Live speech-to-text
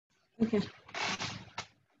Okay.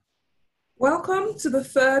 Welcome to the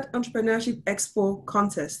third Entrepreneurship Expo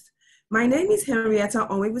contest. My name is Henrietta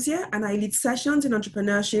Onwebuzie, and I lead sessions in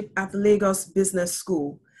entrepreneurship at the Lagos Business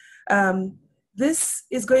School. This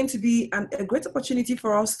is going to be a great opportunity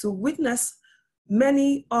for us to witness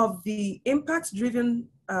many of the impact-driven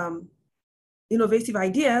innovative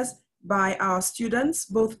ideas by our students,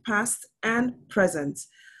 both past and present.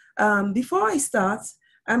 Before I start,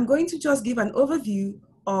 I'm going to just give an overview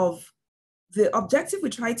of the objective we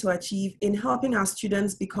try to achieve in helping our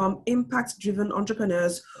students become impact-driven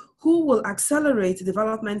entrepreneurs who will accelerate the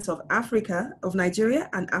development of Africa, of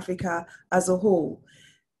Nigeria and Africa as a whole.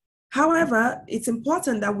 However, it's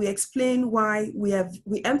important that we explain why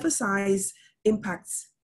we emphasize impacts.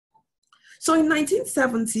 So in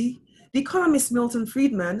 1970, the economist Milton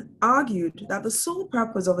Friedman argued that the sole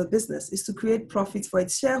purpose of a business is to create profits for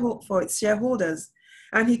its shareholders.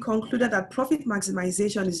 And he concluded that profit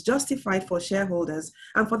maximization is justified for shareholders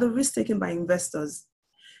and for the risk taken by investors.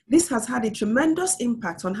 This has had a tremendous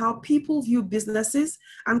impact on how people view businesses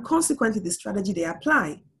and consequently the strategy they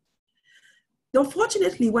apply.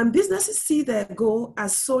 Unfortunately, when businesses see their goal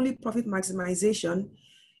as solely profit maximization,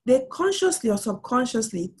 they consciously or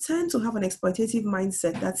subconsciously tend to have an exploitative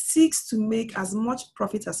mindset that seeks to make as much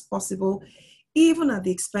profit as possible, even at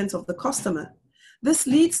the expense of the customer. This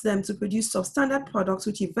leads them to produce substandard products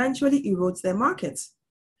which eventually erodes their markets,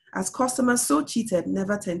 as customers so cheated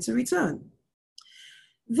never tend to return.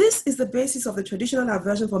 This is the basis of the traditional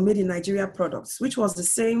aversion for made in Nigeria products, which was the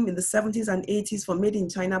same in the 70s and 80s for made in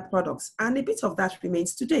China products, and a bit of that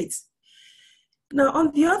remains to date. Now,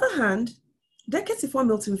 on the other hand, decades before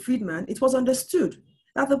Milton Friedman, it was understood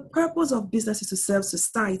that the purpose of business is to serve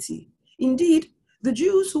society. Indeed, the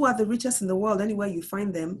Jews, who are the richest in the world anywhere you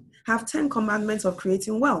find them, have 10 commandments of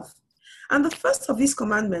creating wealth. And the first of these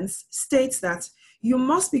commandments states that you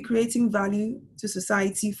must be creating value to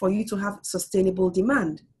society for you to have sustainable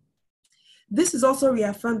demand. This is also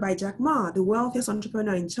reaffirmed by Jack Ma, the wealthiest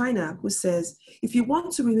entrepreneur in China, who says, if you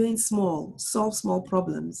want to remain small, solve small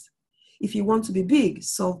problems. If you want to be big,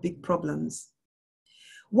 solve big problems.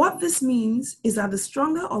 What this means is that the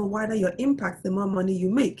stronger or wider your impact, the more money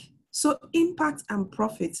you make. So impact and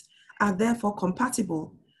profit are therefore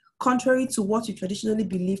compatible, contrary to what you traditionally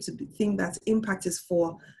believe to think that impact is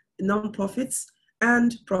for non-profits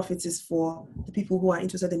and profit is for the people who are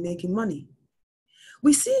interested in making money.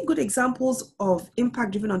 We see good examples of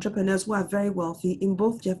impact-driven entrepreneurs who are very wealthy in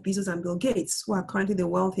both Jeff Bezos and Bill Gates, who are currently the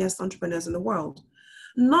wealthiest entrepreneurs in the world.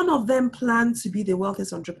 None of them planned to be the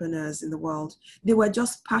wealthiest entrepreneurs in the world. They were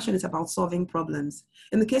just passionate about solving problems.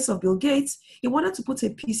 In the case of Bill Gates, he wanted to put a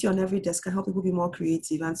PC on every desk and help people be more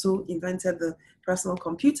creative, and so invented the personal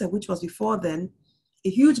computer, which was before then a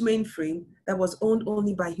huge mainframe that was owned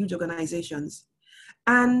only by huge organizations.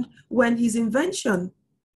 And when his solution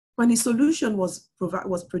was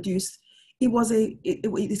produced,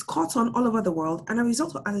 it is caught on all over the world, and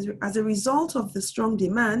as a result of the strong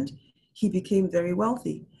demand, he became very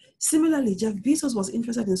wealthy. Similarly, Jeff Bezos was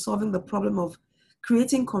interested in solving the problem of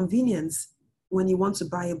creating convenience when you want to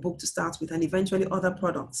buy a book to start with and eventually other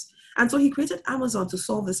products. And so he created Amazon to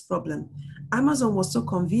solve this problem. Amazon was so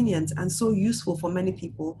convenient and so useful for many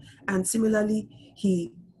people. And similarly,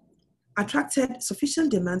 he attracted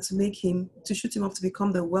sufficient demand to shoot him up to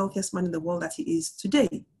become the wealthiest man in the world that he is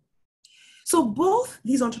today. So both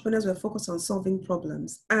these entrepreneurs were focused on solving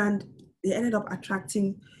problems, and they ended up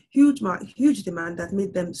attracting huge demand that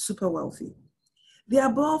made them super wealthy. The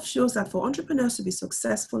above shows that for entrepreneurs to be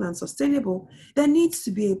successful and sustainable, there needs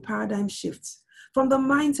to be a paradigm shift from the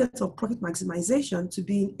mindset of profit maximization to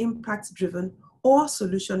being impact-driven or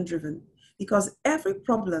solution-driven, because every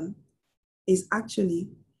problem is actually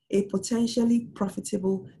a potentially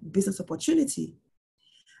profitable business opportunity.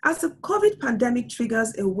 As the COVID pandemic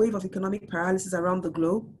triggers a wave of economic paralysis around the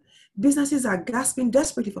globe, businesses are gasping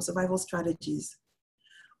desperately for survival strategies.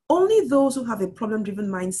 Only those who have a problem-driven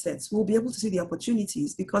mindset will be able to see the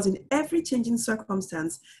opportunities, because in every changing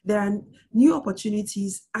circumstance, there are new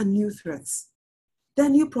opportunities and new threats. There are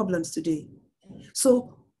new problems today.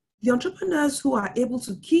 So the entrepreneurs who are able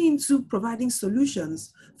to key into providing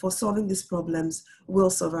solutions for solving these problems will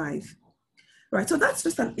survive. Right, so that's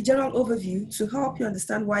just a general overview to help you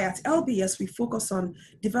understand why at LBS we focus on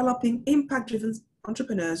developing impact-driven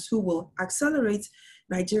entrepreneurs who will accelerate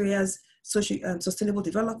Nigeria's sustainable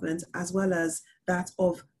development as well as that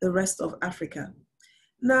of the rest of Africa.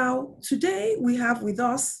 Now, today we have with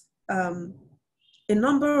us a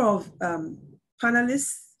number of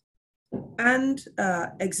panelists and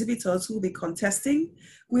exhibitors who will be contesting.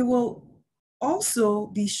 We will also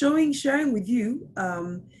be sharing with you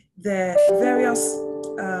the various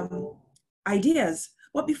ideas.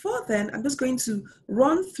 But before then, I'm just going to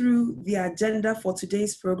run through the agenda for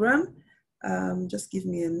today's program. Just give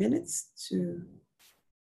me a minute to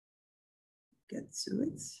get to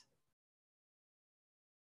it.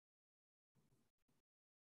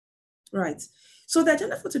 Right. So the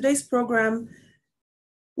agenda for today's program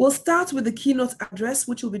will start with the keynote address,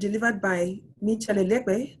 which will be delivered by Michel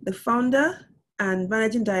Elekwe, the founder and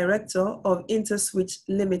managing director of InterSwitch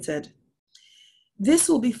Limited. This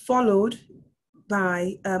will be followed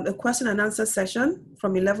by a question and answer session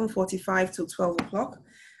from 11:45 to 12 o'clock.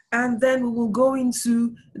 And then we will go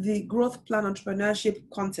into the Growth Plan Entrepreneurship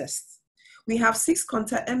Contest. We have 6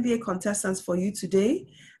 MBA contestants for you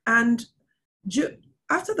today. And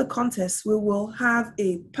after the contest, we will have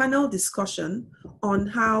a panel discussion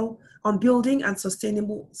on building and sustaining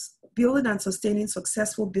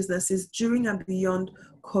successful businesses during and beyond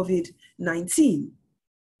COVID-19.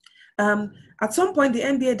 At some point, the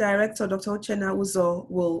MBA director, Dr. Uchenna Uzo,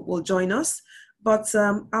 will join us, but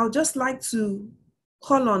I'll just like to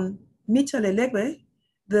call on Michel Elekwe,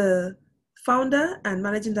 the founder and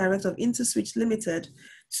managing director of InterSwitch Limited,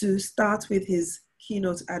 to start with his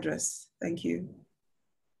keynote address. Thank you.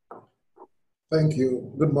 Thank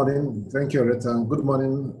you. Good morning. Thank you, Rita. Good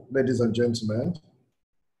morning, ladies and gentlemen.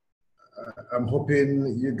 I'm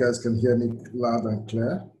hoping you guys can hear me loud and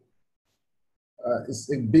clear.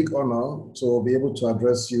 It's a big honor to be able to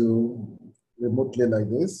address you remotely like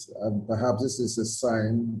this, and perhaps this is a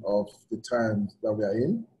sign of the times that we are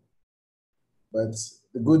in. But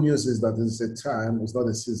the good news is that it's a time, it's not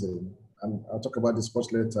a season. And I'll talk about this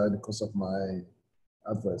much later in the course of my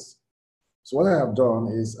address. So what I have done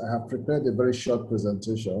is I have prepared a very short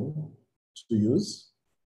presentation to use.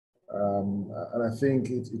 And I think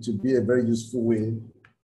it would be a very useful way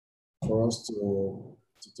for us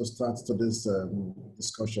to start today's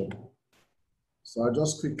discussion. So I'll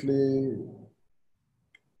just quickly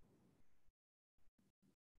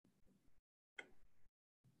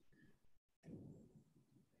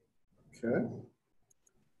okay.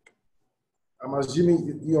 I'm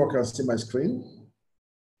assuming you all can see my screen.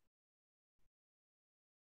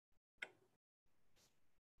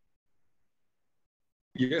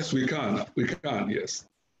 Yes, we can. We can, yes.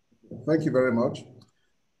 Thank you very much.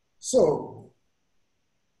 So,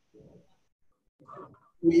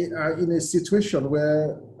 we are in a situation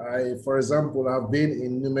where I, for example, have been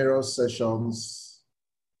in numerous sessions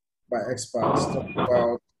by experts talking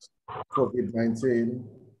about COVID-19,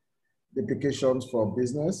 the implications for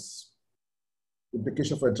business, the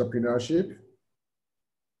implication for entrepreneurship,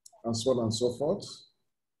 and so on and so forth.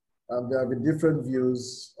 And there have been different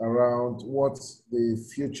views around what the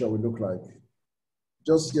future will look like.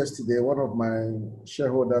 Just yesterday, one of my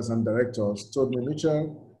shareholders and directors told me,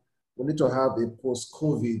 Mitchell, we need to have a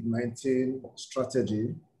post-COVID-19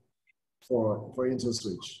 strategy for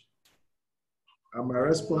InterSwitch. And my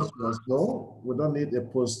response was, no, we don't need a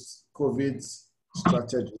post-COVID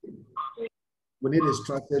strategy. We need a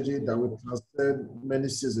strategy that will transcend many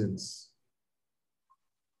seasons.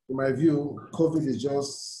 In my view, COVID is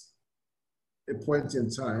just a point in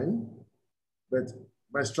time, but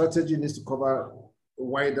my strategy needs to cover a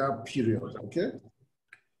wider period, okay?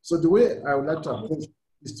 So the way I would like to approach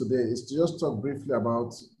this today is to just talk briefly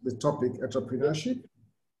about the topic, entrepreneurship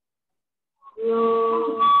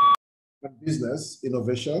and business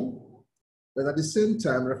innovation, but at the same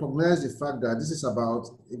time recognize the fact that this is about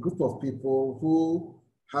a group of people who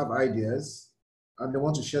have ideas and they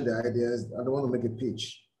want to share their ideas and they want to make a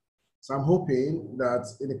pitch. So I'm hoping that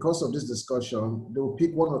in the course of this discussion, they will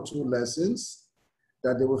pick 1 or 2 lessons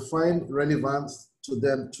that they will find relevant to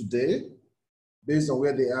them today, based on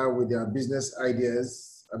where they are with their business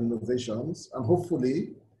ideas and innovations. And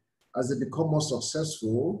hopefully, as they become more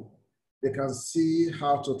successful, they can see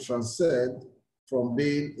how to transcend from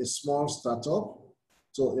being a small startup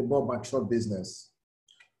to a more mature business.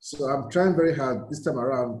 So I'm trying very hard this time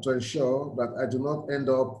around to ensure that I do not end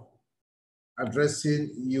up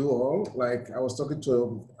addressing you all like I was talking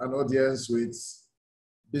to an audience with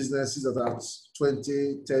businesses that are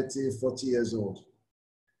 20, 30, 40 years old.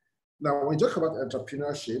 Now, when you talk about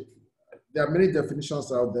entrepreneurship, there are many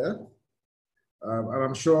definitions out there. And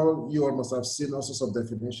I'm sure you all must have seen all sorts of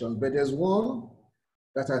definitions, but there's one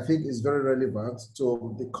that I think is very relevant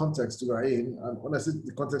to the context we're in. And when I say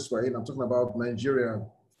the context we're in, I'm talking about Nigeria,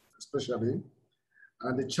 especially,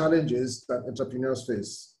 and the challenges that entrepreneurs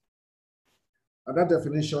face. And that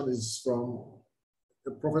definition is from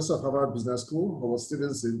a professor of Harvard Business School, Howard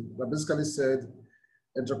Stevenson, that basically said,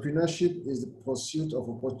 entrepreneurship is the pursuit of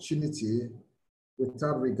opportunity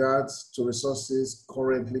without regards to resources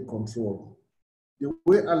currently controlled. The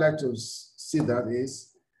way I like to see that is,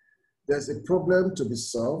 There's a problem to be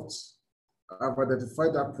solved. I've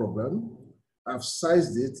identified that problem. I've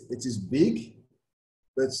sized it. It is big,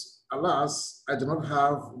 but alas, I do not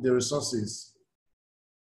have the resources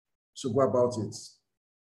to go about it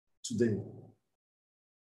today.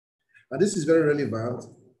 And this is very relevant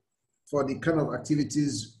for the kind of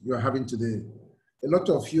activities you're having today. A lot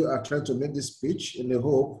of you are trying to make this pitch in the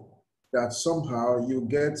hope that somehow you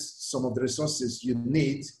get some of the resources you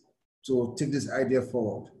need to take this idea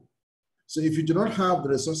forward. So if you do not have the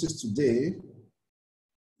resources today,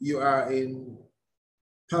 you are in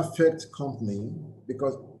perfect company,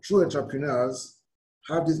 because true entrepreneurs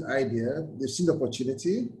have this idea, they've seen the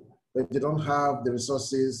opportunity, but they don't have the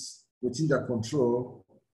resources within their control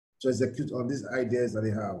to execute on these ideas that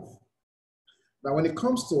they have. Now, when it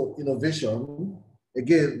comes to innovation,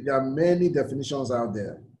 again, there are many definitions out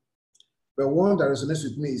there. But one that resonates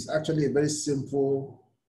with me is actually a very simple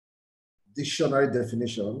dictionary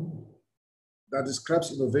definition that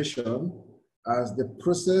describes innovation as the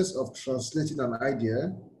process of translating an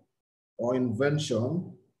idea or invention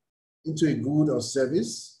into a good or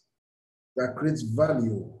service that creates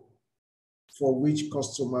value for which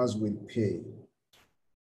customers will pay.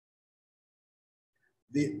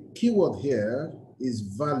 The keyword here is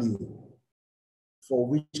value for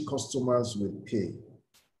which customers will pay.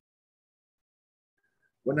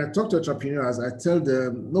 When I talk to entrepreneurs, I tell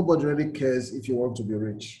them nobody really cares if you want to be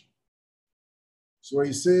rich. So when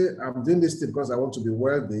you say, I'm doing this thing because I want to be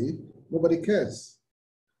wealthy, nobody cares.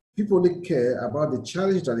 People only care about the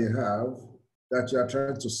challenge that they have that you are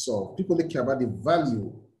trying to solve. People only care about the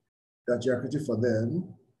value that you are creating for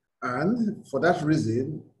them. And for that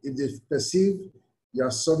reason, if they perceive you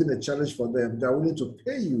are solving a challenge for them, they are willing to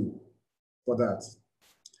pay you for that.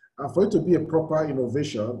 And for it to be a proper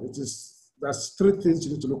innovation, there's three things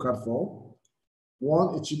you need to look out for.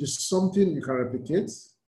 One, it should be something you can replicate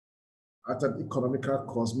at an economical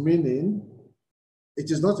cost, meaning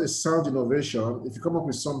it is not a sound innovation if you come up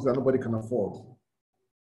with something that nobody can afford.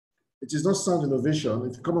 It is not sound innovation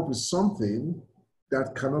if you come up with something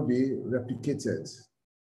that cannot be replicated.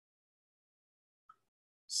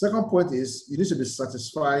 Second point is you need to be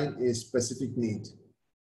satisfying a specific need.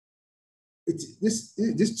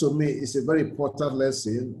 This to me is a very important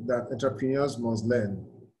lesson that entrepreneurs must learn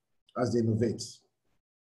as they innovate.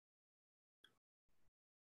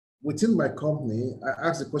 Within my company, I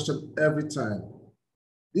ask the question every time,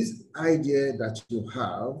 this idea that you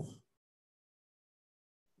have,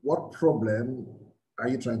 what problem are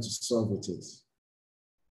you trying to solve with it?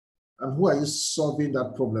 And who are you solving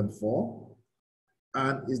that problem for?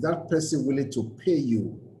 And is that person willing to pay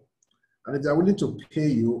you? And if they're willing to pay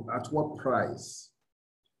you, at what price?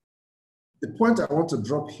 The point I want to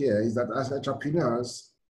drop here is that as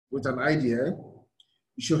entrepreneurs with an idea,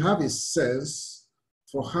 you should have a sense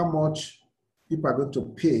for how much people are going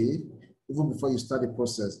to pay even before you start the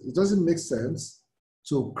process. It doesn't make sense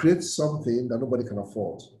to create something that nobody can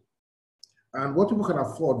afford. And what people can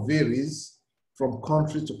afford varies from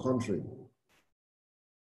country to country.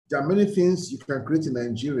 There are many things you can create in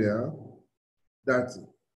Nigeria that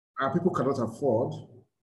our people cannot afford,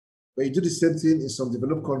 but you do the same thing in some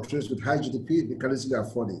developed countries with high GDP, they can easily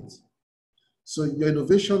afford it. So your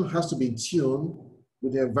innovation has to be in tune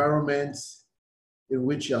with the environment in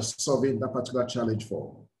which you are solving that particular challenge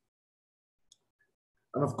for.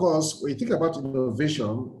 And of course, when you think about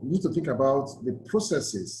innovation, you need to think about the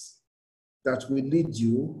processes that will lead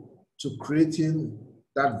you to creating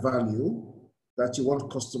that value that you want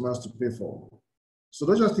customers to pay for. So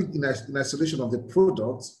don't just think in isolation of the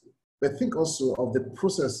product, but think also of the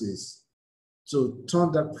processes to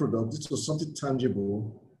turn that product into something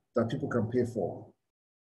tangible that people can pay for.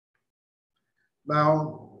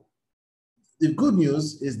 Now, the good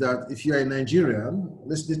news is that if you are a Nigerian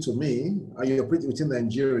listening to me and you operate within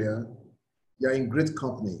Nigeria, you're in great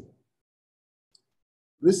company.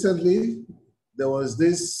 Recently, there was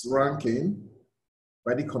this ranking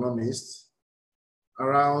by The Economist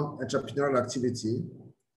around entrepreneurial activity.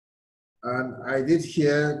 And I did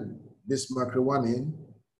hear this Makrewani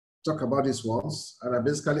talk about this once, and I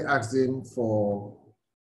basically asked him for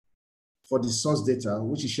the source data,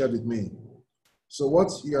 which he shared with me. So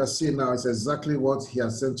what you are seeing now is exactly what he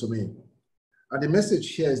has sent to me. And the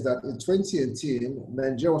message here is that in 2018,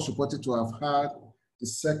 Nigeria was reported to have had the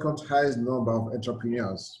second highest number of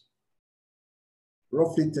entrepreneurs,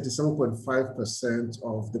 roughly 37.5%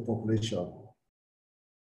 of the population.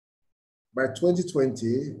 By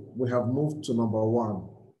 2020, we have moved to number 1.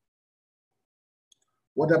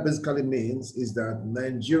 What that basically means is that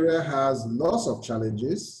Nigeria has lots of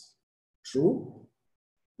challenges, true,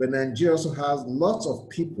 but Nigeria also has lots of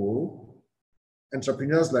people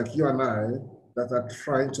entrepreneurs like you and I that are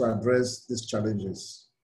trying to address these challenges.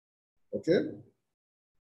 Okay?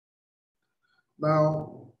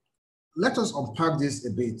 Now, let us unpack this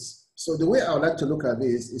a bit. So the way I would like to look at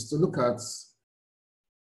this is to look at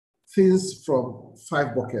things from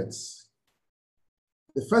 5 buckets.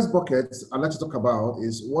 The first bucket I'd like to talk about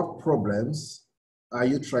is what problems are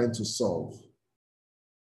you trying to solve?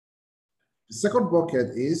 The second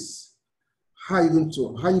bucket is how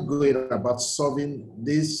are you going about solving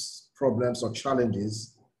these problems or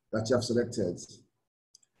challenges that you have selected?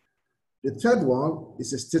 The third one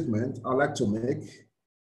is a statement I'd like to make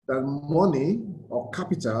that money or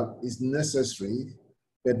capital is necessary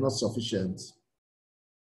but not sufficient.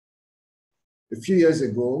 A few years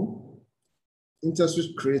ago,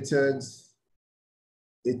 Interswitch created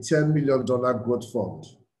a $10 million growth fund.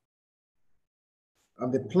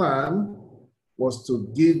 And the plan was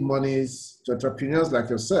to give monies to entrepreneurs like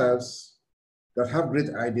yourselves that have great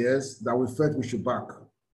ideas that we felt we should back.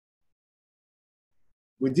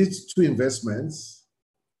 We did 2 investments.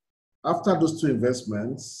 After those 2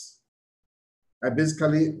 investments, I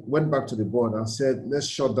basically went back to the board and said, let's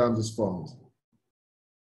shut down this fund.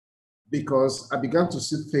 Because I began to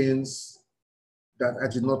see things that I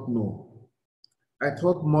did not know. I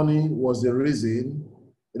thought money was the reason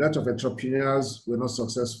a lot of entrepreneurs were not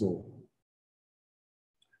successful.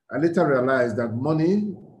 I later realized that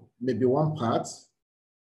money may be one part,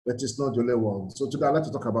 but it's not the only one. So today I'd like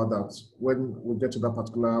to talk about that when we get to that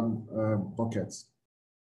particular bucket.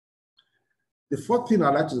 The fourth thing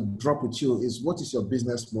I'd like to drop with you is what is your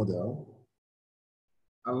business model?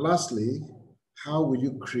 And lastly, how will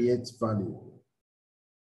you create value?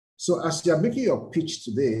 So as you are making your pitch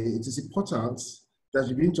today, it is important that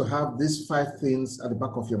you begin to have these 5 things at the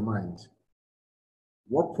back of your mind.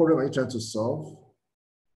 What problem are you trying to solve?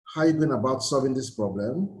 How are you going about solving this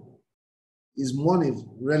problem? Is money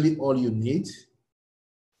really all you need?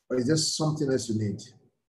 Or is there something else you need?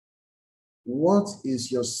 What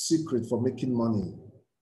is your secret for making money?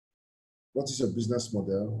 What is your business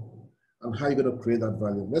model? And how are you going to create that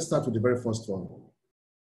value? Let's start with the very first one.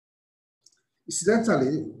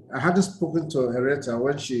 Incidentally, I hadn't spoken to Henrietta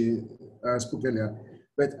when she spoke earlier,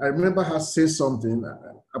 but I remember her saying something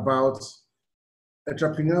about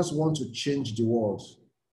entrepreneurs want to change the world.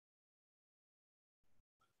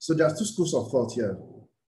 So there are 2 schools of thought here.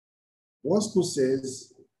 One school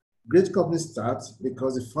says great companies start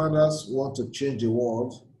because the founders want to change the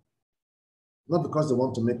world, not because they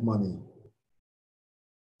want to make money.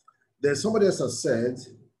 Then somebody else has said,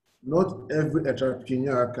 not every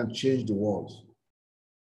entrepreneur can change the world.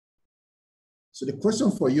 So the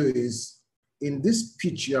question for you is, in this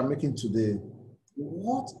pitch you are making today,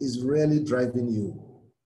 what is really driving you?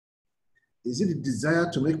 Is it the desire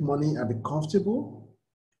to make money and be comfortable?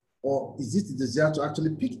 Or is it the desire to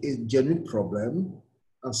actually pick a genuine problem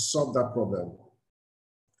and solve that problem?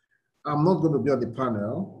 I'm not going to be on the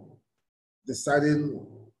panel deciding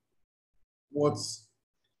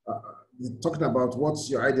talking about what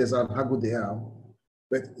your ideas are and how good they are.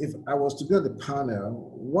 But if I was to be on the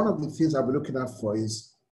panel, one of the things I'll be looking at for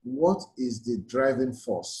is what is the driving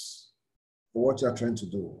force for what you're trying to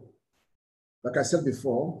do? Like I said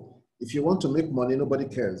before, if you want to make money, nobody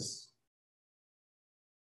cares.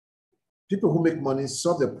 People who make money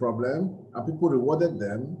solve the problem, and people rewarded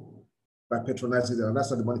them by patronizing them, and that's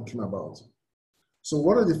how the money came about. So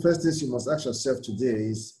one of the first things you must ask yourself today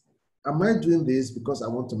is, am I doing this because I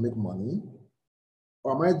want to make money?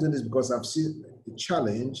 Or am I doing this because I've seen a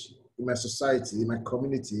challenge in my society, in my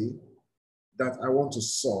community, that I want to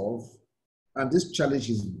solve, and this challenge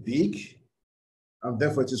is big, and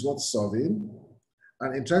therefore it is worth solving,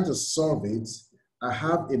 and in trying to solve it, I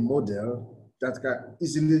have a model that can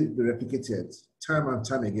easily be replicated time and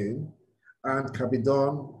time again and can be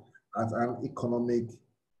done at an economic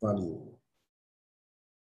value.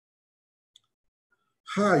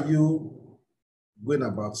 How are you going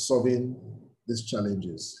about solving these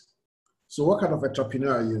challenges? So what kind of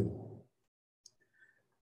entrepreneur are you?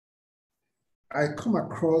 I come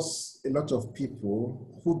across a lot of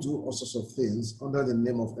people who do all sorts of things under the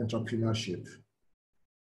name of entrepreneurship.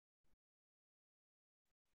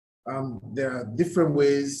 There are different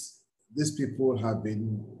ways these people have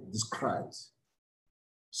been described.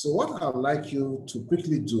 So what I'd like you to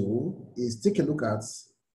quickly do is take a look at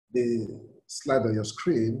the slide on your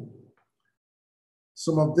screen.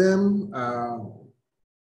 Some of them are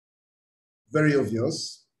very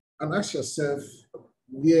obvious, and ask yourself,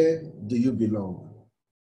 where do you belong?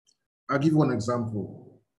 I'll give you one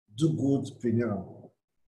example. Do goodpreneur.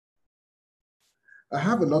 I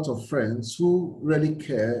have a lot of friends who really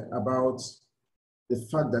care about the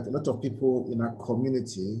fact that a lot of people in our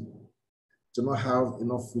community do not have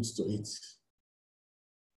enough food to eat.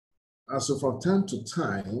 And so from time to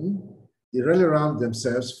time, they rally around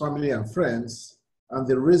themselves, family and friends, and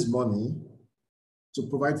they raise money to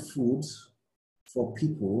provide food for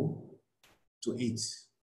people to eat.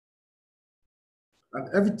 And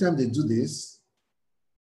every time they do this,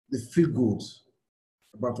 they feel good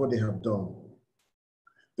about what they have done.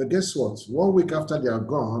 But guess what? 1 week after they are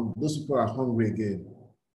gone, those people are hungry again.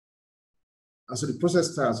 And so the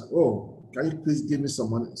process starts, oh, can you please give me some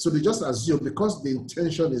money? So they just assume because the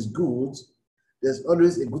intention is good, there's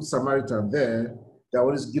always a good Samaritan there that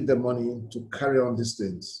always give them money to carry on these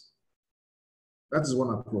things. That is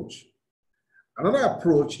one approach. Another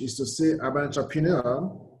approach is to say, I'm an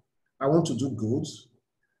entrepreneur, I want to do good,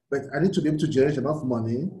 but I need to be able to generate enough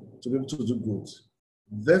money to be able to do good.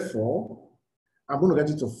 Therefore, I'm going to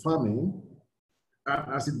get into farming,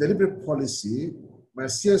 and as a deliberate policy, my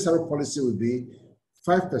CSR policy will be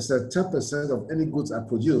 5%, 10% of any goods I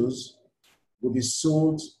produce will be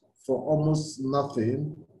sold for almost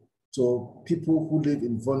nothing to people who live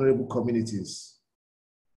in vulnerable communities.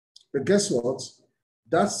 But guess what?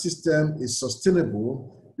 That system is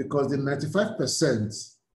sustainable because the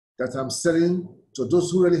 95% that I'm selling to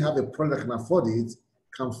those who really have a product that can afford it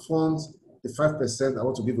can fund the 5% I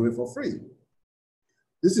want to give away for free.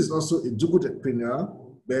 This is also a do-good entrepreneur,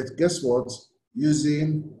 but guess what?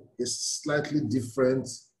 Using a slightly different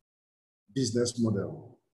business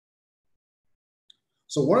model.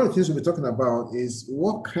 So one of the things we'll be talking about is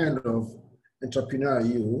what kind of entrepreneur are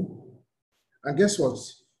you? And guess what?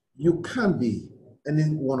 You can be any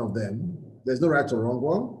one of them. There's no right or wrong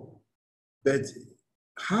one, but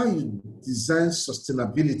how you design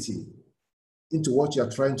sustainability into what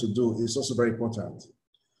you're trying to do is also very important.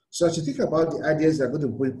 So as you think about the ideas that are going to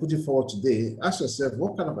be putting forward today, ask yourself,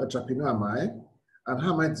 what kind of entrepreneur am I? And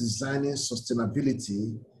how am I designing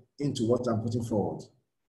sustainability into what I'm putting forward?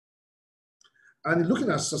 And looking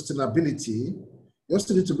at sustainability, you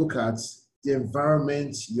also need to look at the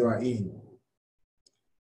environment you are in.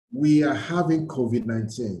 We are having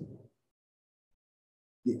COVID-19.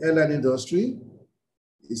 The airline industry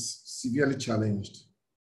is severely challenged.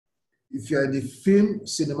 If you're in the film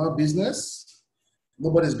cinema business,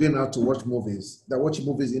 nobody's going out to watch movies. They're watching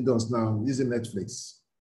movies indoors now using Netflix.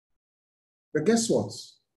 But guess what?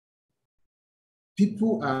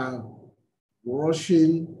 People are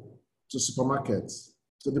rushing to supermarkets,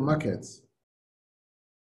 to the market,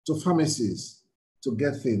 to pharmacies to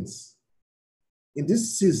get things. In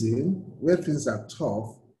this season, where things are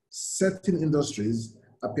tough, certain industries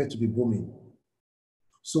appear to be booming.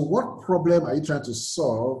 So what problem are you trying to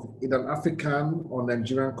solve in an African or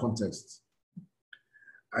Nigerian context?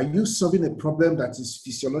 Are you solving a problem that is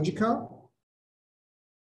physiological,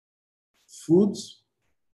 food,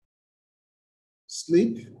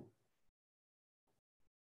 sleep?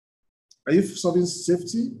 Are you solving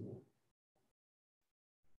safety?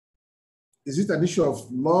 Is it an issue of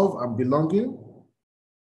love and belonging?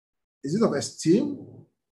 Is it of esteem?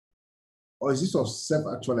 Or is it of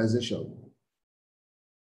self-actualization?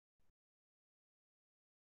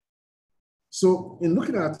 So in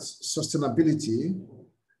looking at sustainability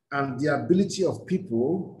and the ability of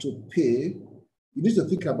people to pay, you need to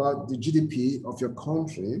think about the GDP of your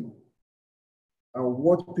country and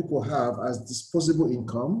what people have as disposable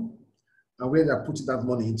income and where they're putting that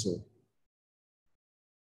money into.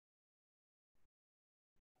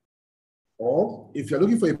 Or if you're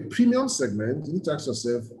looking for a premium segment, you need to ask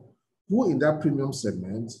yourself, who in that premium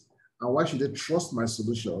segment and why should they trust my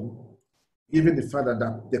solution, given the fact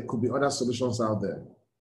that there could be other solutions out there?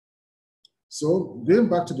 So going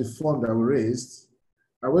back to the fund that we raised,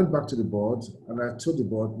 I went back to the board and I told the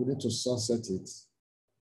board we need to sunset it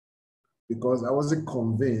because I wasn't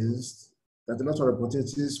convinced that a lot of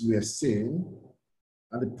opportunities we are seeing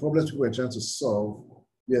and the problems we were trying to solve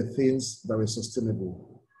were things that were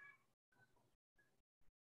sustainable.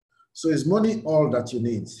 So is money all that you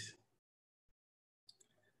need?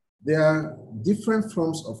 There are different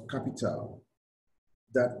forms of capital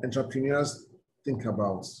that entrepreneurs think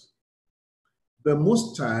about. But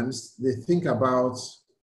most times they think about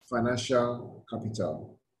financial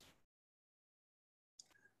capital.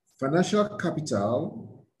 Financial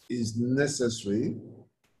capital is necessary,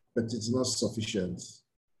 but it's not sufficient.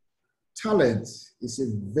 Talent is a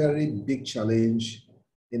very big challenge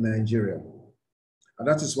in Nigeria. And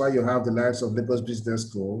that is why you have the likes of Lagos Business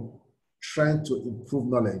School trying to improve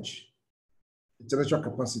knowledge, intellectual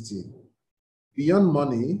capacity. Beyond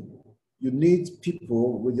money, you need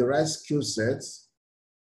people with the right skill sets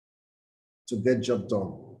to get job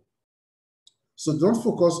done. So don't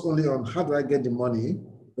focus only on how do I get the money,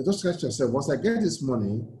 but just ask yourself, once I get this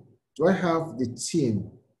money, do I have the team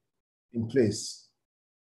in place?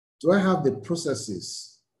 Do I have the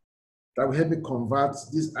processes that will help me convert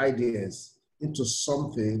these ideas into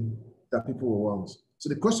something that people will want? So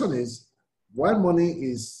the question is, while money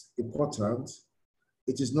is important,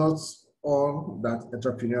 it is not all that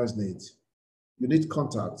entrepreneurs need. You need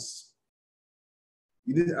contacts.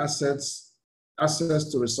 You need access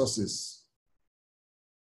to resources.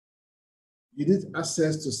 You need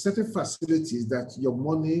access to certain facilities that your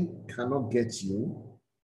money cannot get you,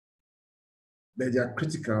 but they are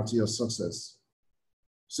critical to your success.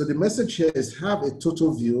 So the message here is have a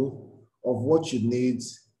total view of what you need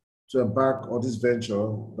to embark on this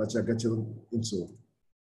venture that you're getting into.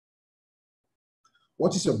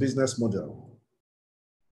 What is your business model?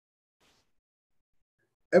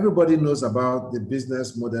 Everybody knows about the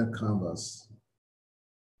business model canvas.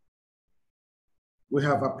 We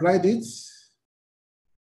have applied it.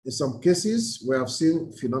 In some cases, we have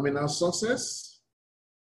seen phenomenal success.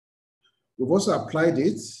 We've also applied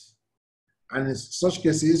it, and in such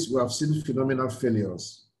cases, we have seen phenomenal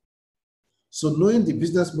failures. So knowing the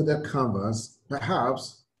business model canvas,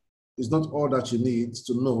 perhaps, is not all that you need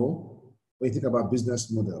to know when you think about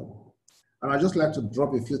business model. And I'd just like to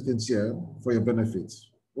drop a few things here for your benefit.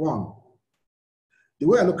 One, the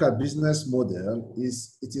way I look at business model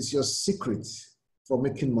is it is your secret for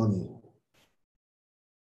making money.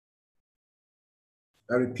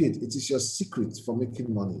 I repeat, it is your secret for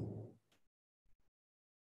making money.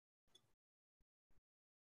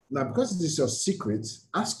 Now, because it is your secret,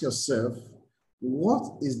 ask yourself,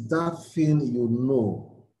 what is that thing you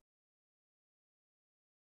know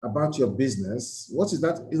about your business? What is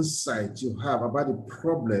that insight you have about the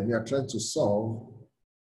problem you are trying to solve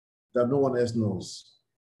that no one else knows?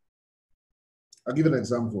 I'll give an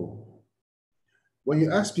example. When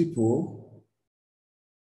you ask people,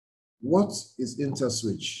 what is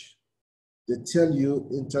InterSwitch? They tell you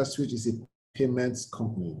InterSwitch is a payments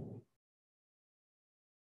company.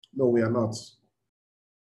 No, we are not.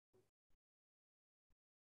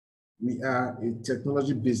 We are a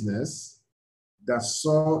technology business that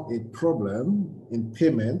saw a problem in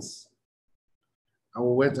payments, and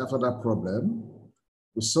we went after that problem.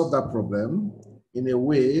 We solved that problem in a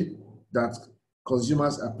way that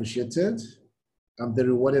consumers appreciated, and they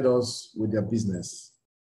rewarded us with their business.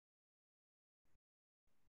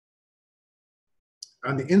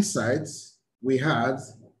 And the insights we had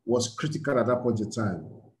was critical at that point in time.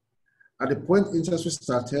 At the point InterSwitch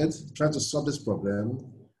started trying to solve this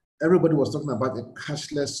problem, everybody was talking about a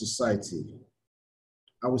cashless society.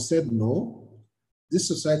 And we said, no, this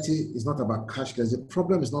society is not about cashless. The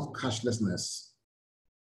problem is not cashlessness.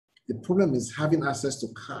 The problem is having access to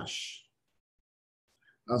cash.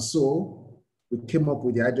 And so we came up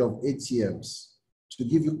with the idea of ATMs to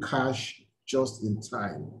give you cash just in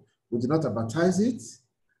time. We did not advertise it.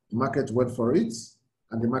 The market went for it,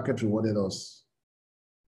 and the market rewarded us.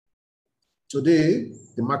 Today,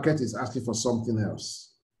 the market is asking for something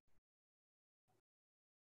else.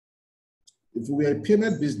 If we were a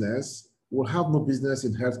payment business, we'll have no business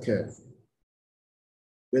in healthcare.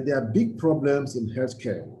 But there are big problems in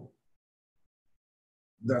healthcare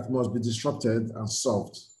that must be disrupted and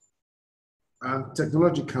solved. And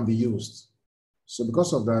technology can be used. So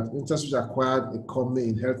because of that, InterSwitch acquired a company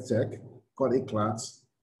in health tech called Eclat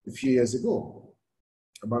a few years ago,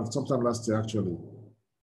 about sometime last year actually.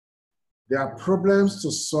 There are problems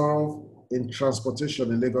to solve in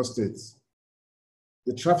transportation in Lagos State.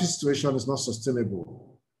 The traffic situation is not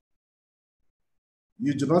sustainable.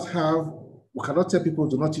 You do not have, we cannot tell people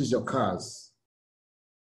do not use your cars.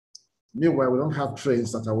 Meanwhile, we don't have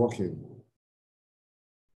trains that are working.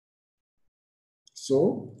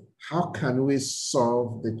 So how can we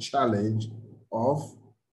solve the challenge of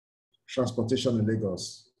transportation in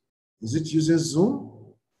Lagos? Is it using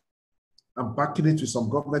Zoom and backing it with some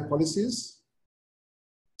government policies?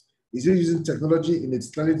 Is it using technology in a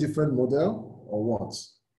slightly different model or what?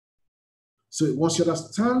 So once you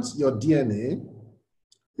understand your DNA,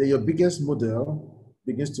 then your biggest model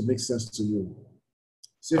begins to make sense to you.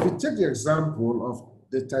 So if you take the example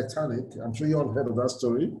of the Titanic, I'm sure you all heard of that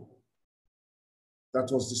story, that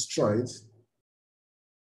was destroyed.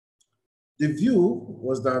 The view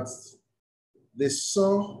was that they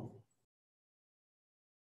saw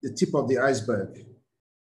the tip of the iceberg.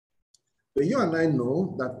 But you and I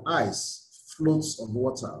know that ice floats on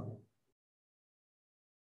water.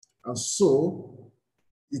 And so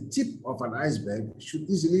the tip of an iceberg should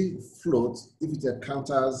easily float if it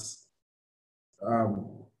encounters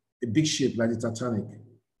a big ship like the Titanic.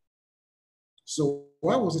 So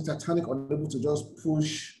why was the Titanic unable to just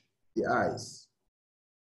push the ice?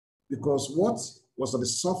 Because what was on the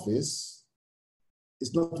surface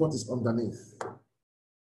is not what is underneath.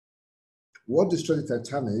 What destroyed the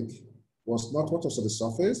Titanic was not what was on the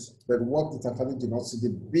surface, but what the Titanic did not see,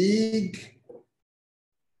 the big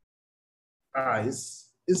ice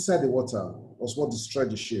inside the water was what destroyed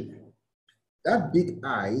the ship. That big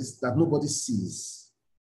ice that nobody sees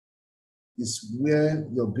is where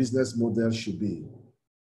your business model should be.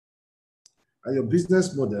 And your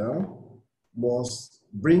business model must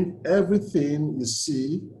bring everything you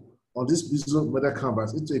see on this business model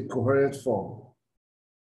canvas into a coherent form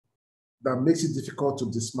that makes it difficult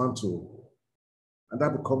to dismantle. And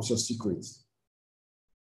that becomes your secret.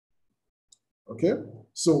 Okay?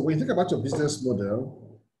 So when you think about your business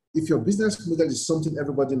model, if your business model is something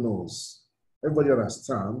everybody knows, everybody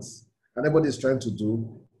understands, and everybody is trying to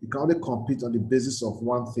do, you can only compete on the basis of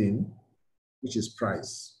one thing, which is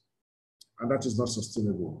price. And that is not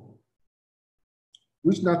sustainable.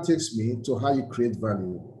 Which now takes me to how you create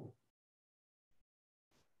value.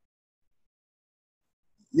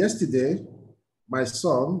 Yesterday, my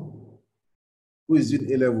son, who is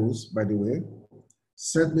in A-levels, by the way,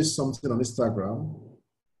 sent me something on Instagram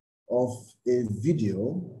of a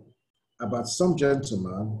video about some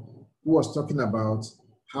gentleman who was talking about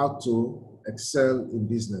how to excel in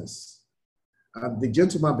business. And the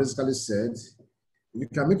gentleman basically said, if you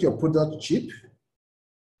can make your product cheap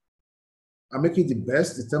and make it the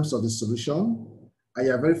best in terms of the solution, and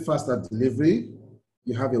you are very fast at delivery,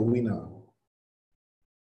 you have a winner.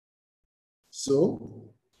 So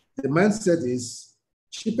the mindset is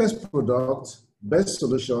cheapest product, best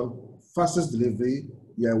solution, fastest delivery,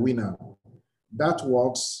 you're a winner. That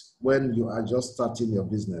works when you are just starting your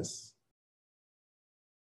business.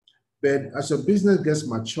 But as your business gets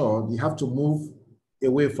matured, you have to move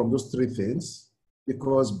away from those three things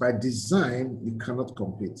because by design, you cannot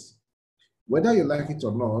compete. Whether you like it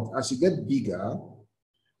or not, as you get bigger,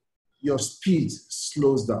 your speed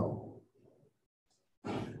slows down.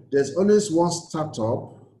 There's always one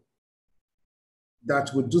startup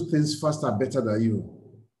that will do things faster, better than you.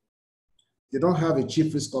 They don't have a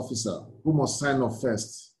chief risk officer who must sign off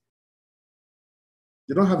first.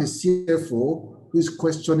 They don't have a CFO who is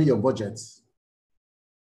questioning your budget.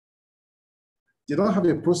 They don't have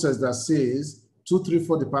a process that says 2, 3,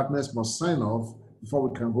 4 departments must sign off before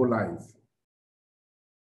we can go live.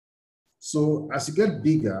 So as you get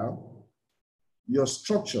bigger, your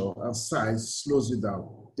structure and size slows you down.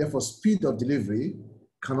 Therefore, speed of delivery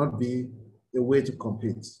cannot be a way to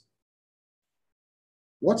compete.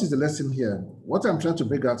 What is the lesson here? What I'm trying to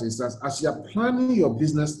bring out is that as you're planning your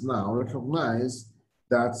business now, recognize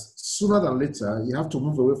that sooner than later, you have to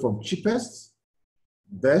move away from cheapest,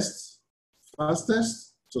 best,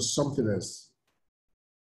 fastest to something else.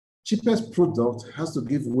 Cheapest product has to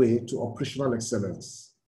give way to operational excellence.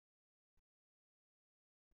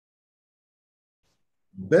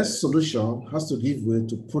 Best solution has to give way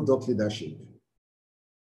to product leadership.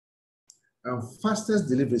 And fastest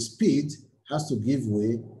delivery speed has to give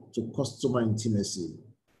way to customer intimacy.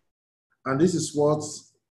 And this is what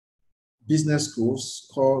business schools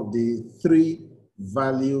call the 3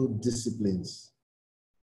 value disciplines.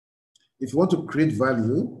 If you want to create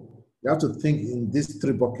value, you have to think in these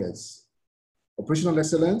 3 buckets: operational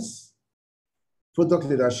excellence, product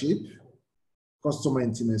leadership, customer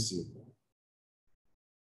intimacy.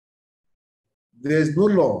 There is no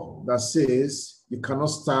law that says you cannot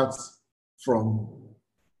start from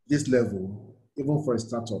this level, even for a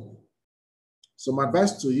startup. So my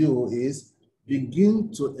advice to you is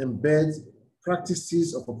begin to embed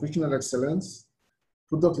practices of operational excellence,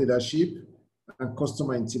 product leadership, and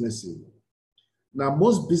customer intimacy. Now,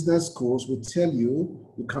 most business schools will tell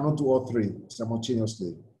you you cannot do all 3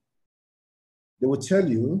 simultaneously. They will tell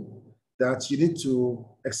you that you need to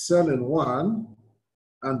excel in one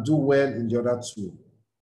and do well in the other 2.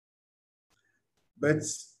 But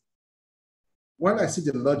while I see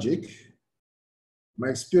the logic, my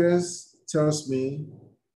experience tells me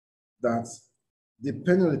that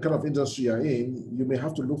depending on the kind of industry you're in, you may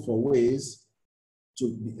have to look for ways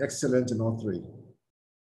to be excellent in all 3.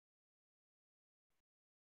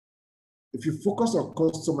 If you focus on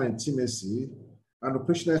customer intimacy and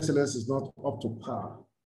operational excellence is not up to par,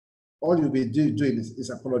 all you'll be doing is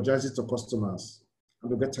apologizing to customers and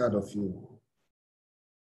they'll get tired of you.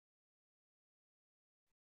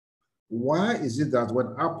 Why is it that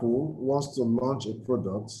when Apple wants to launch a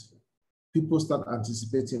product, people start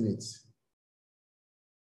anticipating it?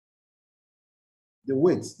 They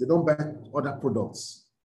wait, they don't buy other products.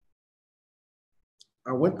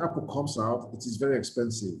 And when Apple comes out, it is very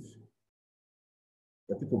expensive.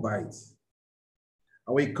 that people buy it.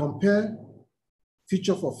 And when you compare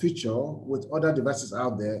feature for feature with other devices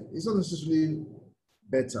out there, it's not necessarily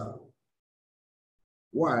better.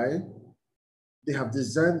 Why? They have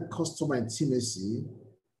designed customer intimacy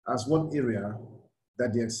as one area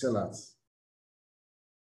that they excel at.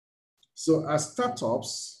 So as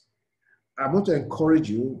startups, I want to encourage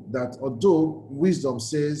you that although wisdom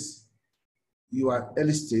says you are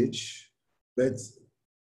early stage, but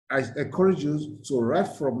I encourage you to right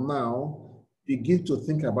from now, begin to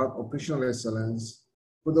think about operational excellence,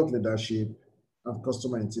 product leadership, and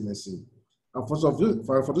customer intimacy. And for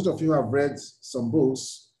those of you who have read some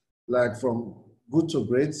books, like From Good to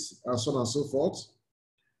Great, and so on and so forth,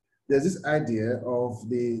 there's this idea of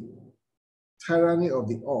the tyranny of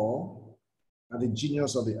the or and the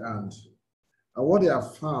genius of the and. And what they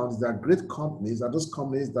have found is that great companies are those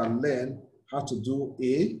companies that learn how to do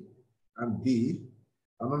A and B,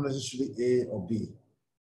 and not necessarily A or B.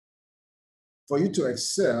 For you to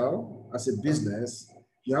excel as a business,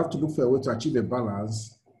 you have to look for a way to achieve a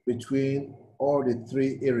balance between all the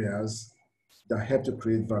three areas that help to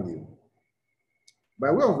create value.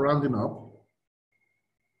 By way of rounding up,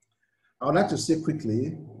 I would like to say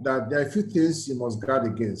quickly that there are a few things you must guard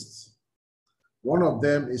against. One of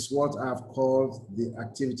them is what I've called the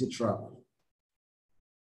activity trap.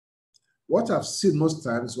 What I've seen most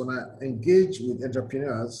times when I engage with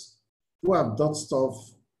entrepreneurs who have done stuff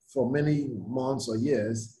for many months or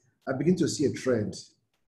years, I begin to see a trend.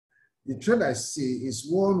 The trend I see is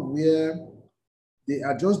one where they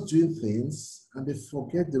are just doing things and they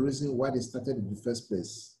forget the reason why they started in the first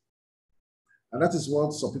place. And that is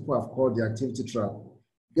what some people have called the activity trap.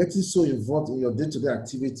 Getting so involved in your day-to-day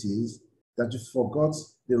activities that you forgot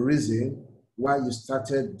the reason why you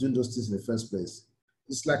started doing those things in the first place.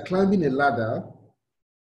 It's like climbing a ladder.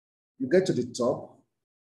 You get to the top,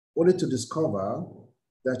 only to discover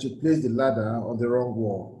that you placed the ladder on the wrong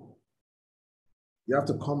wall. You have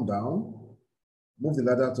to come down, move the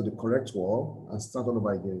ladder to the correct wall, and start all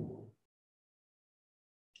over again.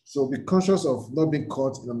 So be conscious of not being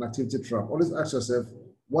caught in an activity trap. Always ask yourself,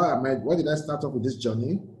 why did I start off with this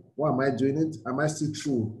journey? Why am I doing it? Am I still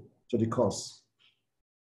true to the cause?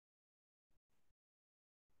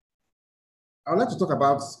 I would like to talk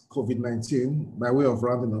about COVID-19 by way of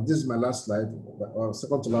rounding up. This is my last slide, or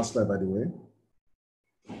second to last slide, by the way.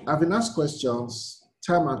 I've been asked questions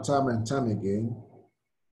time and time again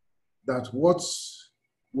that what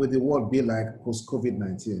will the world be like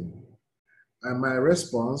post-COVID-19? And my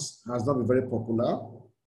response has not been very popular,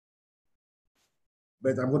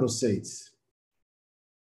 but I'm going to say it.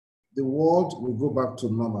 The world will go back to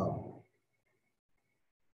normal.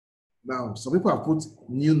 Now, some people have put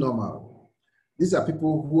new normal. These are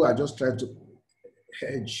people who are just trying to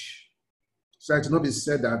hedge. So it should not be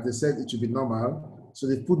said that they said it should be normal, so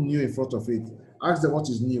they put new in front of it. Ask them what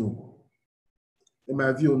is new. In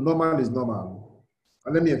my view, normal is normal.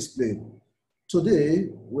 And let me explain. Today,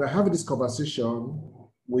 we're having this conversation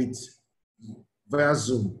via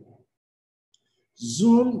Zoom.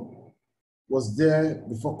 Zoom was there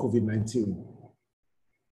before COVID-19.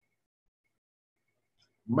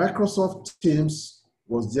 Microsoft Teams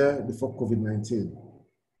was there before COVID-19.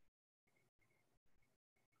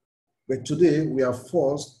 But today, we are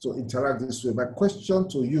forced to interact this way. My question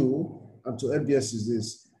to you and to LBS is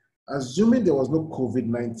this. Assuming there was no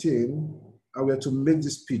COVID-19 and we are to make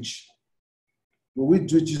this pitch, will we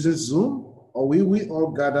do it using Zoom, or will we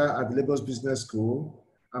all gather at the LBS Business School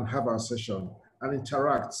and have our session and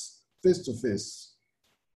interact face to face?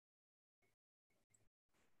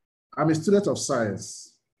 I'm a student of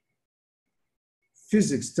science.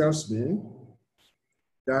 Physics tells me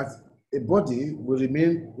that a body will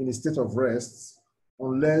remain in a state of rest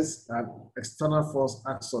unless an external force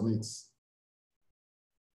acts on it.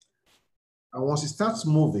 And once it starts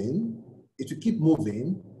moving, it will keep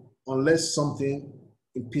moving unless something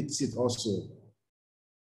impedes it also.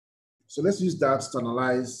 So let's use that to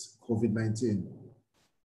analyze COVID-19.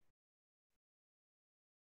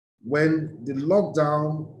 When the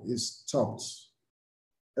lockdown is stopped,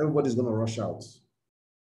 everybody's going to rush out.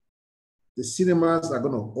 The cinemas are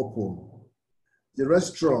going to open. The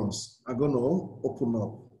restaurants are going to open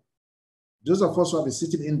up. Those of us who have been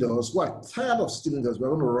sitting indoors, who are tired of sitting indoors, we're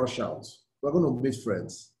going to rush out. We're going to meet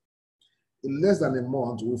friends. In less than a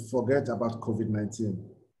month, we'll forget about COVID-19.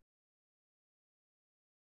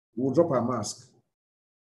 We'll drop our mask.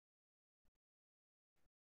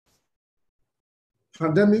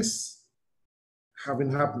 Pandemics have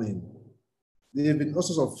been happening. There have been all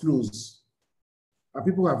sorts of flus, and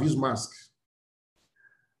people have used masks.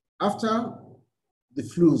 After the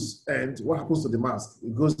flus end, what happens to the mask?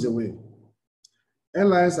 It goes away.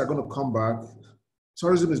 Airlines are going to come back.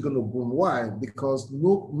 Tourism is going to boom. Why? Because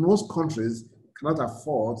most countries cannot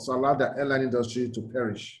afford to allow the airline industry to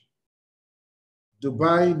perish.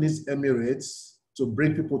 Dubai needs Emirates to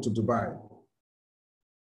bring people to Dubai.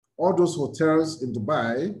 All those hotels in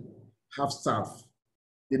Dubai have staff.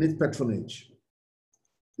 They need patronage.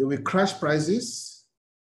 They will crash prices.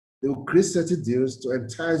 They will create certain deals to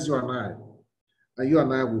entice you and I. And you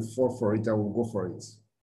and I will fall for it and will go for it.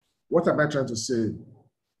 What am I trying to say?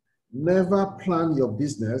 Never plan your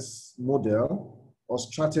business model or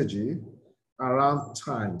strategy around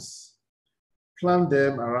times. Plan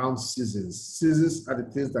them around seasons. Seasons are the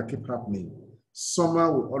things that keep happening.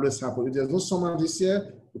 Summer will always happen. If there's no summer this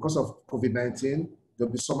year because of COVID-19,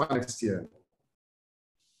 there'll be summer next year.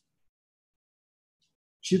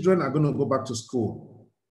 Children are going to go back to school.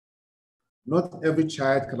 Not every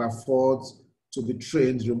child can afford to be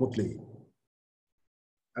trained remotely.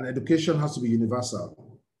 And education has to be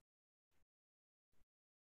universal.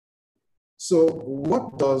 So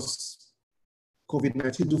what does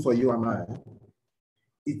COVID-19 do for you and I?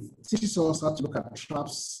 It teaches us how to look at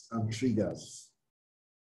traps and triggers.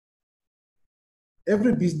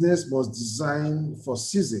 Every business must design for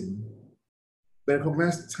season, but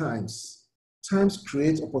recognize times. Times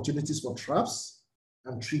create opportunities for traps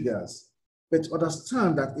and triggers, but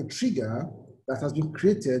understand that a trigger that has been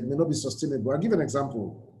created may not be sustainable. I'll give an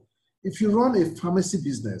example. If you run a pharmacy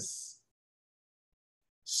business,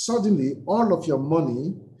 suddenly all of your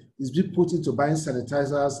money is being put into buying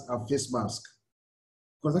sanitizers and face masks,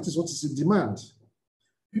 because that is what is in demand.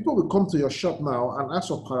 People will come to your shop now and ask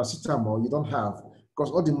for paracetamol you don't have,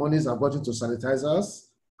 because all the monies are going into sanitizers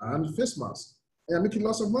and face masks. And you're making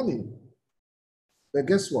lots of money. But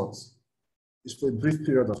guess what? It's for a brief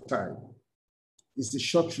period of time. It's a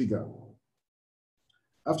short trigger.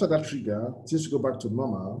 After that trigger, things will go back to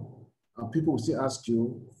normal, and people will still ask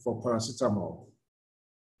you for paracetamol.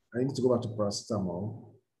 And you need to go back to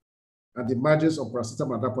paracetamol. And the margins of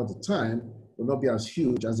paracetamol at that point in time will not be as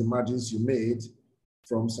huge as the margins you made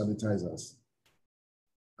from sanitizers.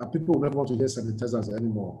 And people will never want to hear sanitizers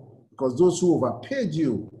anymore, because those who overpaid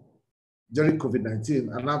you during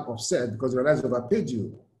COVID-19 are now upset because they realize they overpaid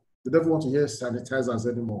you. They never want to hear sanitizers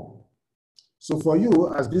anymore. So for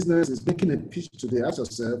you, as business is making a pitch today, ask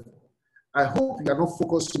yourself, I hope you are not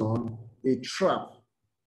focusing on a trap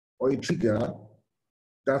or a trigger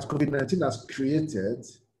that COVID-19 has created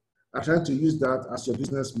and trying to use that as your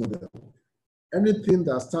business model. Anything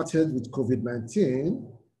that started with COVID-19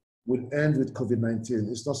 will end with COVID-19.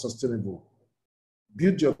 It's not sustainable.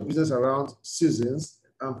 Build your business around seasons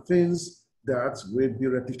and things that will be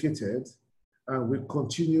replicated and will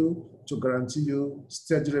continue to guarantee you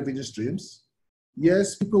steady revenue streams.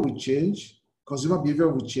 Yes, people will change, consumer behavior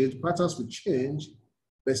will change, patterns will change,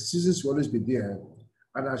 but seasons will always be there.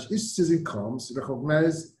 And as each season comes,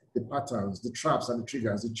 recognize the patterns, the traps and the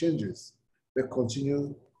triggers, the changes that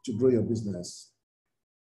continue to grow your business.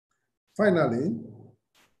 Finally,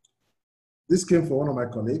 this came from one of my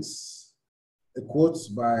colleagues, a quote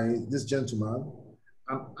by this gentleman: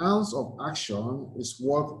 an ounce of action is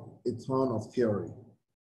worth a ton of theory.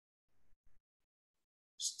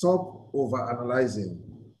 Stop overanalyzing.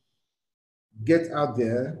 Get out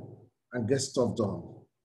there and get stuff done.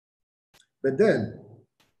 But then,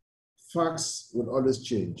 facts will always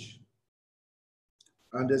change.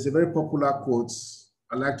 And there's a very popular quote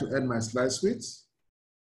I like to end my slides with.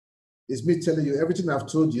 It's me telling you everything I've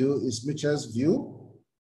told you is Mitchell's view.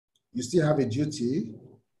 You still have a duty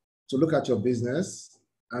to look at your business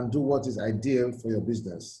and do what is ideal for your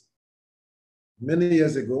business. Many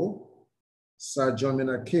years ago, Sir John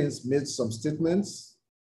Maynard Keynes made some statements,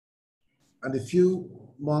 and a few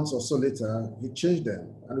months or so later, he changed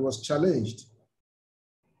them, and he was challenged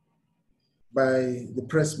by the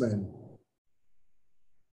pressmen.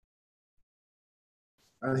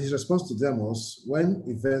 And his response to them was, when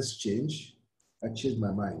events change, I change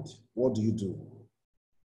my mind. What do you do?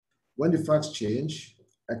 When the facts change,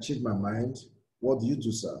 I change my mind. What do you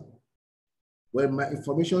do, sir? When my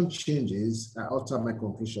information changes, I alter my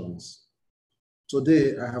conclusions.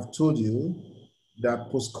 Today, I have told you that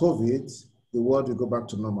post-COVID, the world will go back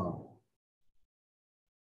to normal.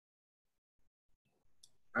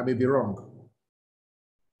 I may be wrong,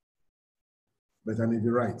 but I may be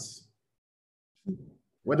right.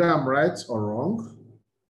 Whether I'm right or wrong,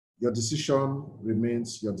 your decision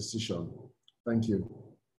remains your decision. Thank you.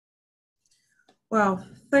 Wow,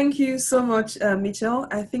 thank you so much, Mitchell.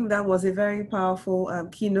 I think that was a very powerful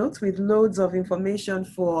keynote with loads of information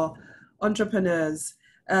for entrepreneurs.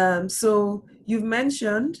 So you've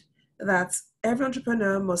mentioned that every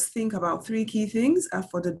entrepreneur must think about three key things: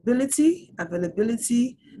 affordability,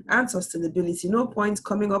 availability, and sustainability. No point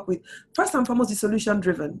coming up with, first and foremost, the solution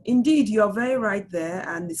driven. Indeed, you're very right there,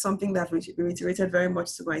 and it's something that we reiterated very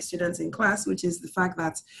much to my students in class, which is the fact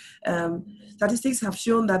that statistics have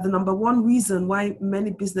shown that the number one reason why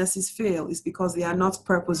many businesses fail is because they are not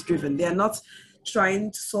purpose driven. They are not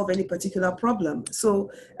trying to solve any particular problem.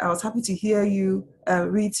 So I was happy to hear you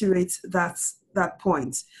reiterate that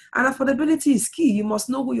point. And affordability is key. You must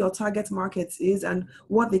know who your target market is and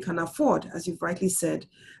what they can afford, as you've rightly said.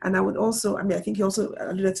 And I would also, I think you also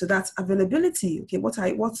alluded to that, availability. Okay,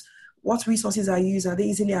 what resources are used? Are they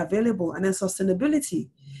easily available? And then sustainability.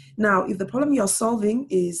 Now, if the problem you're solving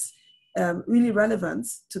is really relevant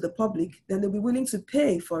to the public, then they'll be willing to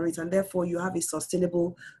pay for it, and therefore you have a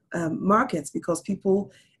sustainable market, because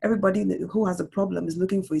everybody who has a problem is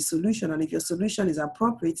looking for a solution, and if your solution is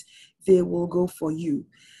appropriate, they will go for you.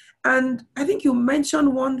 And I think you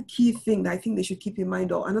mentioned one key thing that I think they should keep in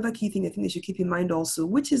mind, or another key thing I think they should keep in mind also,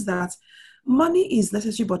 which is that money is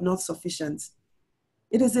necessary but not sufficient.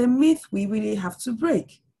 It is a myth we really have to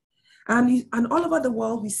break. And all over the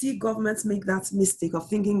world, we see governments make that mistake of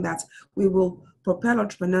thinking that we will propel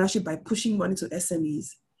entrepreneurship by pushing money to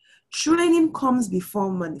SMEs. Training comes before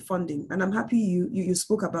money funding, and I'm happy you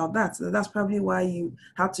spoke about that. So that's probably why you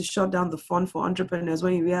had to shut down the fund for entrepreneurs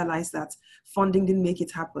when you realized that funding didn't make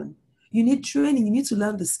it happen. You need training, you need to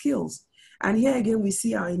learn the skills. And here again, we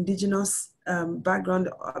see our indigenous background,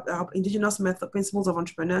 our indigenous method, principles of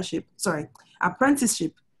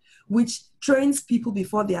apprenticeship, which trains people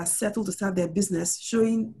before they are settled to start their business,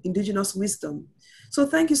 showing indigenous wisdom. So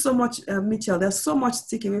thank you so much, Mitchell. There's so much to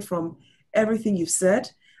take away from everything you've said.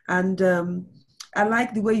 And I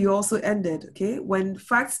like the way you also ended, okay? When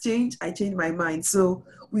facts change, I change my mind. So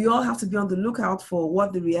we all have to be on the lookout for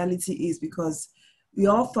what the reality is, because we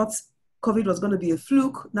all thought COVID was going to be a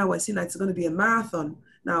fluke. Now we're seeing that it's going to be a marathon.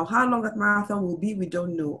 Now, how long that marathon will be, we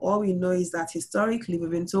don't know. All we know is that historically,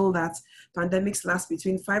 we've been told that pandemics last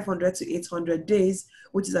between 500 to 800 days,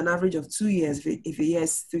 which is an average of 2 years if a year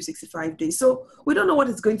is 365 days. So we don't know what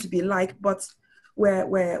it's going to be like, but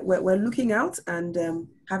we're looking out and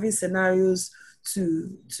having scenarios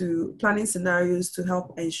planning scenarios to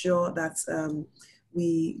help ensure that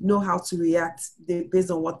we know how to react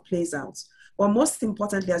based on what plays out. But most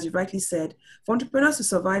importantly, as you rightly said, for entrepreneurs to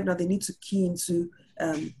survive now, they need to key into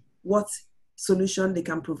what solution they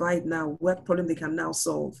can provide now, what problem they can now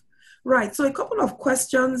solve. Right, so a couple of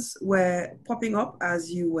questions were popping up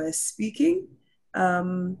as you were speaking.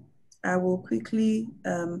 I will quickly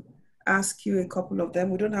ask you a couple of them.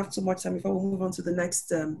 We don't have too much time before we move on to the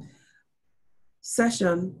next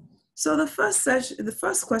session. So the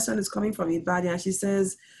first question is coming from Ibadi, and she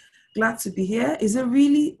says, glad to be here. Is it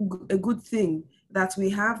really a good thing that we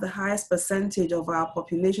have the highest percentage of our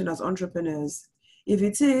population as entrepreneurs? If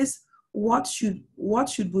it is, what should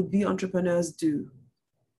would-be entrepreneurs do? Do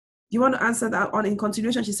you want to answer that? In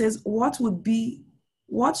continuation, she says, what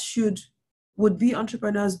should would-be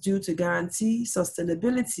entrepreneurs do to guarantee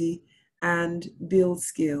sustainability and build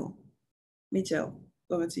scale? Mitchell,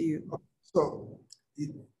 over to you. So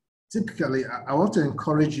typically, I want to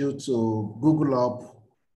encourage you to Google up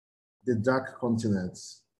the dark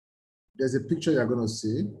continents. There's a picture you're going to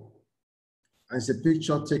see, and it's a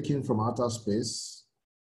picture taken from outer space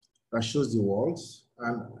that shows the world,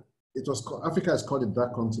 and it was called, Africa is called the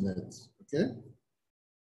dark continent, okay?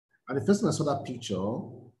 And the first time I saw that picture,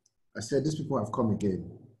 I said, these people have come again.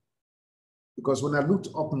 Because when I looked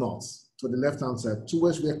up north to the left-hand side,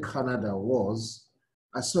 towards where Canada was,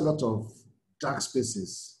 I saw a lot of dark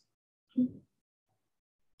spaces.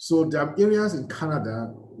 So there are areas in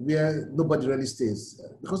Canada where nobody really stays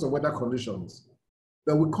because of weather conditions,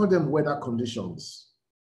 but we call them weather conditions.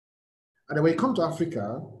 And then when you come to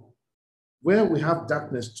Africa, where we have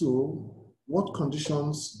darkness too, what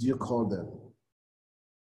conditions do you call them?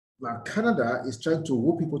 Now, Canada is trying to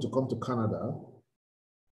woo people to come to Canada.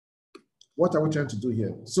 What are we trying to do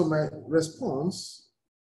here? So my response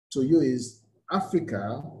to you is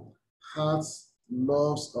Africa has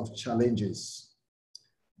lots of challenges.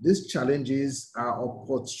 These challenges are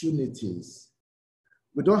opportunities.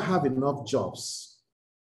 We don't have enough jobs.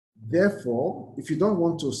 Therefore, if you don't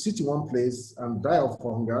want to sit in one place and die of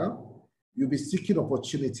hunger, you'll be seeking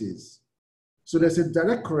opportunities. So there's a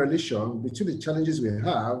direct correlation between the challenges we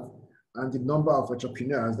have and the number of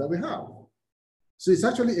entrepreneurs that we have. So it's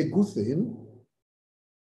actually a good thing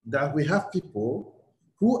that we have people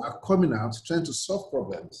who are coming out trying to solve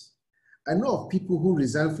problems. I know of people who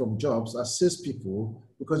resign from jobs as salespeople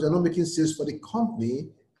because they're not making sales for the company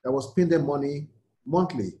that was paying them money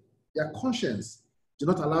monthly. Their conscience Do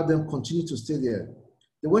not allow them continue to stay there.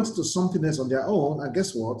 They went into something else on their own, and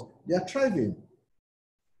guess what? They are thriving.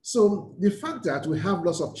 So the fact that we have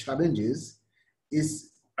lots of challenges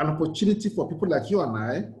is an opportunity for people like you and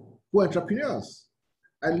I who are entrepreneurs.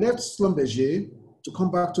 I left Schlumberger to come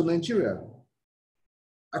back to Nigeria.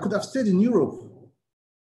 I could have stayed in Europe.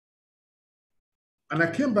 And I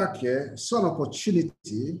came back here, saw an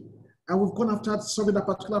opportunity, and we've gone after solving a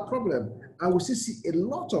particular problem. And we still see a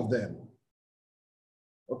lot of them.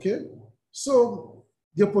 Okay? So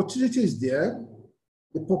the opportunity is there.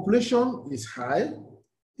 The population is high.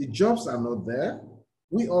 The jobs are not there.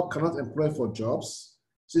 We all cannot employ for jobs.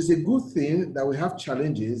 So it's a good thing that we have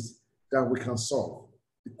challenges that we can solve.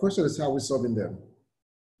 The question is how we're solving them.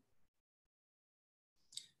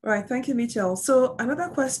 Right, thank you, Mitchell. So another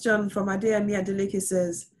question from Adeyemi Adeleke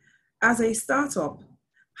says, as a startup,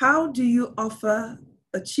 how do you offer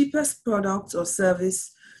the cheapest product or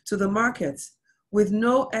service to the market with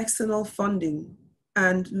no external funding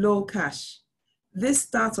and low cash? This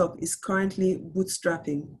startup is currently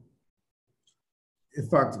bootstrapping. In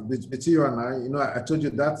fact, between you and I told you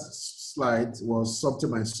that slide was something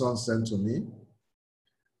my son sent to me.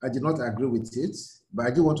 I did not agree with it, but I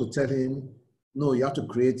did want to tell him, no, you have to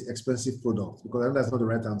create expensive products because that's not the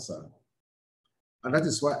right answer. And that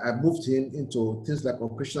is why I moved him into things like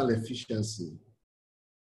operational efficiency.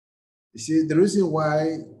 You see, the reason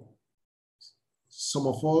why some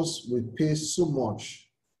of us will pay so much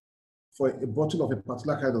for a bottle of a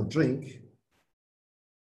particular kind of drink,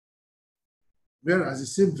 whereas the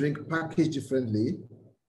same drink packaged differently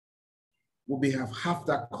will be have half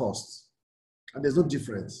that cost. And there's no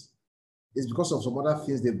difference. It's because of some other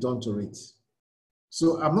things they've done to it.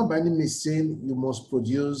 So I'm not by any means saying you must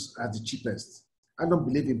produce at the cheapest. I don't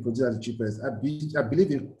believe in producing at the cheapest. I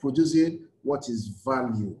believe in producing what is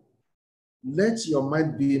value. Let your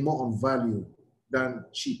mind be more on value than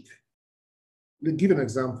cheap. Let me give you an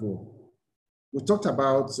example. We talked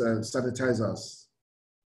about sanitizers.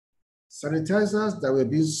 Sanitizers that were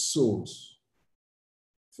being sold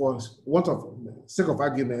for want of sake of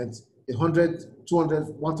argument, 100, 200,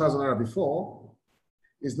 1,000 naira before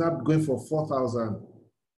is now going for 4,000.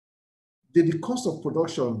 Did the cost of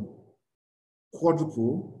production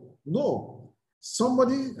quadruple? No.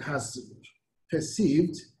 Somebody has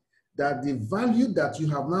perceived that the value that you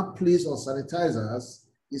have now placed on sanitizers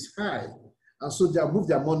is high. And so they have moved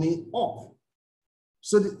their money up.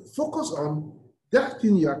 So focus on that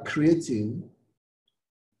thing you are creating.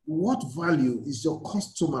 What value is your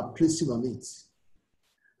customer placing on it?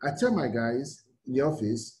 I tell my guys in the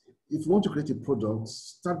office, if you want to create a product,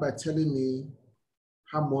 start by telling me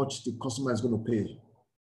how much the customer is going to pay.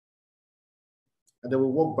 And then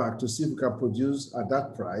we'll work back to see if we can produce at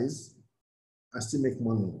that price and still make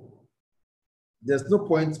money. There's no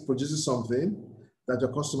point producing something that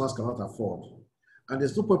your customers cannot afford. And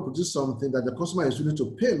there's no point producing something that the customer is willing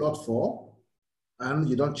to pay a lot for and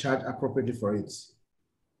you don't charge appropriately for it.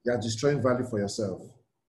 You are destroying value for yourself.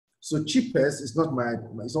 So cheapest is not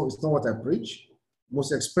it's not what I preach.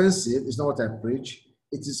 Most expensive is not what I preach.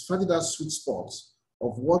 It is finding that sweet spot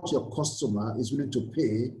of what your customer is willing to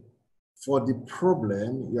pay for the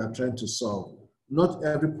problem you are trying to solve. Not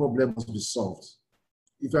every problem must be solved.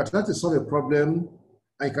 If you are trying to solve a problem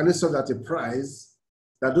and you can only solve at a price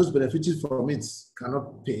that those benefiting from it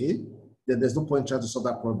cannot pay, then there's no point trying to solve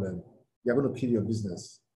that problem. You're going to kill your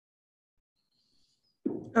business.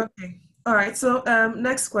 Okay. All right. So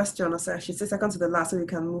next question, or actually it's the second to the last, so we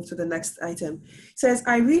can move to the next item. It says,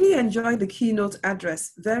 I really enjoyed the keynote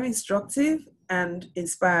address. Very instructive and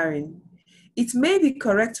inspiring. It may be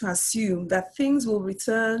correct to assume that things will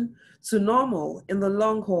return to normal in the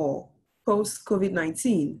long haul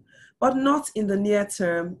post-COVID-19, but not in the near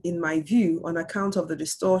term, in my view, on account of the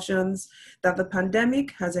distortions that the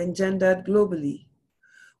pandemic has engendered globally.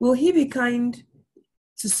 Will he be kind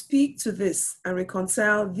to speak to this and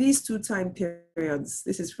reconcile these two time periods?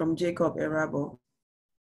 This is from Jacob Erabo.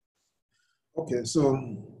 Okay, so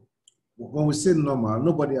when we say normal,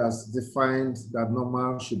 nobody has defined that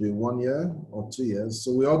normal should be 1 year or 2 years.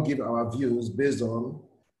 So we all give our views based on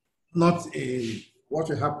not what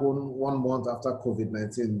will happen 1 month after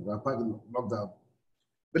COVID-19, lockdown.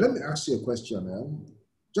 But let me ask you a question.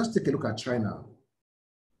 Just take a look at China.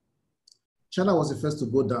 China was the first to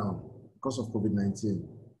go down because of COVID-19.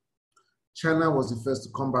 China was the first to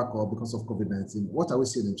come back up because of COVID-19. What are we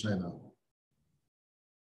seeing in China?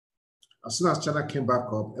 As soon as China came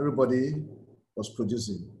back up, everybody was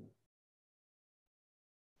producing.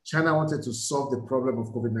 China wanted to solve the problem of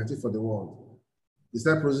COVID-19 for the world. They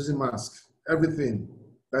started producing masks, everything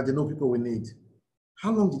that they know people will need.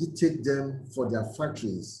 How long did it take them for their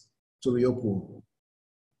factories to reopen?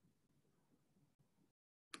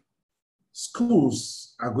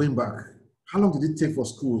 schools are going back. How long did it take for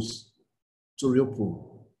schools to reopen?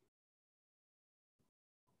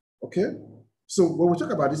 Okay? So when we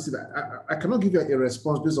talk about this, I cannot give you a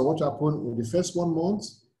response based on what happened in the first 1 month,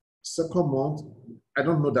 second month. I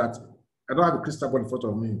don't know that. I don't have a crystal ball in front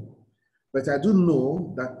of me. But I do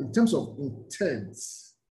know that in terms of intent,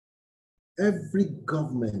 every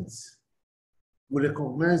government will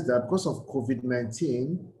recognize that because of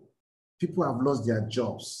COVID-19, people have lost their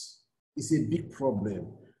jobs. It's a big problem.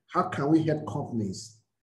 How can we help companies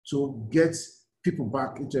to get people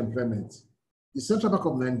back into employment? The Central Bank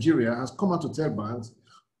of Nigeria has come out to tell banks,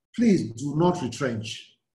 please do not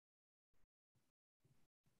retrench.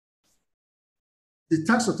 The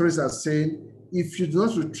tax authorities are saying, if you do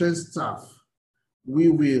not retrench staff, we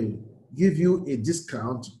will give you a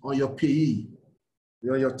discount on your payee,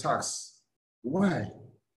 on your tax. Why?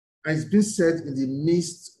 And it's been said in the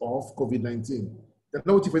midst of COVID-19. They're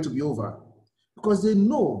not waiting for it to be over. Because they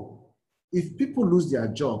know if people lose their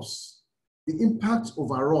jobs, the impact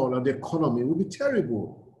overall on the economy will be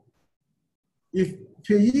terrible. If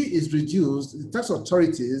payee is reduced, the tax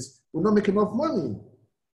authorities will not make enough money.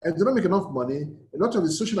 And if they don't make enough money, a lot of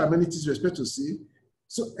the social amenities we expect to see.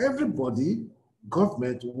 So everybody,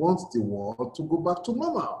 government wants the world to go back to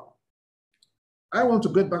normal. I want to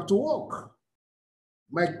get back to work.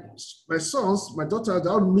 My sons, my daughters,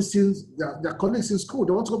 they're all missing their colleagues in school.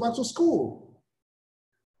 They want to go back to school.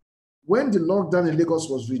 When the lockdown in Lagos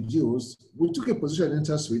was reduced, we took a position in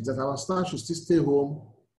InterSuite that our staff should still stay home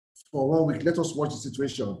for 1 week. Let us watch the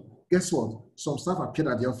situation. Guess what? Some staff appeared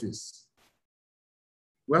at the office.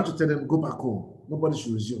 We have to tell them, go back home. Nobody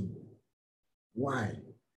should resume. Why?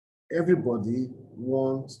 Everybody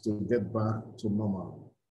wants to get back to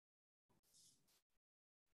normal.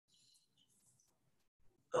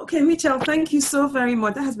 Okay, Michelle, thank you so very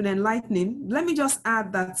much. That has been enlightening. Let me just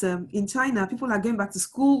add that in China, people are going back to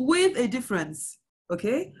school with a difference,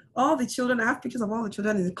 okay? All the children, I have pictures of all the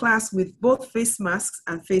children in the class with both face masks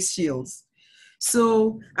and face shields.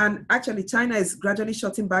 So, and actually China is gradually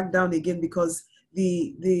shutting back down again because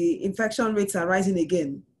the infection rates are rising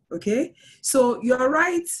again, okay? So you're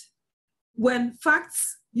right. When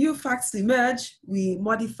new facts emerge, we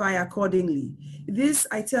modify accordingly. This,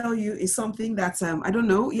 I tell you, is something that, I don't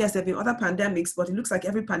know, yes, there have been other pandemics, but it looks like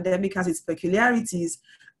every pandemic has its peculiarities,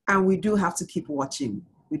 and we do have to keep watching.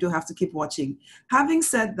 We do have to keep watching. Having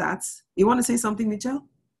said that, you want to say something, Mitchell?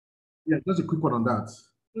 Yeah, just a quick one on that.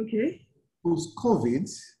 Okay. Post-COVID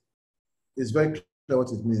is very clear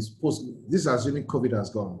what it means. This is assuming COVID has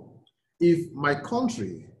gone. If my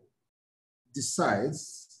country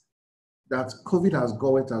decides that COVID has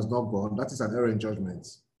gone, it has not gone, that is an error in judgment.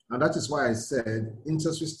 And that is why I said,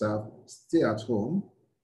 industry staff, stay at home.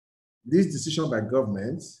 This decision by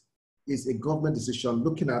government is a government decision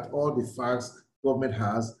looking at all the facts government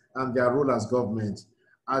has and their role as government.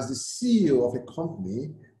 As the CEO of a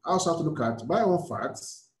company, I also have to look at my own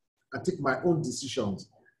facts and take my own decisions.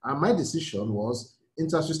 And my decision was,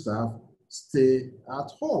 industry staff, stay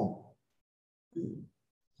at home.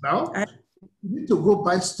 Now, you need to go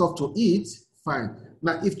buy stuff to eat, fine.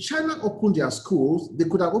 Now, if China opened their schools, they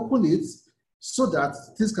could have opened it so that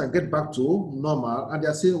things can get back to normal. And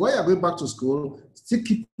they're saying, while you're going back to school, still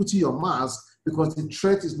keep putting your mask because the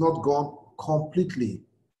threat is not gone completely.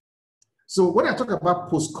 So when I talk about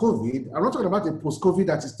post-COVID, I'm not talking about a post-COVID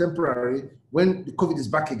that is temporary when the COVID is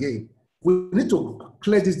back again. We need to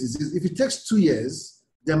clear this disease. If it takes 2 years,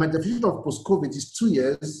 then my definition of post-COVID is 2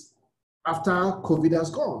 years after COVID has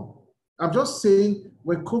gone. I'm just saying,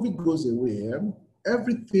 when COVID goes away,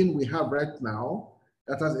 everything we have right now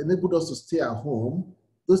that has enabled us to stay at home,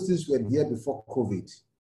 those things were there before COVID.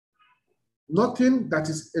 Nothing that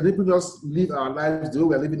is enabling us to live our lives the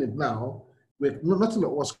way we're living it now, nothing that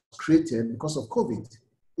was created because of COVID.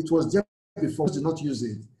 It was there before, we did not use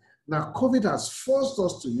it. Now, COVID has forced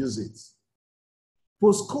us to use it.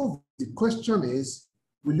 Post-COVID, the question is,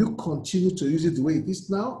 will you continue to use it the way it is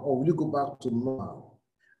now, or will you go back to normal?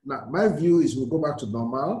 Now, my view is we'll go back to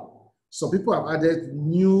normal. Some people have added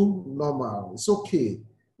new normal. It's okay.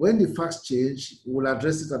 When the facts change, we'll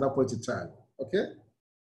address it at that point in time. Okay?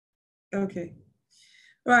 Okay.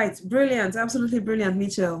 Right. Brilliant. Absolutely brilliant,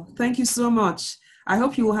 Mitchell. Thank you so much. I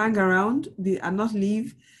hope you will hang around and not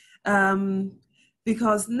leave.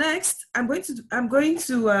 Because next, I'm going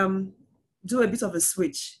to do a bit of a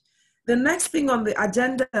switch. The next thing on the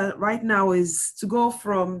agenda right now is to go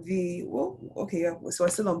from so we're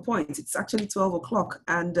still on point. It's actually 12 o'clock.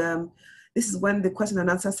 And this is when the question and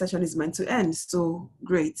answer session is meant to end. So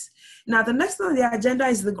great. Now, the next on the agenda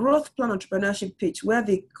is the growth plan entrepreneurship pitch, where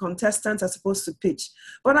the contestants are supposed to pitch.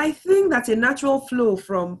 But I think that a natural flow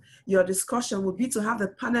from your discussion would be to have the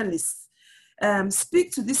panelists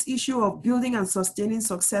speak to this issue of building and sustaining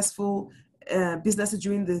successful businesses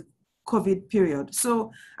during the COVID period.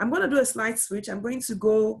 So I'm going to do a slide switch. I'm going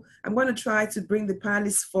to try to bring the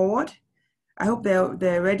panelists forward. I hope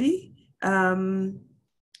they're ready. We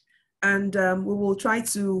will try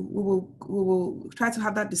to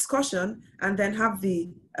have that discussion and then have the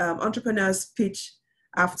entrepreneurs pitch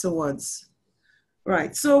afterwards.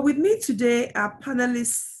 Right. So with me today are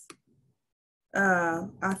panelists,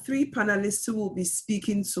 are three panelists who will be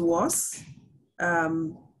speaking to us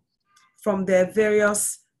from their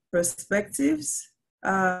various perspectives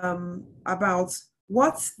about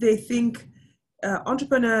what they think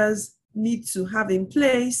entrepreneurs need to have in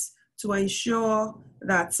place to ensure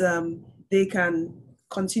that they can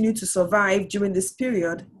continue to survive during this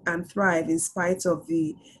period and thrive in spite of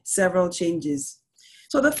the several changes.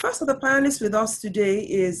 So the first of the panelists with us today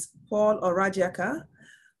is Paul Orajiaka.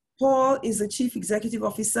 Paul is the Chief Executive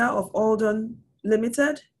Officer of Alden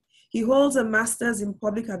Limited. He holds a Master's in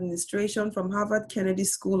Public Administration from Harvard Kennedy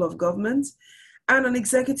School of Government and an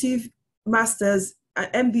Executive Master's,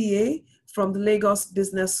 an MBA from the Lagos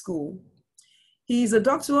Business School. He is a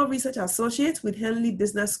doctoral research associate with Henley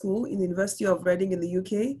Business School in the University of Reading in the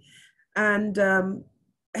UK, and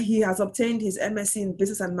he has obtained his MSc in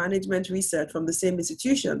Business and Management Research from the same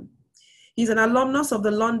institution. He's an alumnus of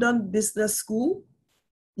the London Business School,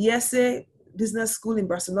 IESE Business School in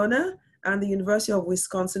Barcelona, and the University of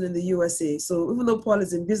Wisconsin in the USA. So even though Paul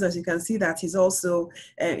is in business, you can see that he's also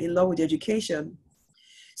in love with education.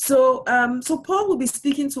 So Paul will be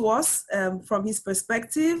speaking to us from his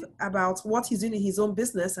perspective about what he's doing in his own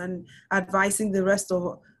business and advising the rest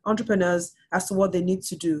of entrepreneurs as to what they need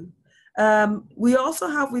to do. We also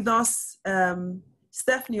have with us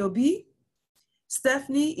Stephanie Obi.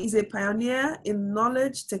 Stephanie is a pioneer in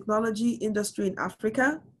knowledge technology industry in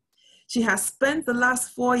Africa. She has spent the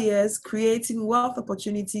last 4 years creating wealth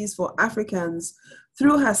opportunities for Africans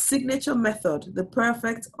through her signature method, the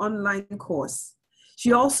Perfect Online Course.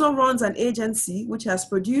 She also runs an agency which has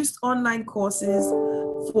produced online courses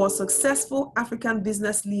for successful African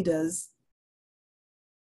business leaders,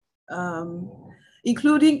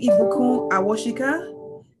 including Ibukun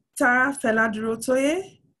Awoshika, Tara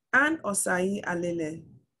Feladurotoye, and Osai Alele.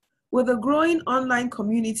 With a growing online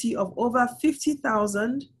community of over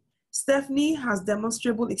 50,000, Stephanie has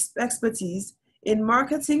demonstrable expertise in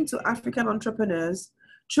marketing to African entrepreneurs,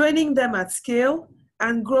 training them at scale,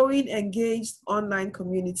 and growing engaged online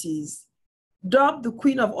communities. Dubbed the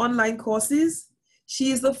Queen of Online Courses,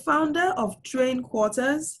 she is the founder of Train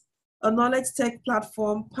Quarters, a knowledge tech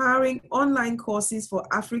platform powering online courses for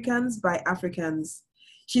Africans by Africans.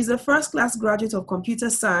 She's a first-class graduate of computer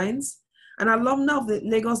science, an alumna of the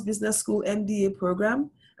Lagos Business School MBA program,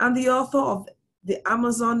 and the author of the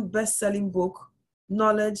Amazon best-selling book,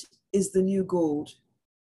 Knowledge is the New Gold.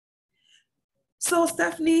 So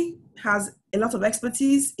Stephanie has a lot of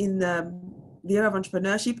expertise in the area of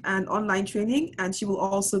entrepreneurship and online training, and she will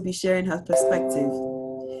also be sharing her perspective.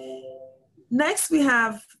 Next, we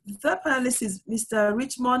have the third panelist is Mr.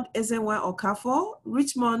 Richmond Ezenwa Okafor.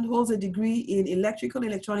 Richmond holds a degree in electrical and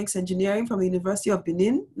electronics engineering from the University of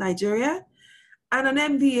Benin, Nigeria, and an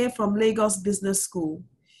MBA from Lagos Business School.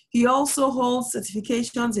 He also holds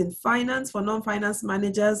certifications in finance for non-finance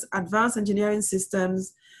managers, advanced engineering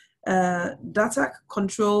systems, data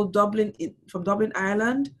control from Dublin,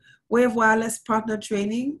 Ireland, Wave Wireless partner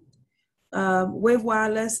training, Wave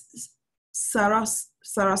Wireless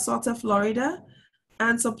Sarasota, Florida,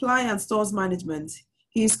 and supply and stores management.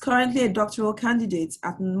 He is currently a doctoral candidate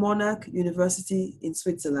at Monarch University in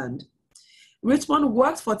Switzerland. Richmond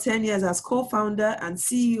worked for 10 years as co-founder and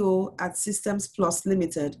CEO at Systems Plus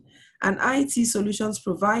Limited, an IT solutions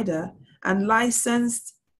provider and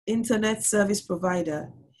licensed internet service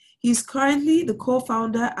provider. He is currently the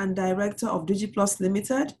co-founder and director of DigiPlus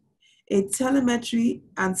Limited, a telemetry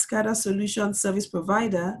and SCADA solution service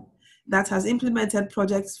provider that has implemented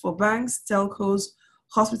projects for banks, telcos,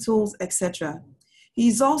 hospitals, etc. He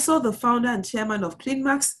is also the founder and chairman of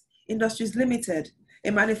CleanMax Industries Limited,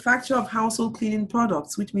 a manufacturer of household cleaning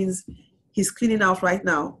products, which means he's cleaning out right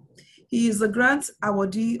now. He is the grant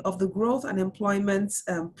awardee of the Growth and Employment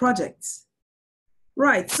Project.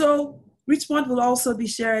 Right, so Richmond will also be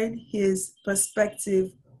sharing his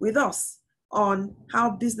perspective with us on how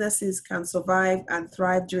businesses can survive and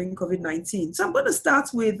thrive during COVID-19. So I'm going to start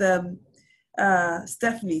with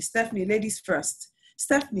Stephanie. Stephanie, ladies first.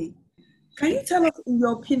 Stephanie, can you tell us, in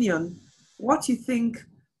your opinion, what you think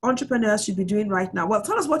entrepreneurs should be doing right now. Well,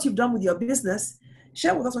 tell us what you've done with your business.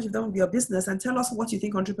 Share with us what you've done with your business and tell us what you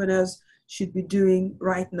think entrepreneurs should be doing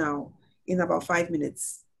right now in about 5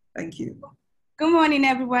 minutes. Thank you. Good morning,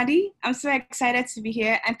 everybody. I'm so excited to be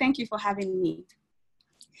here and thank you for having me.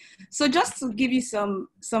 So just to give you some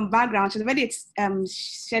background, I've already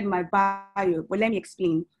shared my bio, but let me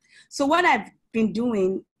explain. So what I've been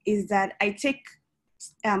doing is that I take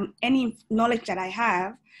any knowledge that I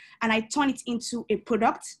have and I turn it into a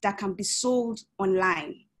product that can be sold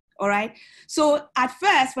online. All right. So at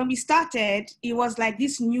first, when we started, it was like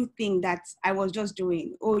this new thing that I was just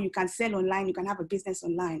doing. Oh, you can sell online, you can have a business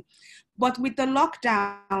online. But with the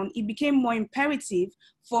lockdown, it became more imperative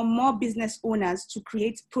for more business owners to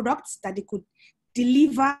create products that they could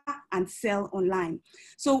deliver and sell online.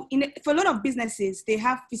 So for a lot of businesses, they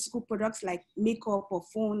have physical products like makeup or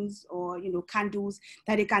phones or candles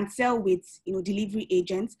that they can sell with delivery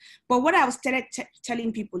agents. But what I was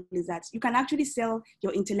telling people is that you can actually sell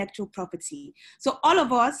your intellectual property. So all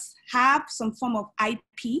of us have some form of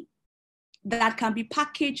IP that can be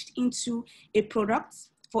packaged into a product,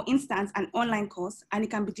 for instance, an online course, and it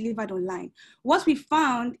can be delivered online. What we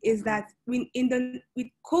found is that with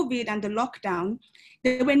COVID and the lockdown,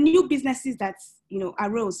 there were new businesses that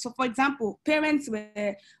arose. So for example, parents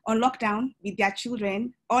were on lockdown with their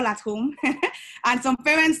children all at home, and some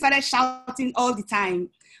parents started shouting all the time.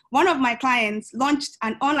 One of my clients launched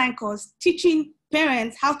an online course teaching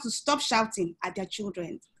parents how to stop shouting at their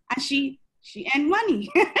children, and she earned money.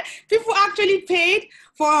 People actually paid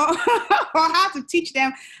for her to teach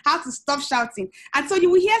them how to stop shouting. And so you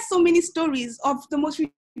will hear so many stories of the most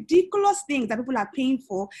ridiculous things that people are paying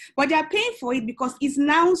for, but they are paying for it because it's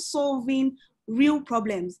now solving real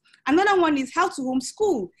problems. Another one is how to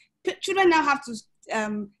homeschool. Children now have to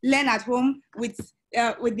learn at home with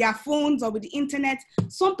their phones or with the internet.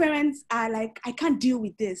 Some parents are like, I can't deal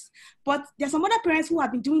with this. But there's some other parents who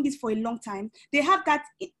have been doing this for a long time. They have that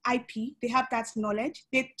IP, they have that knowledge.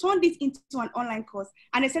 They turned it into an online course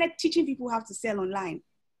and they started teaching people how to sell online.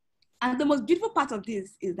 And the most beautiful part of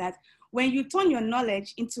this is that when you turn your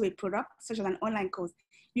knowledge into a product, such as an online course,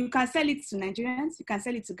 you can sell it to Nigerians, you can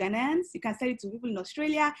sell it to Ghanaians, you can sell it to people in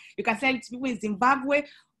Australia, you can sell it to people in Zimbabwe,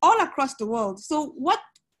 all across the world. So what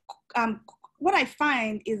I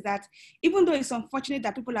find is that even though it's unfortunate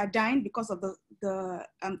that people are dying because of the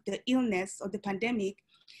illness or the pandemic,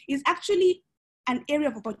 it's actually an area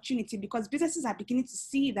of opportunity because businesses are beginning to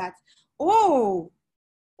see that, oh,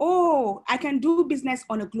 I can do business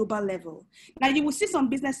on a global level. Now you will see some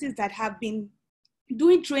businesses that have been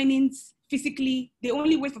doing trainings physically, they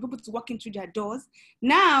only wait for people to walk in through their doors.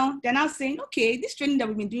 Now, they're now saying, okay, this training that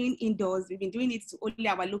we've been doing indoors, we've been doing it to only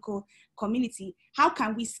our local community. How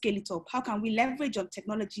can we scale it up? How can we leverage on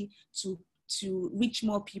technology to reach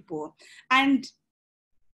more people? And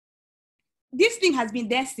this thing has been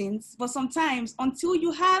there since, but sometimes until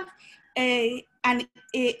you have a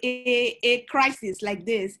crisis like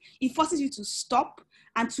this, it forces you to stop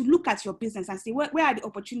and to look at your business and say, where are the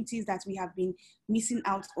opportunities that we have been missing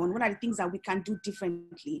out on? What are the things that we can do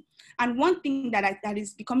differently? And one thing that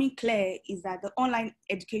is becoming clear is that the online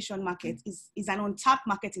education market is an untapped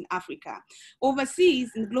market in Africa.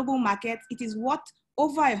 Overseas, in the global market, it is worth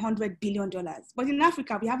over $100 billion. But in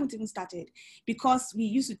Africa, we haven't even started because we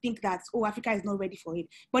used to think that, Africa is not ready for it.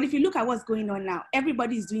 But if you look at what's going on now,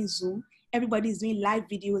 everybody is doing Zoom, everybody's doing live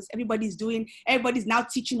videos, everybody's now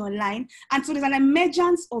teaching online. And so there's an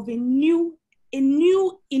emergence of a new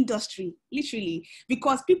industry, literally,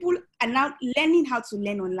 because people are now learning how to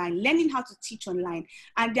learn online, learning how to teach online,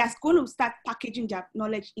 and they're going to start packaging their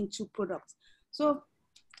knowledge into products. So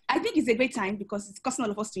I think it's a great time because it's causing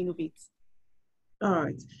all of us to innovate. All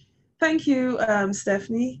right. Thank you,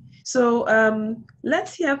 Stephanie. So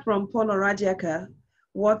let's hear from Paul Oradiaka,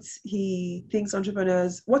 what he thinks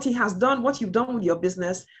entrepreneurs, what he has done, what you've done with your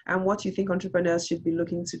business, and what you think entrepreneurs should be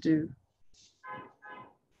looking to do.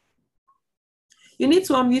 You need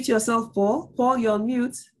to unmute yourself, Paul. Paul, you're on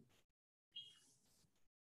mute.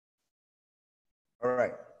 All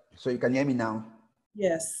right. So you can hear me now?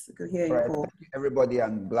 Yes, I can hear you, All right. Paul. Thank you, everybody.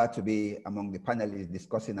 I'm glad to be among the panelists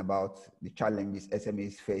discussing about the challenges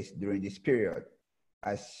SMEs face during this period.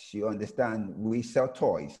 As you understand, we sell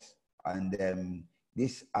toys, and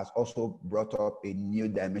this has also brought up a new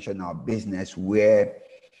dimension in our business where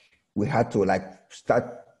we had to start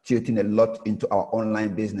tilting a lot into our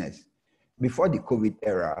online business. Before the COVID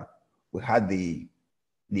era, we had the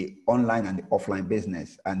online and the offline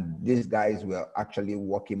business, and these guys were actually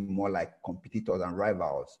working more like competitors and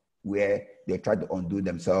rivals, where they tried to undo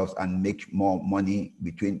themselves and make more money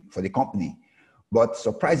for the company. But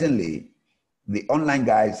surprisingly, the online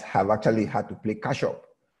guys have actually had to play catch up.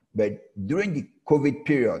 But during the COVID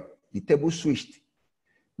period, the table switched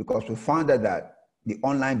because we found out that the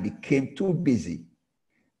online became too busy,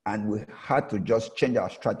 and we had to just change our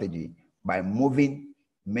strategy by moving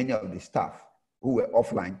many of the staff who were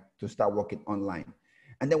offline to start working online.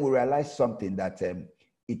 And then we realized something, that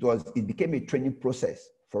it became a training process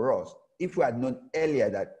for us. If we had known earlier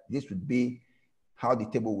that this would be how the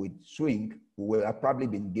table would swing, we would have probably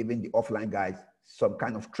been giving the offline guys some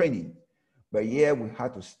kind of training. But yeah, we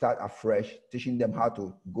had to start afresh, teaching them how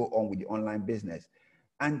to go on with the online business.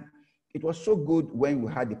 And it was so good when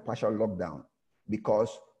we had the partial lockdown,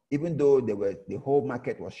 because even though the whole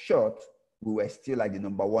market was shut, we were still like the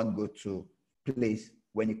 #1 go-to place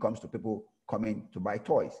when it comes to people coming to buy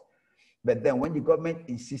toys. But then when the government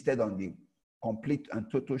insisted on the complete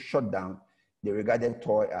and total shutdown, they regarded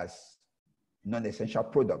toy as non-essential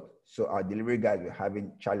product. So our delivery guys were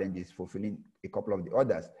having challenges fulfilling a couple of the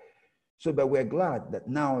orders. So, but we're glad that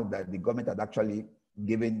now that the government had actually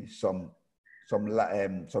given some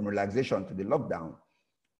relaxation to the lockdown,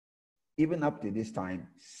 even up to this time,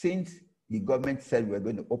 since the government said we're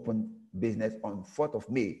going to open business on 4th of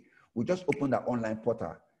May, we just opened our online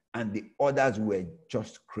portal and the orders were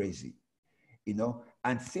just crazy, you know?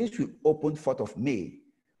 And since we opened 4th of May,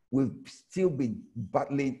 we've still been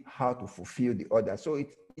battling how to fulfill the order. So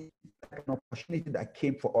it's like an opportunity that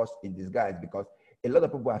came for us in disguise, because a lot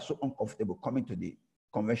of people are so uncomfortable coming to the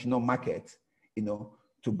conventional market, you know,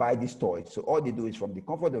 to buy these toys. So all they do is, from the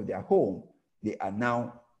comfort of their home, they are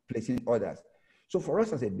now placing orders. So for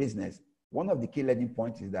us as a business, one of the key learning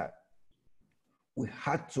points is that we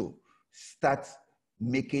had to start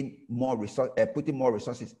making more putting more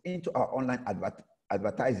resources into our online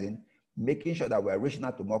advertising, making sure that we're reaching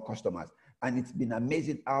out to more customers. And it's been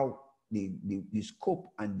amazing how the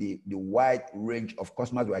scope and the wide range of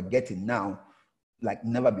customers we're getting now, like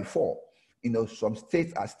never before. You know, some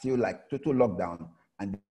states are still like total lockdown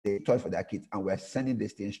and they toys for their kids, and we're sending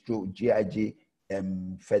these things through GIG,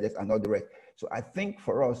 FedEx, and all the rest. So I think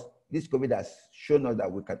for us, this COVID has shown us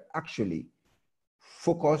that we can actually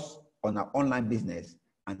focus on our online business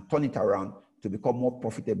and turn it around to become more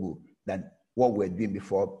profitable than what we were doing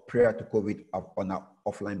before, prior to COVID, on our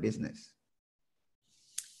offline business.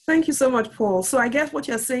 Thank you so much, Paul. So I guess what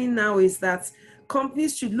you're saying now is that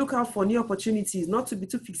companies should look out for new opportunities, not to be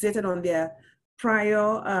too fixated on their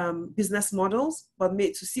prior business models, but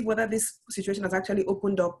to see whether this situation has actually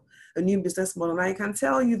opened up a new business model. And I can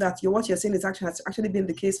tell you that what you're saying has actually been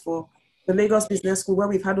the case for the Lagos Business School, where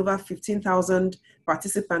we've had over 15,000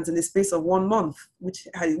 participants in the space of 1 month, which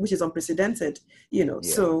is unprecedented, you know.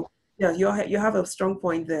 Yeah. So yeah, you have a strong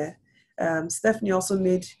point there. Stephanie also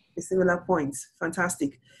made a similar point.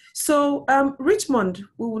 Fantastic. So Richmond,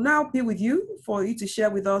 we will now be with you for you to share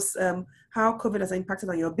with us how COVID has impacted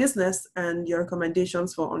on your business and your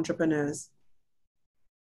recommendations for entrepreneurs.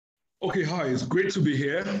 Okay, hi, it's great to be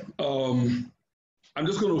here. I'm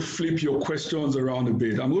just going to flip your questions around a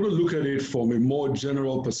bit. I'm going to look at it from a more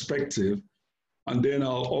general perspective, and then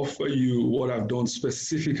I'll offer you what I've done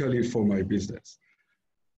specifically for my business.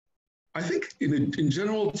 I think in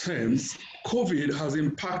general terms, COVID has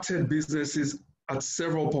impacted businesses at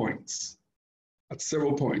several points.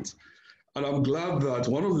 And I'm glad that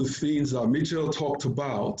one of the things that Mitchell talked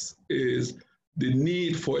about is the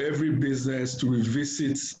need for every business to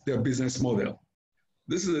revisit their business model.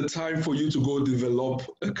 This is a time for you to go develop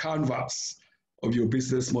a canvas of your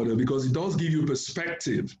business model, because it does give you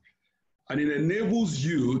perspective and it enables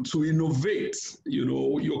you to innovate, you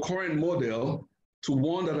know, your current model to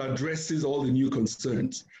one that addresses all the new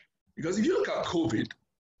concerns. Because if you look at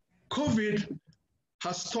COVID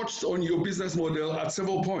has touched on your business model at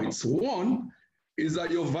several points. One is that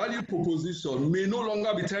your value proposition may no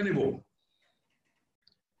longer be tenable.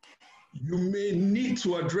 You may need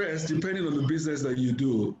to address, depending on the business that you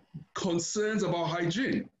do, concerns about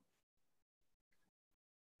hygiene.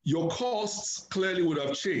 Your costs clearly would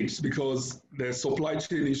have changed because there's supply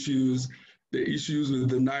chain issues, the issues with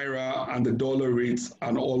the Naira and the dollar rates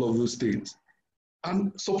and all of those things.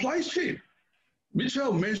 And supply chain.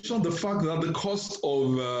 Mitchell mentioned the fact that the cost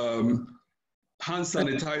of hand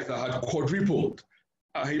sanitizer had quadrupled.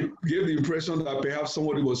 He gave the impression that perhaps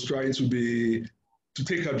somebody was trying to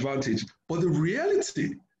take advantage. But the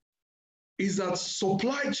reality is that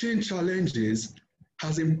supply chain challenges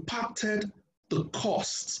has impacted the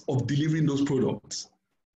costs of delivering those products.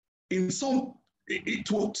 In some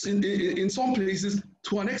places,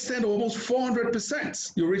 to an extent, almost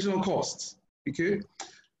 400% the original costs, okay?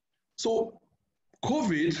 So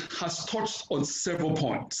COVID has touched on several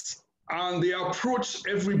points, and the approach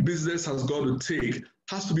every business has got to take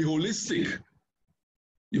has to be holistic.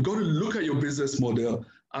 You've got to look at your business model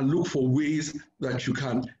and look for ways that you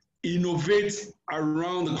can innovate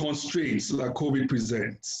around the constraints that COVID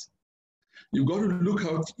presents. You've got to look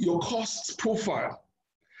at your cost profile.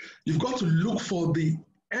 You've got to look for the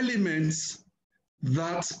elements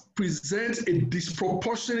that present a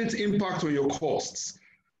disproportionate impact on your costs.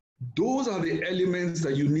 Those are the elements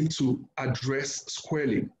that you need to address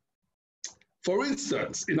squarely. For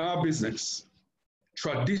instance, in our business,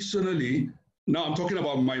 traditionally, now I'm talking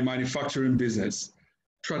about my manufacturing business,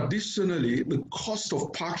 traditionally, the cost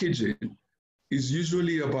of packaging is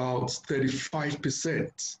usually about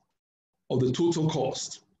 35% of the total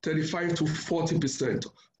cost, 35 to 40%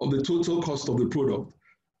 of the total cost of the product.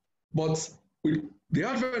 But with the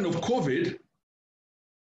advent of COVID,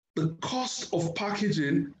 the cost of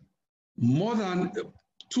packaging more than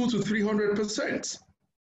 200 to 300%.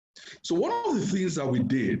 So one of the things that we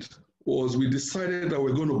did was we decided that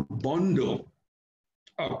we're going to bundle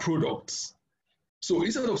our products. So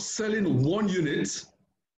instead of selling one unit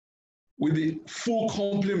with the full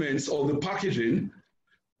complements of the packaging,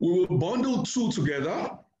 we will bundle two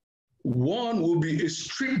together. One will be a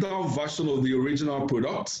stripped down version of the original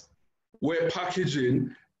product, where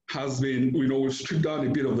packaging has been, we've stripped down a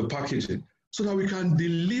bit of the packaging so that we can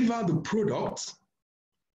deliver the product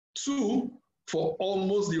for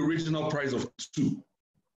almost the original price of two.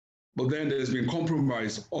 But then there's been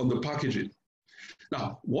compromise on the packaging.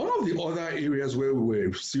 Now, one of the other areas where we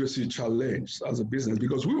were seriously challenged as a business,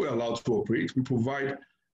 because we were allowed to operate, we provide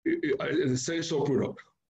an essential product,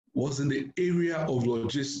 was in the area of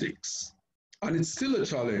logistics. And it's still a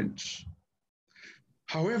challenge.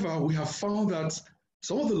 However, we have found that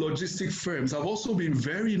some of the logistic firms have also been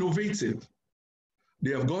very innovative.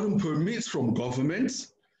 They have gotten permits from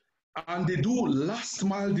governments, and they do last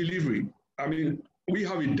mile delivery. I mean, we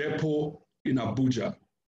have a depot in Abuja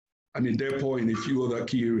and a depot in a few other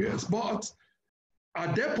key areas, but our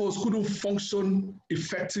depots couldn't function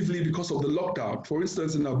effectively because of the lockdown, for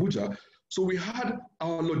instance, in Abuja. So we had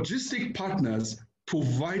our logistic partners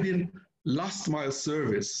providing last mile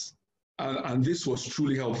service, and this was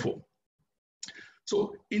truly helpful.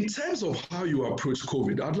 So in terms of how you approach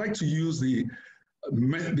COVID, I'd like to use the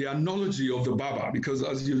analogy of the barber, because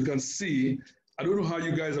as you can see, I don't know how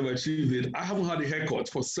you guys have achieved it. I haven't had a haircut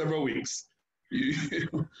for several weeks,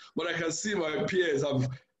 but I can see my peers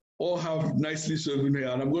all have nicely shaven hair,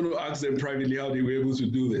 and I'm going to ask them privately how they were able to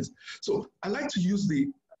do this. So I like to use the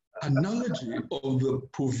analogy of the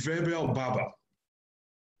proverbial barber.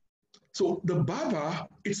 So the barber,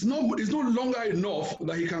 it's no longer enough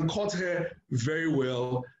that he can cut hair very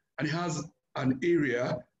well, and he has an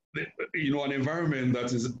area, an environment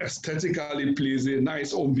that is aesthetically pleasing,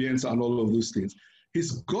 nice ambience, and all of those things.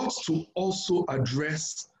 He's got to also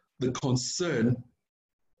address the concern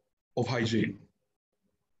of hygiene,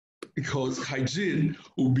 because hygiene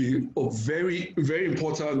will be a very, very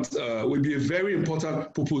important,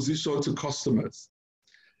 proposition to customers.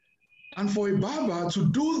 And for a barber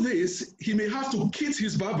to do this, he may have to kit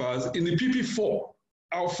his barbers in the PP4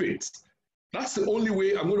 outfit. That's the only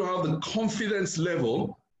way I'm going to have the confidence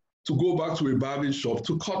level to go back to a barbering shop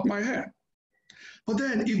to cut my hair. But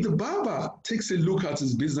then if the barber takes a look at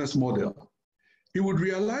his business model, he would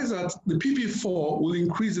realize that the PP4 will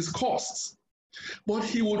increase his costs. But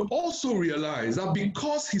he would also realize that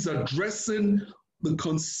because he's addressing the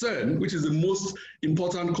concern, which is the most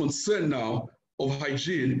important concern now, of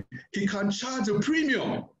hygiene, he can charge a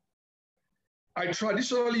premium. I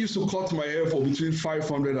traditionally used to cut my hair for between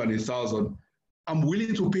 500 and 1,000. I'm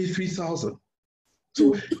willing to pay 3,000.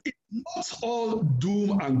 So it's not all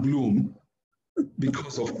doom and gloom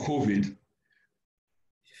because of COVID.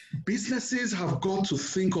 Businesses have got to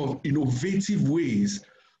think of innovative ways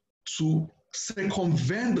to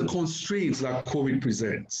circumvent the constraints that COVID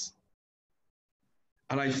presents.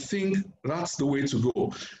 And I think that's the way to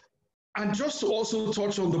go. And just to also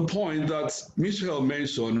touch on the point that Michelle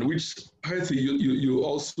mentioned, which Hethy, you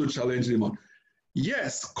also challenged him on.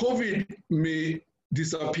 Yes, COVID may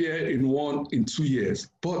disappear in 2 years,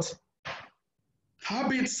 but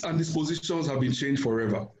habits and dispositions have been changed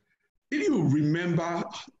forever. If you remember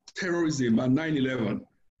terrorism and 9/11,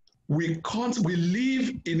 we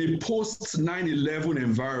live in a post 9/11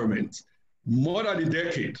 environment more than a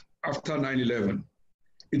decade after 9/11.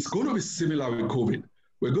 It's going to be similar with COVID.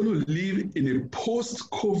 We're going to live in a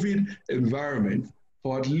post-COVID environment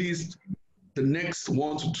for at least the next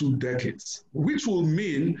 1 to 2 decades, which will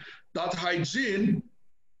mean that hygiene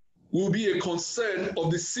will be a concern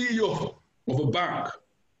of the CEO of a bank.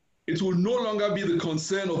 It will no longer be the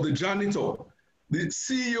concern of the janitor. The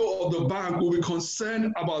CEO of the bank will be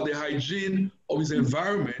concerned about the hygiene of his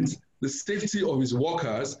environment the safety of his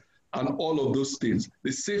workers, and all of those things.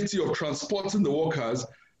 The safety of transporting the workers,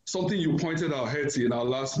 something you pointed out, Hetty, in our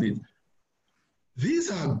last meet.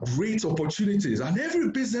 These are great opportunities, and every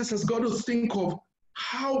business has got to think of,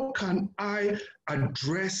 how can I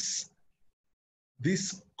address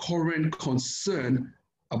this current concern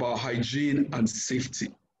about hygiene and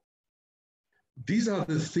safety? These are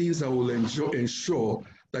the things that will ensure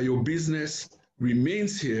that your business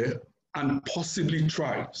remains here and possibly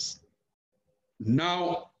thrives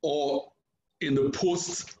now or in the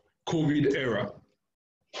post-COVID era.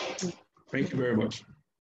 Thank you very much.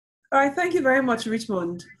 All right, thank you very much,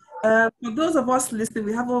 Richmond. For those of us listening,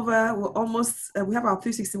 we have we have our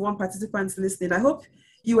 361 participants listening. I hope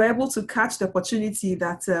you were able to catch the opportunity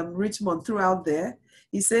that Richmond threw out there.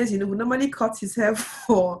 He says, we normally cut his hair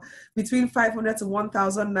for between 500 to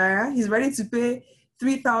 1,000 naira. He's ready to pay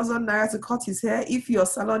 3,000 naira to cut his hair if your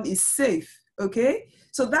salon is safe, okay?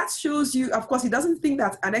 So that shows you, of course, he doesn't think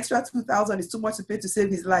that an extra 2,000 is too much to pay to save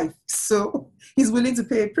his life. So he's willing to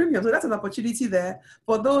pay a premium. So that's an opportunity there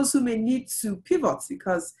for those who may need to pivot,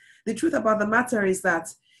 because the truth about the matter is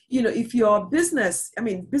that, if your business,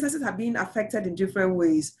 businesses have been affected in different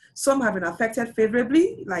ways. Some have been affected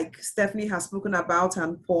favorably, like Stephanie has spoken about,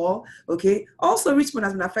 and Paul, okay? Also, Richmond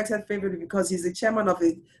has been affected favorably because he's the chairman of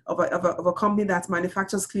a company that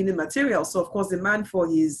manufactures cleaning materials. So, of course, demand for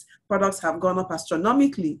his products have gone up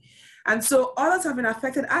astronomically. And so others have been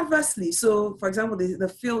affected adversely. So, for example, the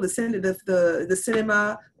film, the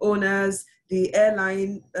cinema owners, the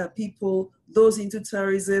airline people, those into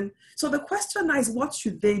tourism. So the question now is, what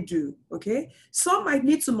should they do, okay? Some might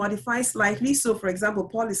need to modify slightly. So for example,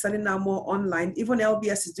 Paul is selling now more online. Even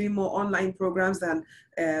LBS is doing more online programs than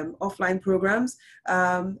offline programs.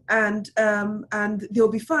 And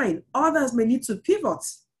they'll be fine. Others may need to pivot,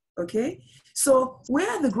 okay? So where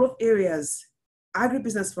are the growth areas?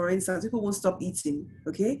 Agribusiness, for instance, people won't stop eating,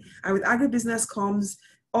 okay? And with agribusiness comes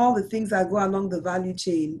all the things that go along the value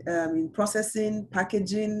chain, in processing,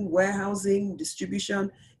 packaging, warehousing, distribution.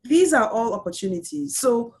 These are all opportunities.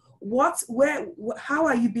 So how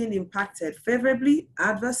are you being impacted? Favorably,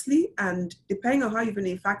 adversely, and depending on how you've been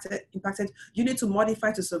impacted, you need to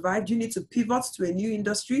modify to survive. You need to pivot to a new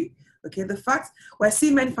industry. Okay, the fact we're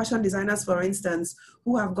seeing many fashion designers, for instance,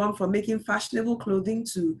 who have gone from making fashionable clothing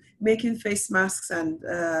to making face masks and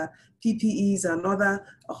PPEs and other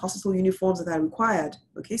hospital uniforms that are required.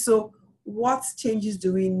 Okay, so what changes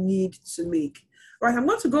do we need to make? Right, I'm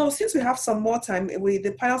going to go, since we have some more time,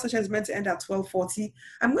 the panel session is meant to end at 12:40.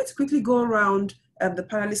 I'm going to quickly go around the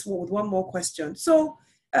panelists with one more question. So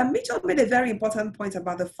Mitchell made a very important point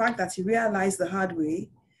about the fact that he realized the hard way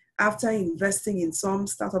after investing in some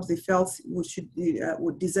startups they felt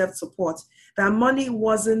would deserve support, that money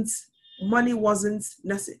was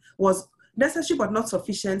necessary but not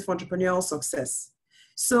sufficient for entrepreneurial success.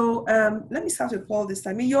 So let me start with Paul this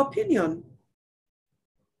time. In your opinion,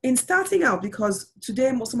 in starting out, because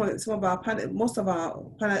today most of our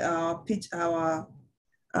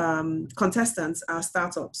contestants are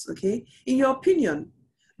startups, okay? In your opinion,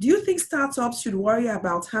 do you think startups should worry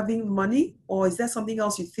about having money, or is there something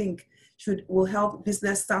else you think will help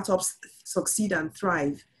business startups succeed and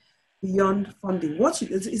thrive beyond funding?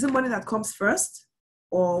 Is it money that comes first,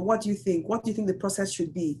 or what do you think? What do you think the process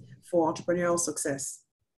should be for entrepreneurial success?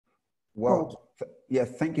 Well, yeah,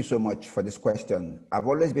 thank you so much for this question. I've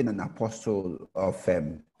always been an apostle of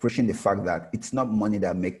preaching the fact that it's not money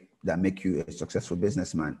that make you a successful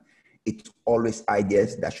businessman. It's always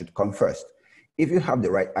ideas that should come first. If you have the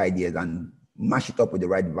right ideas and mash it up with the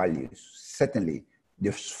right values, certainly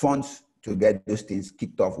the funds to get those things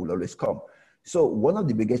kicked off will always come. So one of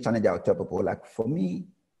the biggest challenges I'll tell people, like for me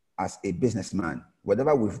as a businessman,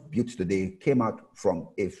 whatever we've built today came out from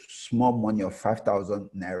a small money of 5,000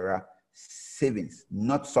 naira savings,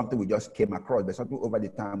 not something we just came across, but something over the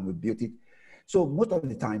time we built it. So most of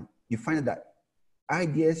the time you find that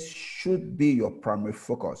ideas should be your primary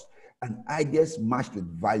focus, and ideas matched with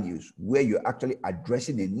values where you're actually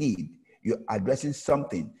addressing a need, you're addressing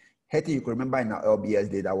something. Hetty, you can remember in our LBS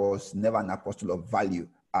day, that was never an apostle of value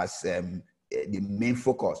as the main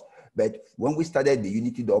focus. But when we started the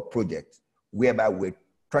Unity Door project, whereby we're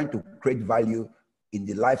trying to create value in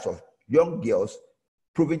the lives of young girls,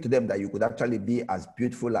 proving to them that you could actually be as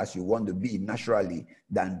beautiful as you want to be naturally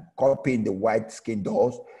than copying the white skin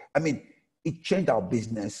dolls. I mean, it changed our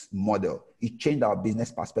business model. It changed our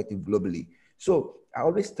business perspective globally. So I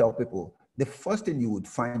always tell people, the first thing you would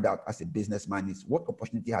find out as a businessman is what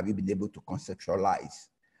opportunity have you been able to conceptualize?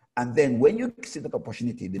 And then when you see that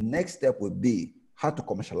opportunity, the next step would be, how to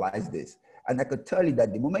commercialize this. And I could tell you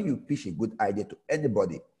that the moment you pitch a good idea to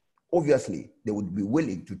anybody, obviously they would be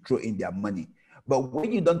willing to throw in their money. But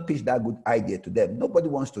when you don't pitch that good idea to them, nobody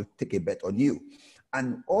wants to take a bet on you.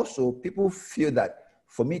 And also, people feel that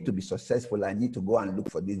for me to be successful, I need to go and look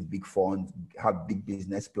for these big funds, have big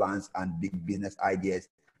business plans and big business ideas,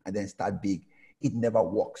 and then start big. It never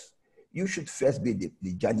works. You should first be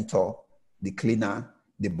the janitor, the cleaner,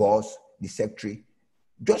 the boss, the secretary.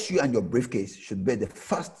 Just you and your briefcase should be the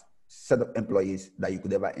first set of employees that you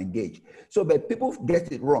could ever engage. So, but people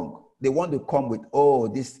get it wrong. They want to come with, oh,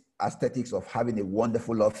 this aesthetics of having a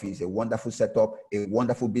wonderful office, a wonderful setup, a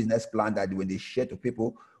wonderful business plan that when they share to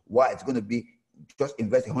people, why it's going to be just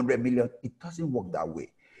invest 100 million. It doesn't work that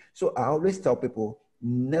way. So I always tell people,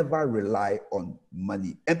 never rely on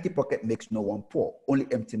money. Empty pocket makes no one poor. Only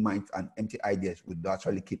empty minds and empty ideas would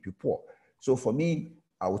actually keep you poor. So for me,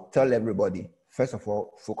 I would tell everybody, first of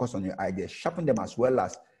all, focus on your ideas, sharpen them as well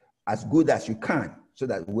as good as you can, so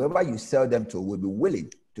that whoever you sell them to will be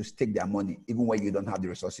willing to stake their money, even when you don't have the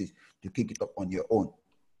resources to kick it up on your own.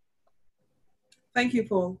 Thank you,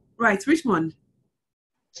 Paul. Right, Richmond.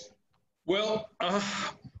 Well,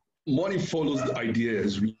 money follows the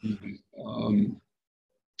ideas, really.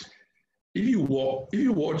 If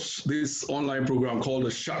you watch this online program called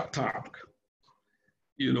the Shark Tank,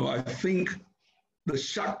 I think the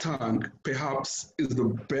Shark Tank perhaps is the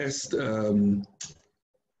best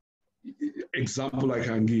example I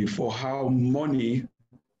can give for how money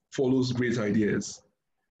follows great ideas,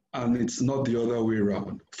 and it's not the other way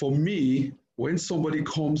around. For me, when somebody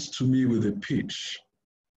comes to me with a pitch,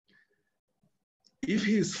 if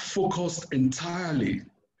he is focused entirely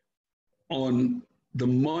on the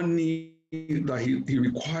money that he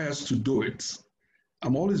requires to do it,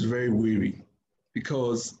 I'm always very wary,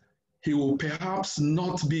 because he will perhaps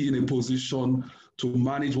not be in a position to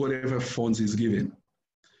manage whatever funds he's given.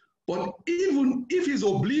 But even if he's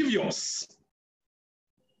oblivious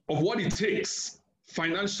of what it takes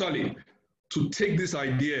financially to take this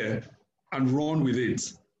idea and run with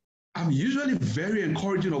it, I'm usually very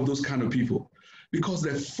encouraging of those kind of people, because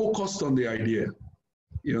they're focused on the idea.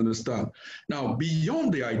 You understand? Now,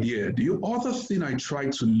 beyond the idea, the other thing I try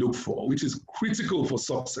to look for, which is critical for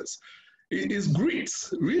success, is grit,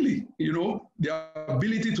 really. The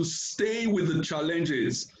ability to stay with the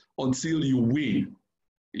challenges until you win.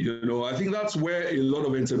 I think that's where a lot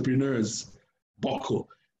of entrepreneurs buckle,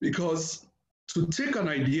 because to take an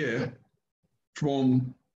idea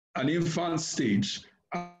from an infant stage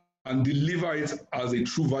and deliver it as a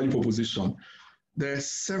true value proposition, there are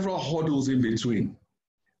several hurdles in between,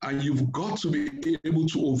 and you've got to be able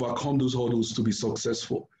to overcome those hurdles to be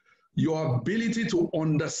successful. Your ability to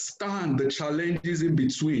understand the challenges in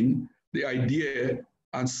between the idea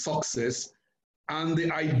and success, and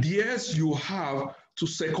the ideas you have to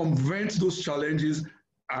circumvent those challenges,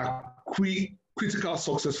 are critical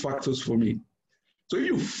success factors for me. So if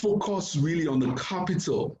you focus really on the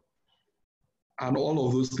capital and all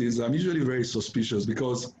of those things, I'm usually very suspicious,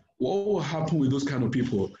 because what will happen with those kind of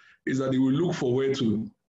people is that they will look for where to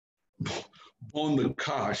burn the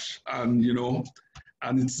cash, and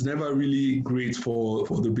and it's never really great for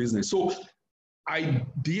the business. So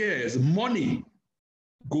ideas, money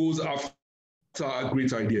goes after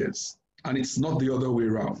great ideas, and it's not the other way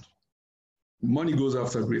around. Money goes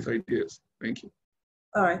after great ideas. Thank you.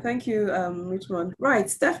 All right, thank you, Richmond. Right,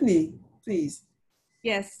 Stephanie, please.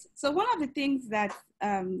 Yes. So one of the things that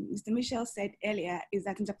Mr. Michel said earlier is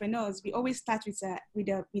that entrepreneurs, we always start with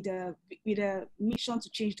a mission to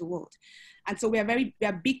change the world. And so we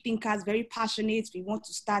are big thinkers, very passionate. We want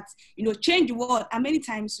to start, change the world. And many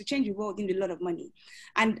times to change the world, you need a lot of money.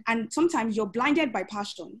 And sometimes you're blinded by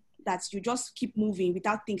passion, that you just keep moving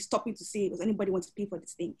without stopping to say, does anybody want to pay for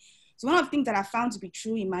this thing? So one of the things that I found to be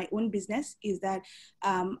true in my own business is that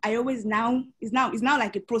I always it's now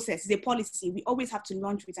like a process, it's a policy. We always have to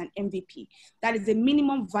launch with an MVP. That is the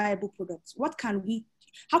minimum viable product.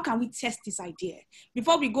 How can we test this idea?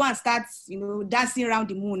 Before we go and start, dancing around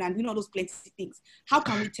the moon and all those plenty of things, how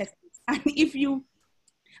can we test it?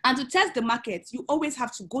 And to test the market, you always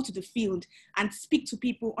have to go to the field and speak to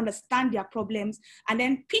people, understand their problems, and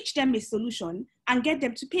then pitch them a solution and get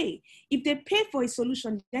them to pay. If they pay for a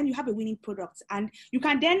solution, then you have a winning product, and you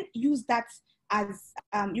can then use that as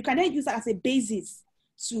a basis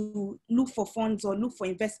to look for funds or look for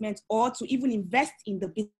investment, or to even invest in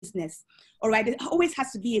the business. All right, there always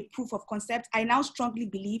has to be a proof of concept. I now strongly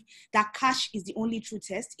believe that cash is the only true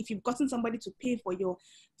test. If you've gotten somebody to pay for your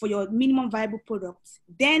minimum viable product,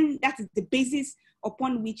 then that is the basis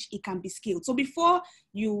upon which it can be scaled. So before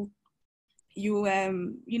you you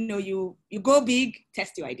go big,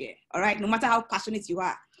 test your idea. All right, no matter how passionate you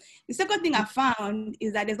are. The second thing I found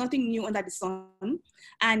is that there's nothing new under the sun,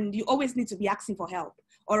 and you always need to be asking for help.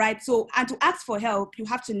 All right. So, and to ask for help, you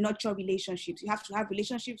have to nurture relationships. You have to have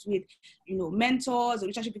relationships with, mentors,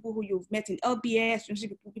 relationship people who you've met in LBS,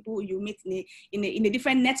 relationship people who you met in a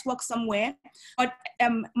different network somewhere. But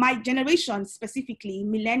my generation, specifically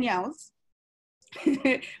millennials,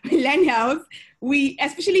 we,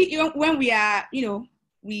 especially when we are,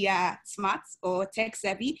 we are smart or tech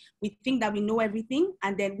savvy, we think that we know everything,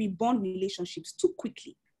 and then we bond relationships too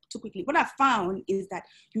quickly. What I found is that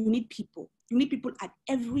you need people. You need people at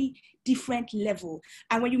every different level.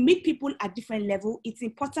 And when you meet people at different level, it's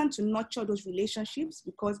important to nurture those relationships,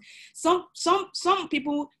 because some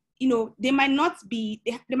people, they might not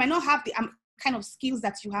have the kind of skills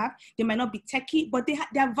that you have. They might not be techie, but they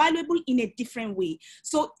are valuable in a different way.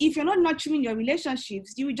 So if you're not nurturing your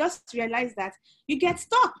relationships, you will just realize that you get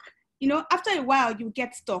stuck. After a while, you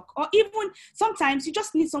get stuck. Or even sometimes you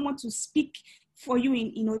just need someone to speak for you,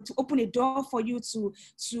 to open a door for you, to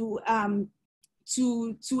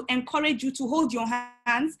encourage you, to hold your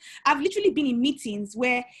hands. I've literally been in meetings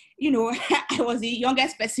where, I was the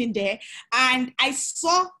youngest person there, and I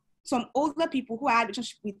saw some older people who I had a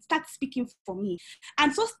relationship with start speaking for me.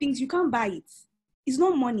 And those things, you can't buy it. It's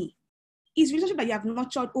not money. It's relationship that you have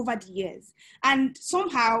nurtured over the years. And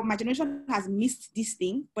somehow my generation has missed this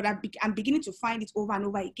thing, but I'm beginning to find it over and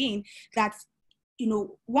over again that,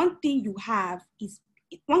 one thing you have is,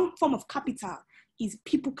 one form of capital is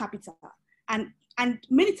people capital. And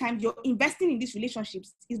many times you're investing in these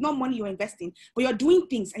relationships. It's not money you're investing, but you're doing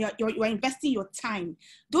things, and you're investing your time.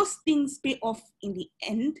 Those things pay off in the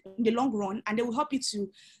end, in the long run, and they will help you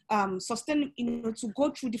to sustain, to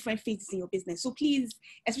go through different phases in your business. So please,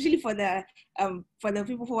 especially for the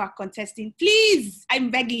people who are contesting, please,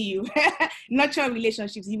 I'm begging you, nurture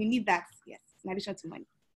relationships. You will need that, yes, in addition to money.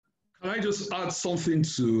 Can I just add something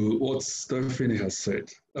to what Stephanie has said?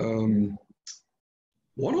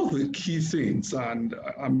 One of the key things, and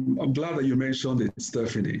I'm glad that you mentioned it,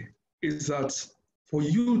 Stephanie, is that for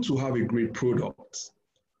you to have a great product,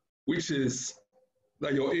 which is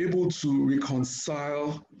that you're able to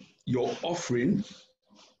reconcile your offering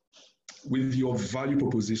with your value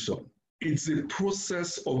proposition. It's a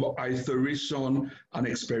process of iteration and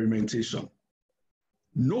experimentation.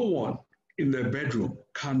 No one in their bedroom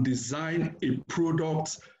can design a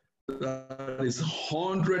product that is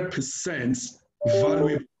 100%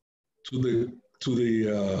 valuable to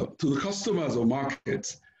the customers or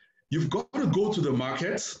market. You've got to go to the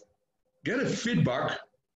market, get a feedback,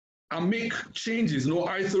 and make changes.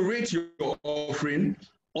 Iterate your offering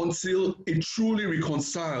until it truly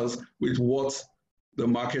reconciles with what the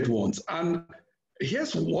market wants. And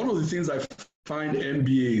here's one of the things I find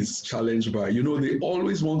MBAs challenged by. They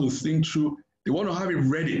always want to think through. They want to have it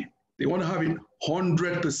ready. They want to have it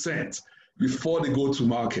 100% before they go to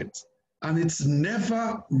market. And it's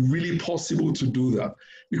never really possible to do that,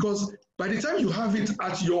 because by the time you have it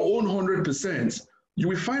at your own 100%, you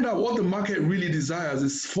will find out what the market really desires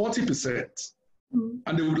is 40%. Mm-hmm.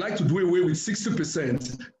 And they would like to do away with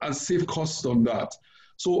 60% and save costs on that.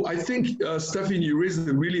 So I think, Stephanie, you raised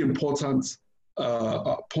a really important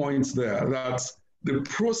point there, that the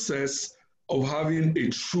process of having a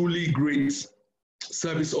truly great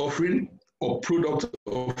service offering or product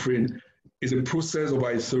offering is a process of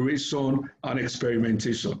iteration and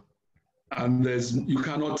experimentation. And you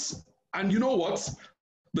cannot, and you know what?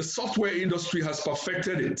 The software industry has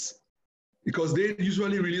perfected it, because they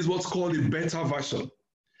usually release what's called a beta version.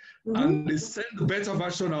 Mm-hmm. And they send the beta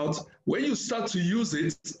version out. When you start to use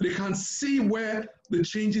it, they can see where the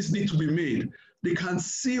changes need to be made. They can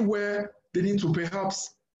see where they need to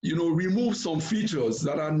perhaps, remove some features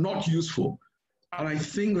that are not useful. And I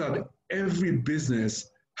think that every business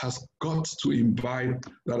has got to imbibe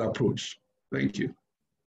that approach. Thank you.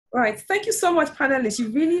 All right. Thank you so much, panelists. You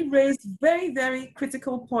really raised very, very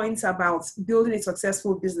critical points about building a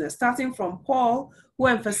successful business, starting from Paul, who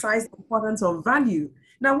emphasized the importance of value.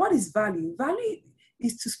 Now, what is value? Value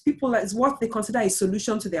is to people is what they consider a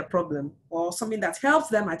solution to their problem, or something that helps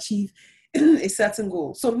them achieve a certain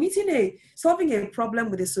goal. So solving a problem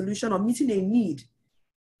with a solution or meeting a need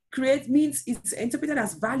means it's interpreted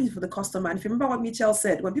as value for the customer. And if you remember what Michelle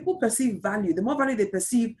said, when people perceive value, the more value they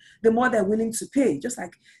perceive, the more they're willing to pay. Just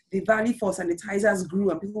like the value for sanitizers grew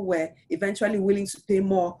and people were eventually willing to pay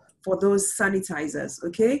more for those sanitizers,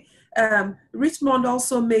 okay? Richmond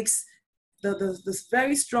also makes this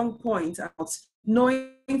very strong point about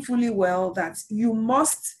knowing fully well that you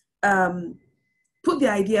must put the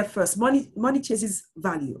idea first. Money chases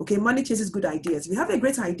value, okay? Money chases good ideas. If you have a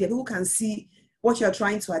great idea, people can see what you're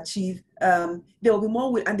trying to achieve. There will be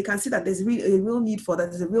more, and they can see that there's a real need for that,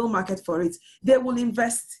 there's a real market for it. They will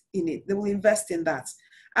invest in it. They will invest in that.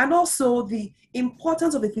 And also the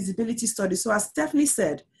importance of a feasibility study. So as Stephanie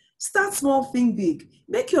said, start small, think big.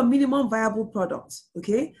 Make your minimum viable product,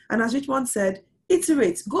 okay? And as Richmond said,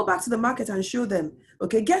 iterate, go back to the market and show them,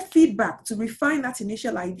 okay? Get feedback to refine that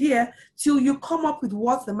initial idea till you come up with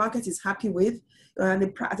what the market is happy with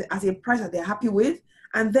and at a price that they're happy with.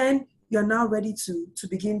 And then you're now ready to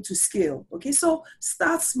begin to scale, okay? So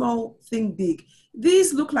start small, think big.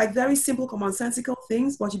 These look like very simple, commonsensical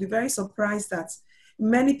things, but you'll be very surprised that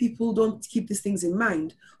many people don't keep these things in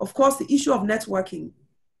mind. Of course, the issue of networking.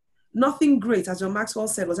 Nothing great, as John Maxwell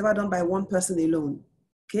said, was ever done by one person alone,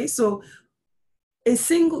 okay? So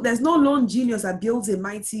there's no lone genius that builds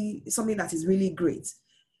something that is really great.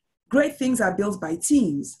 Great things are built by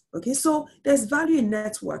teams, okay? So there's value in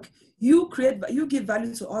network. You give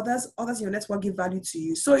value to others in your network give value to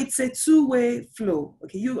you. So it's a two-way flow,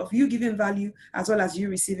 okay? You giving value as well as you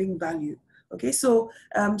receiving value, okay? So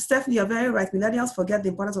Stephanie, you're very right. Millennials forget the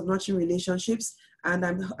importance of nurturing relationships, and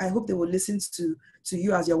I hope they will listen to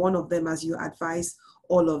you as you're one of them as you advise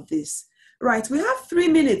all of this. Right, we have 3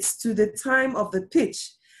 minutes to the time of the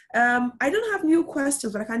pitch. I don't have new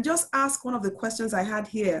questions, but I can just ask one of the questions I had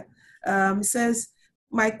here. It says,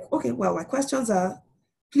 my questions are,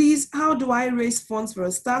 please, how do I raise funds for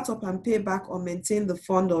a startup and pay back or maintain the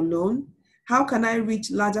fund or loan? How can I reach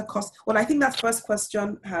larger costs? Well, I think that first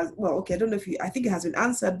question I don't know I think it has been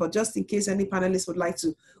answered, but just in case any panelists would like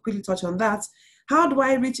to quickly touch on that. How do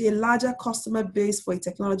I reach a larger customer base for a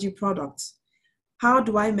technology product? How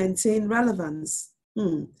do I maintain relevance?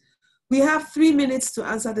 We have 3 minutes to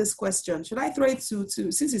answer this question. Should I throw it to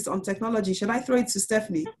since it's on technology, should I throw it to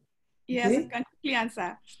Stephanie? Yes, okay. I can quickly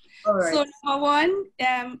answer. All right. So number one,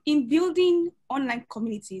 in building online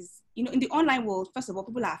communities, in the online world, first of all,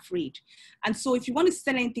 people are afraid. And so if you want to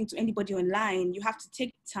sell anything to anybody online, you have to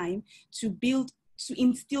take time to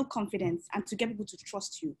instill confidence and to get people to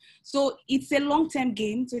trust you. So it's a long-term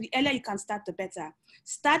game. So the earlier you can start, the better.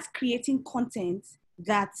 Start creating content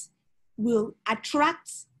that will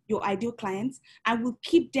attract your ideal clients and will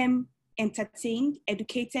keep them entertained,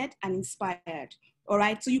 educated, and inspired. All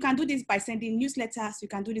right. So you can do this by sending newsletters. You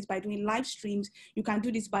can do this by doing live streams. You can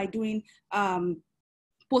do this by doing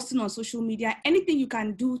posting on social media. Anything you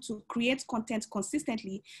can do to create content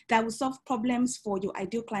consistently that will solve problems for your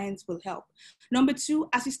ideal clients will help. Number two,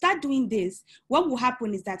 as you start doing this, what will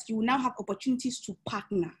happen is that you will now have opportunities to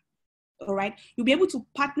partner. All right. You'll be able to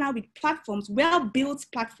partner with platforms, well-built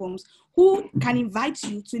platforms, who can invite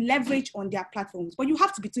you to leverage on their platforms. But you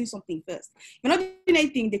have to be doing something first. If you're not doing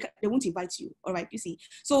anything, they won't invite you. All right. You see.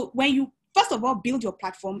 So when you, first of all, build your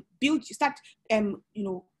platform, start,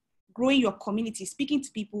 growing your community, speaking to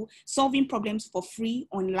people, solving problems for free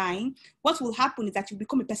online, what will happen is that you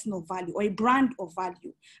become a person of value or a brand of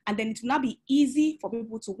value. And then it will now be easy for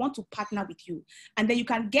people to want to partner with you. And then you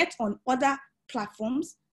can get on other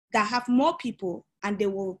platforms that have more people and they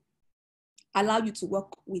will allow you to work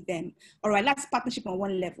with them. All right, that's partnership on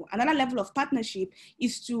one level. Another level of partnership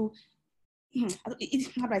is to, how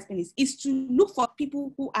do I explain this? Is to look for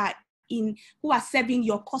people who are serving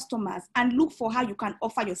your customers and look for how you can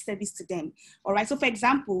offer your service to them. All right. So for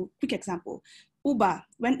example, quick example, Uber,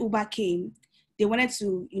 when Uber came, they wanted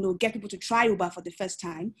to, get people to try Uber for the first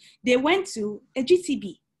time. They went to a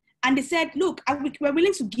GTB and they said, look, we're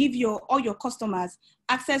willing to give all your customers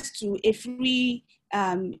access to a free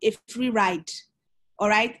ride. All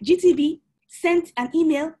right. GTB sent an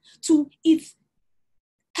email to its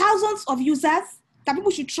thousands of users that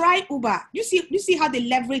people should try Uber. You see how they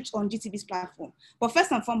leverage on GTB's platform. But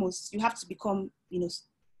first and foremost, you have to become,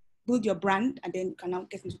 build your brand, and then you can now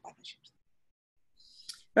get into partnerships.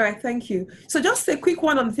 All right, thank you. So just a quick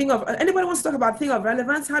one on the thing of, anybody wants to talk about the thing of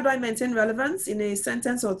relevance? How do I maintain relevance in a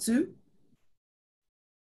sentence or two?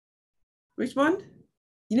 Richmond,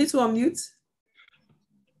 you need to unmute.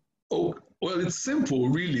 Oh, well, it's simple,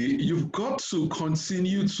 really. You've got to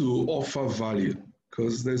continue to offer value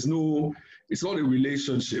because it's not a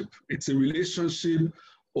relationship. It's a relationship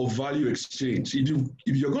of value exchange.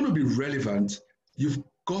 If you're going to be relevant, you've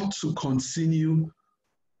got to continue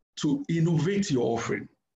to innovate your offering.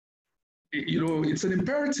 It's an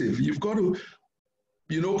imperative. You've got to,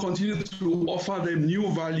 continue to offer them new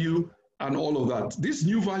value and all of that. This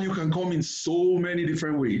new value can come in so many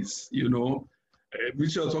different ways.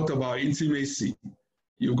 Mitchell talked about intimacy.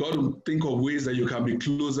 You've got to think of ways that you can be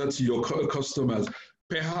closer to your customers.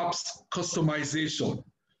 Perhaps customization,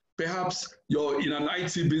 Perhaps you're in an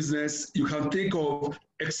IT business, you can think of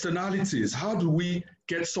externalities. How do we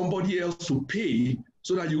get somebody else to pay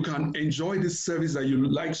so that you can enjoy this service that you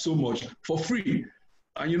like so much for free?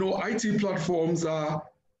 And IT platforms are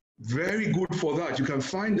very good for that. You can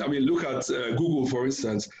find, look at Google, for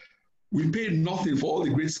instance. We pay nothing for all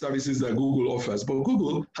the great services that Google offers, but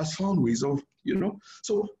Google has found ways of,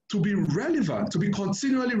 So to be relevant, to be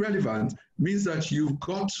continually relevant means that you've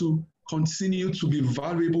got to continue to be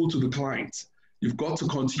valuable to the client. You've got to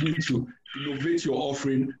continue to innovate your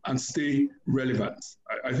offering and stay relevant.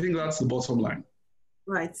 I think that's the bottom line.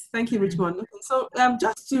 Right. Thank you, Richmond. Okay, so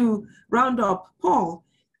just to round up, Paul,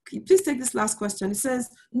 please take this last question. It says,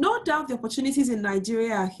 no doubt the opportunities in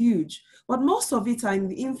Nigeria are huge, but most of it are in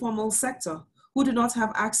the informal sector who do not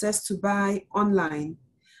have access to buy online.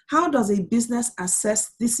 How does a business assess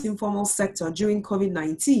this informal sector during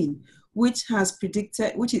COVID-19, which has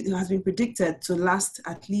been predicted to last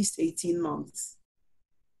at least 18 months?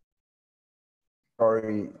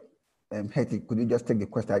 Sorry, Hetty, could you just take the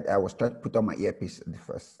question? I was trying to put on my earpiece at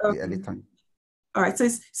the early time. All right, so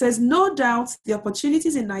it says, no doubt the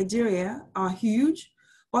opportunities in Nigeria are huge,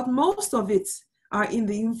 but most of it are in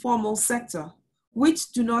the informal sector,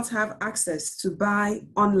 which do not have access to buy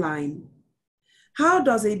online. How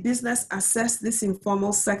does a business assess this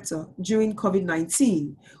informal sector during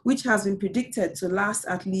COVID-19, which has been predicted to last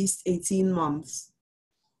at least 18 months?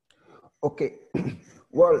 Okay,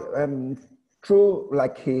 well, true,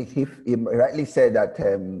 like he rightly said that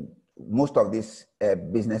most of these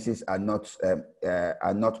businesses are not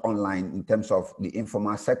online in terms of the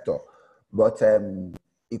informal sector, but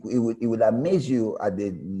it would amaze you at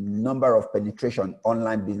the number of penetration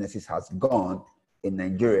online businesses has gone in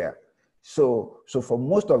Nigeria. So for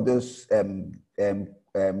most of those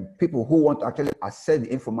people who want to actually access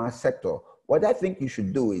the informal sector, what I think you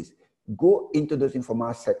should do is go into those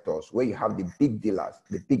informal sectors where you have the big dealers,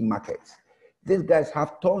 the big markets. These guys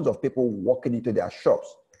have tons of people walking into their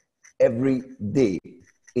shops every day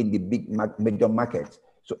in the big major markets.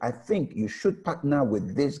 So I think you should partner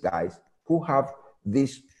with these guys who have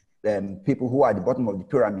these people who are at the bottom of the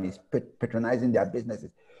pyramids patronizing their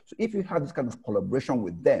businesses. So if you have this kind of collaboration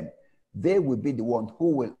with them, they will be the one who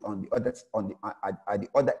will at the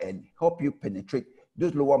other end help you penetrate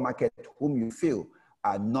those lower markets whom you feel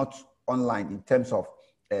are not online in terms of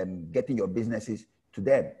getting your businesses to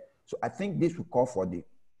them. So I think this will call for the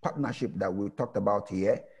partnership that we talked about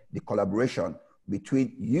here, the collaboration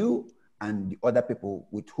between you and the other people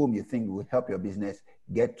with whom you think will help your business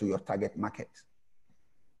get to your target markets.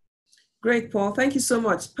 Great, Paul. Thank you so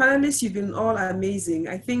much. Panelists, you've been all amazing.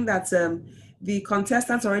 I think that the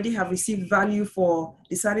contestants already have received value for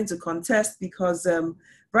deciding to contest because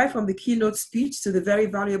right from the keynote speech to the very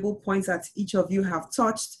valuable points that each of you have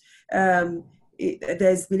touched,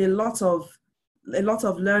 there's been a lot of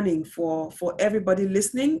learning for everybody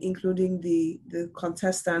listening, including the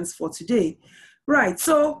contestants for today. Right,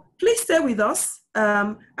 so please stay with us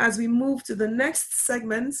as we move to the next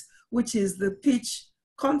segment, which is the pitch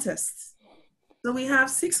contest. So we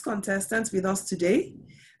have 6 contestants with us today,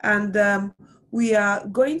 and we are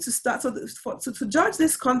going to start. So to judge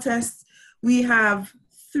this contest, we have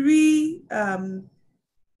three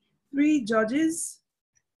judges.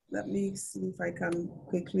 Let me see if I can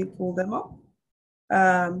quickly pull them up.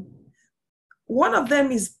 One of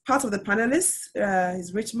them is part of the panelists,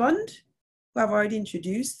 is Richmond, who I've already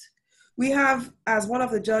introduced. We have as one of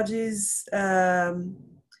the judges,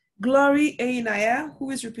 Glory Einaya,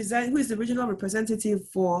 who is the regional representative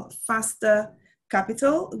for Faster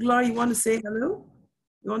Capital. Glory, you want to say hello?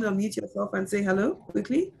 You want to unmute yourself and say hello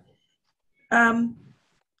quickly?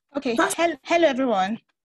 Okay. Hello, everyone.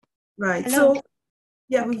 Right. Hello. So,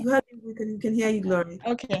 yeah, we've heard you. We can hear you, Glory.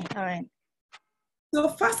 Okay. All right. So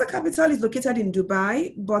Faster Capital is located in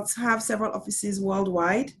Dubai, but have several offices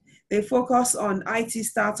worldwide. They focus on IT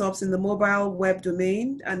startups in the mobile web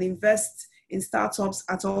domain and invest in startups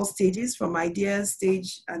at all stages, from ideas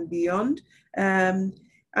stage and beyond.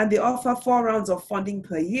 And they offer 4 rounds of funding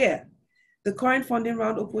per year. The current funding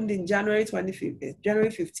round opened in January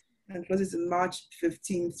 15th and closes in March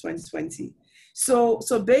 15th, 2020. So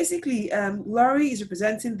basically, Laurie is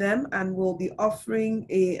representing them and will be offering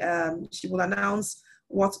she will announce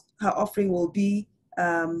what her offering will be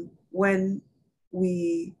when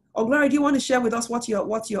we. Oh, Laurie, do you want to share with us what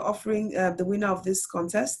you're offering the winner of this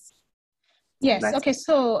contest? Yes. Okay.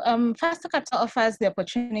 So Faster Capital offers the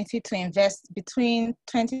opportunity to invest between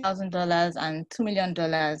 $20,000 and $2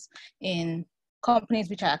 million in companies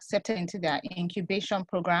which are accepted into their incubation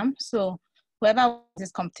program. So whoever wins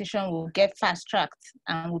this competition will get fast-tracked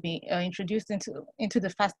and will be introduced into the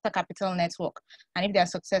Faster Capital Network. And if they're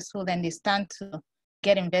successful, then they stand to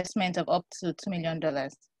get investment of up to $2 million.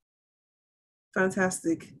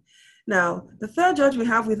 Fantastic. Now, the third judge we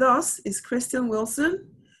have with us is Christine Wilson.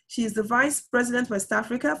 She is the Vice President West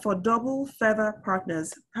Africa for Double Feather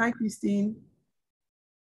Partners. Hi, Christine.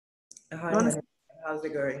 Hi, how's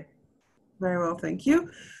it going? Very well, thank you.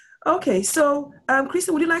 Okay, so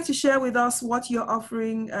Christine, would you like to share with us what you're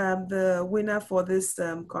offering the winner for this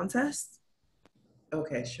contest?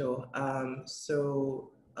 Okay, sure.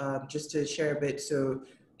 Just to share a bit, so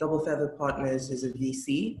Double Feather Partners is a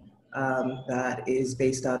VC that is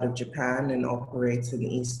based out of Japan and operates in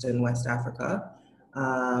East and West Africa,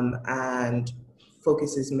 and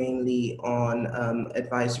focuses mainly on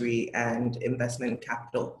advisory and investment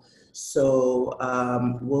capital. So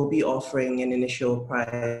we'll be offering an initial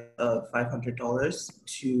prize of $500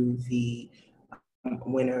 to the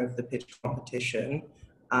winner of the pitch competition,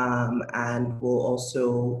 and we'll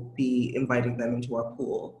also be inviting them into our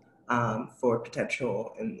pool for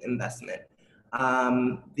potential investment.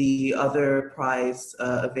 The other prize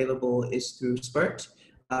available is through Spurt,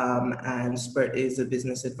 and Spurt is a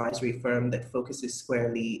business advisory firm that focuses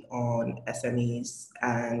squarely on SMEs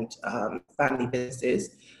and family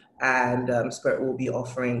businesses. And Spurt will be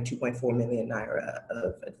offering 2.4 million Naira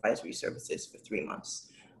of advisory services for 3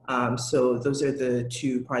 months. So those are the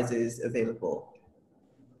two prizes available.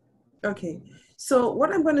 Okay, so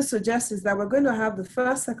what I'm going to suggest is that we're going to have the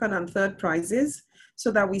first, second, and third prizes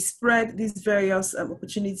so that we spread these various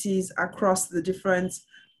opportunities across the different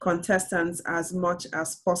contestants as much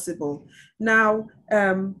as possible. Now,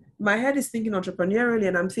 my head is thinking entrepreneurially,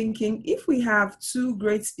 and I'm thinking if we have two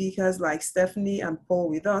great speakers like Stephanie and Paul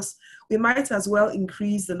with us, we might as well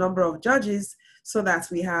increase the number of judges so that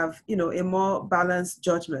we have, you know, a more balanced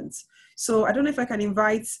judgment. So I don't know if I can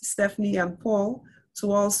invite Stephanie and Paul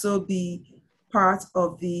to also be part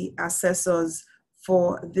of the assessors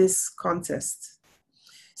for this contest.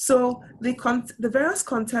 So the various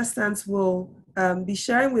contestants will be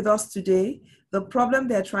sharing with us today the problem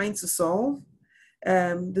they're trying to solve,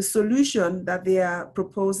 the solution that they are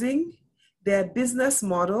proposing, their business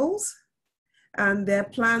models, and their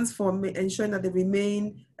plans for ensuring that they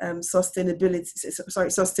remain sustainable.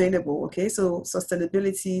 Okay, so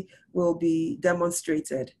sustainability will be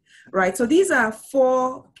demonstrated, right? So these are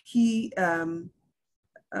 4 key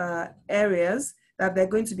areas that they're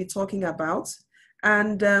going to be talking about.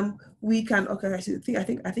 And we can, okay,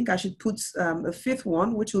 I think I should put a 5th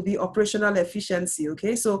one, which will be operational efficiency.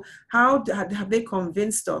 Okay, so how have they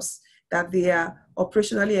convinced us that they are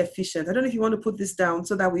operationally efficient? I don't know if you want to put this down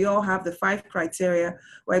so that we all have the 5 criteria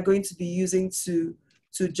we're going to be using to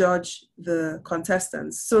judge the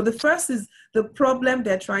contestants. So the first is the problem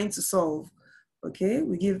they're trying to solve. Okay,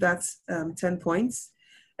 we give that 10 points.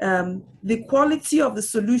 The quality of the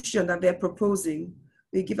solution that they're proposing,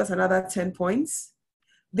 they give us another 10 points.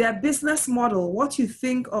 Their business model, what you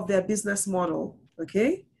think of their business model,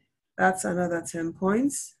 okay? That's another 10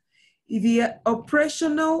 points. The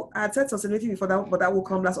operational, I said sustainability before that, but that will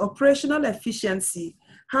come last. Operational efficiency,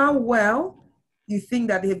 how well you think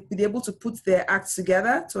that they'll be able to put their acts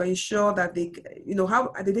together to ensure that they, you know,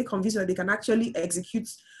 how are they convinced that they can actually execute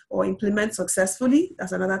or implement successfully?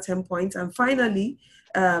 That's another 10 points. And finally,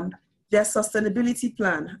 their sustainability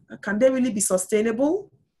plan. Can they really be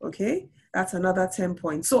sustainable? Okay, that's another 10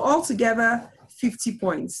 points. So altogether, 50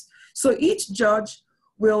 points. So each judge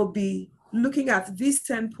will be looking at these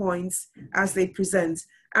 10 points as they present.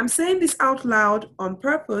 I'm saying this out loud on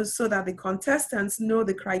purpose so that the contestants know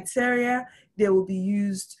the criteria they will be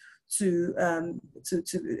used with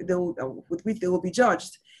which they will be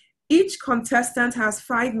judged. Each contestant has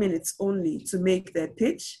 5 minutes only to make their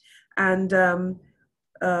pitch, and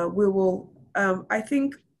we will,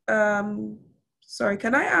 sorry,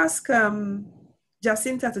 can I ask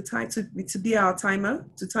Jacinta to be our timer,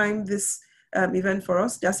 to time this event for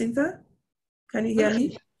us? Jacinta, can you hear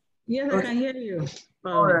me? Yes, okay. I can hear you.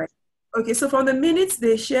 All right. Okay, so from the minutes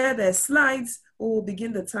they share their slides, we will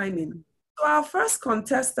begin the timing. So our first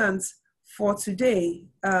contestant for today,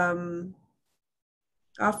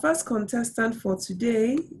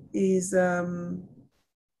 is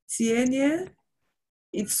Tienye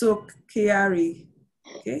Itsokeari.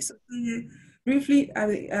 Okay, so briefly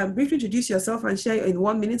introduce yourself and share in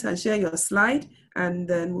 1 minute and share your slide, and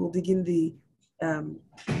then we'll begin the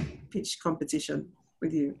pitch competition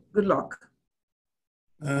with you. Good luck.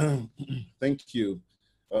 Thank you.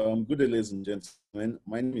 Good day, ladies and gentlemen.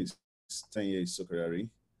 My name is Tienye Itsokeari,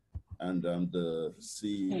 and I'm the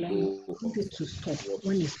CEO of... To stop.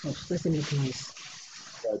 When it stops, let's make noise.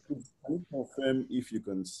 Can you confirm if you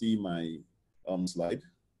can see my slide?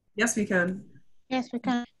 Yes, we can. Yes, we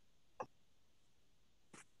can.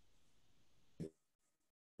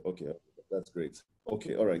 Okay, that's great.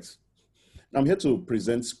 Okay, all right. I'm here to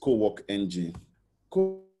present Co-work NG.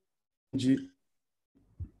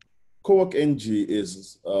 Co-work NG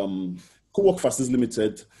is Co-work Facilities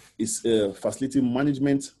Limited is a facility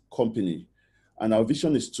management company, and our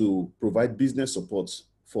vision is to provide business support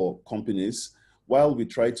for companies while we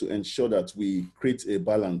try to ensure that we create a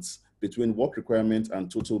balance between work requirement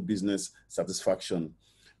and total business satisfaction.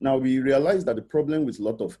 Now, we realize that the problem with a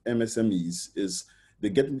lot of MSMEs is they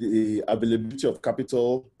get the availability of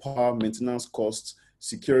capital, power, maintenance costs,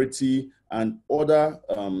 security, and other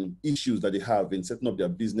issues that they have in setting up their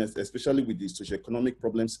business, especially with the socioeconomic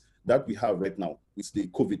problems that we have right now with the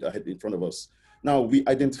COVID ahead in front of us. Now, we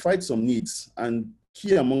identified some needs, and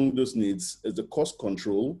key among those needs is the cost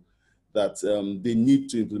control that they need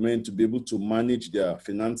to implement to be able to manage their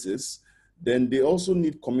finances. Then they also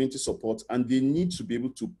need community support, and they need to be able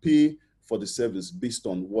to pay for the service based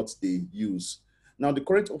on what they use. Now, the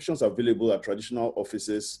current options available are traditional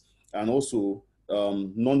offices and also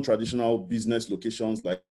non-traditional business locations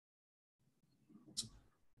like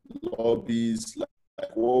lobbies, like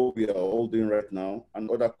what we are all doing right now,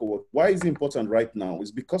 and other co-work. Why is it important right now?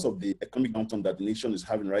 It's because of the economic downturn that the nation is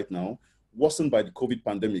having right now, worsened by the COVID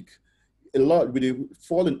pandemic. With the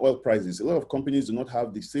fall in oil prices, a lot of companies do not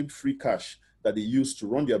have the same free cash that they use to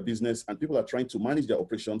run their business, and people are trying to manage their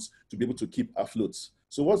operations to be able to keep afloat.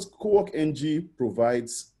 So what Co-work NG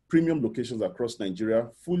provides premium locations across Nigeria,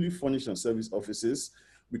 fully furnished and service offices.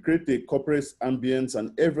 We create a corporate ambience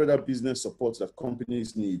and every other business support that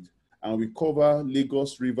companies need. And we cover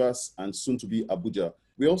Lagos, Rivers, and soon to be Abuja.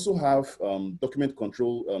 We also have document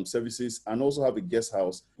control services and also have a guest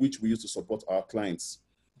house, which we use to support our clients.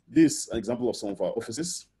 This is an example of some of our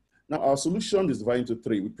offices. Now, our solution is divided into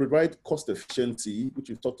three. We provide cost efficiency, which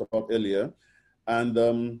we talked about earlier.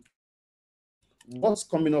 And what's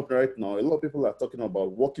coming up right now, a lot of people are talking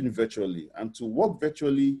about working virtually. And to work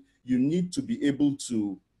virtually, you need to be able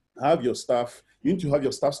to have your staff, you need to have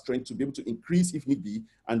your staff strength to be able to increase if need be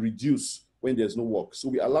and reduce when there's no work. So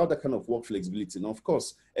we allow that kind of work flexibility. Now, of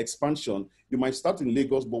course, expansion, you might start in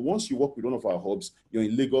Lagos, but once you work with one of our hubs, you're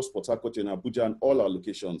in Lagos, Port Harcourt, you're in Abuja, and all our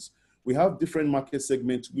locations. We have different market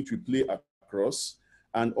segments which we play across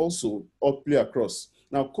and also play across.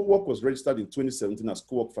 Now, Co-work was registered in 2017 as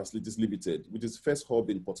Co-work Facilities Limited, which is the first hub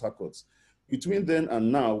in Port Harcourt. Between then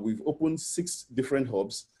and now, we've opened 6 different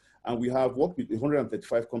hubs, and we have worked with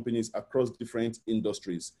 135 companies across different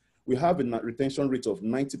industries. We have a retention rate of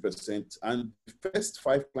 90%, and the first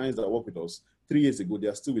 5 clients that worked with us 3 years ago, they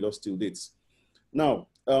are still with us till date. Now,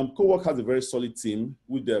 Co-work has a very solid team,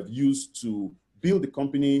 which they have used to build the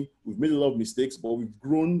company. We've made a lot of mistakes, but we've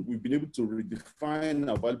grown. We've been able to redefine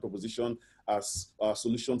our value proposition as our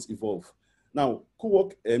solutions evolve. Now,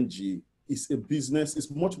 Co-work MG is a business.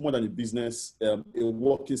 It's much more than a business, a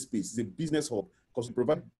working space. It's a business hub because we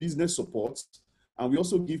provide business support, and we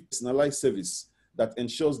also give personalized service that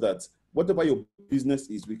ensures that whatever your business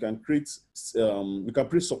is, we can create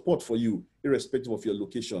support for you irrespective of your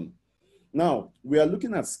location. Now, we are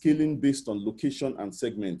looking at scaling based on location and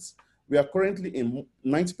segments. We are currently in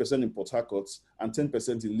 90% in Port Harcourt and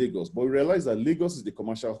 10% in Lagos, but we realize that Lagos is the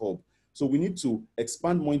commercial hub. So we need to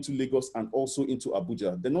expand more into Lagos and also into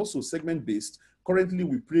Abuja. Then also segment-based, currently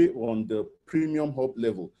we play on the premium hub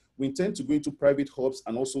level. We intend to go into private hubs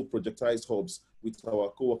and also projectized hubs with our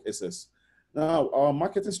Co-work SS. Now, our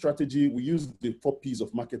marketing strategy, we use the 4 Ps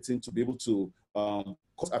of marketing to be able to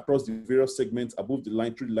cut across the various segments above the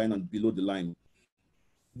line, through the line, and below the line.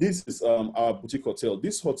 This is our boutique hotel.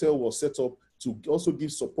 This hotel was set up to also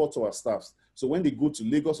give support to our staff. So when they go to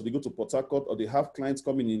Lagos or they go to Port Harcourt or they have clients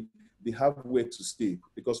coming in, they have where to stay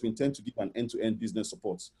because we intend to give an end-to-end business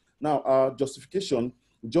support. Now, our justification,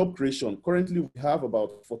 job creation. Currently, we have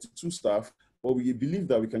about 42 staff, but we believe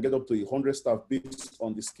that we can get up to 100 staff based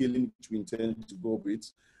on the scaling which we intend to go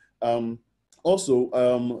with.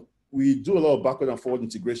 We do a lot of backward and forward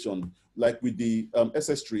integration. Like with the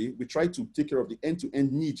SS3, we try to take care of the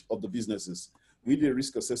end-to-end need of the businesses. We do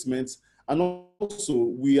risk assessments, and also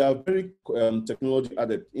we are very technology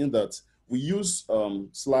adept in that we use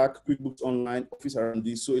Slack, QuickBooks Online, Office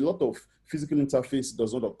R&D, so a lot of physical interface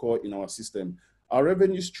does not occur in our system. Our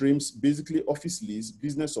revenue streams, basically office lease,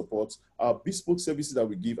 business support, our bespoke services that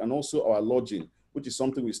we give, and also our lodging, which is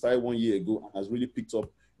something we started 1 year ago and has really picked up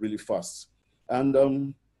really fast.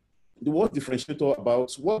 And what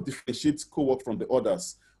differentiates Co-work from the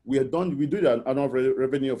others? We do an annual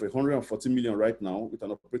revenue of 140 million right now with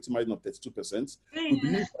an operating margin of 32%. We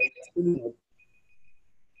believe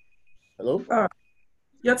Hello?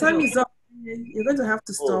 Your time is up. You're going to have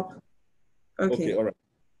to stop. Okay, all right.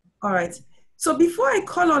 All right. So before I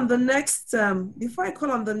call on the next,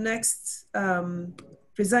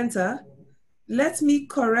 presenter, let me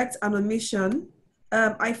correct an omission.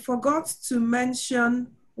 I forgot to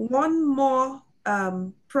mention one more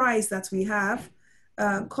prize that we have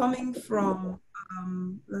coming from,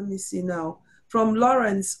 let me see now, from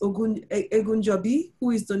Lawrence Egunjobi,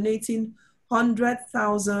 who is donating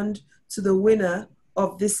 100,000 to the winner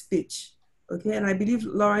of this speech. Okay, and I believe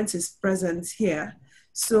Lawrence is present here.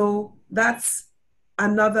 So that's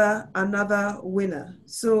another winner.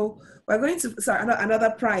 So we're going to, sorry, another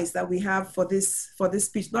prize that we have for this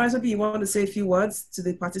speech. Lawrence, maybe you want to say a few words to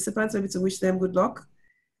the participants, maybe to wish them good luck.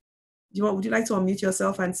 Would you like to unmute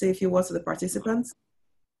yourself and say a few words to the participants?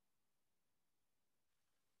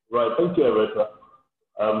 Right, thank you, Erika.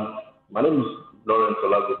 My name is Lawrence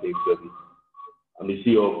Olagote. I'm the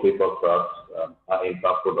CEO of Papercraft, High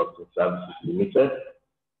Impact Products and Services Limited.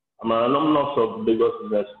 I'm an alumnus of Lagos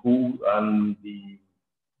Business School and the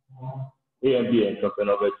MBA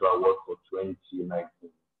Entrepreneurship Award for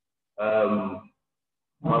 2019.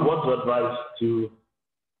 My words of advice to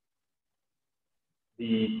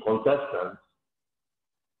the contestants,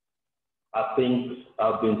 I think,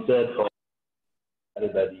 have been said by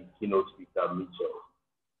the keynote speaker, Mitchell.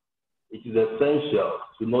 It is essential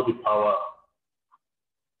to know the power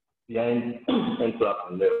behind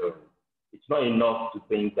entrepreneurship. It's not enough to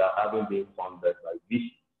think that having been funded by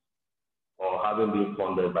VC or having been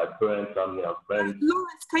funded by parents, family, and friends.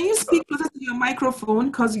 Lawrence, can you speak closer to your microphone?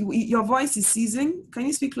 Because your voice is ceasing. Can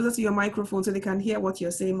you speak closer to your microphone so they can hear what you're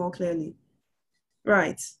saying more clearly?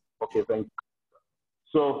 Right. Okay, thank you.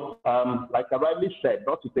 So, like I rightly said,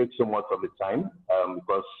 not to take so much of the time,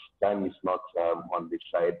 because time is not on the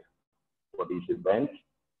side for this event.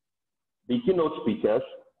 The keynote speakers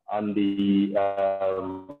and the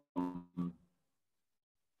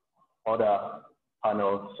other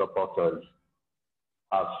panel supporters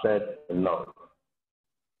have said enough.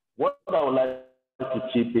 What I would like to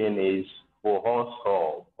chip in is for us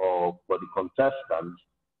all, or for the contestants,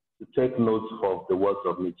 to take note of the words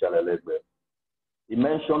of Michel Elegbe. He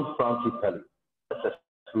mentioned frantically, that's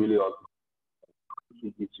really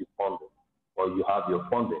you funding, or you have your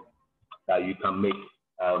funding, that you can make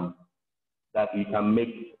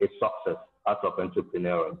a success out of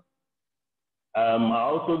entrepreneuring. I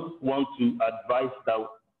also want to advise that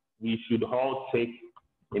we should all take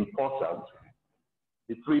important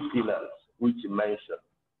the three pillars which you mentioned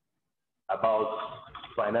about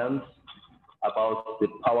finance, about the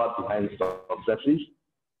power behind successes,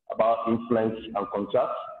 about influence and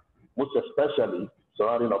contracts, most especially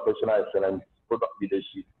surrounding operational excellence, product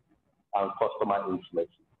leadership, and customer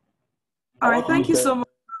intimacy. All right, thank you so much.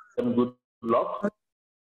 Good luck.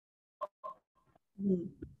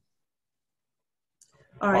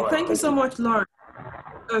 All right, thank you so much, Lawrence.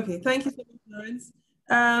 Okay, thank you so much, Lawrence.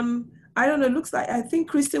 I don't know, it looks like, I think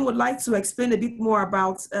Christine would like to explain a bit more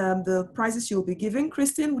about the prizes you'll be giving.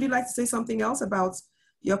 Christine, would you like to say something else about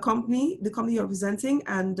your company, the company you're representing,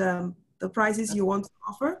 and the prizes you want to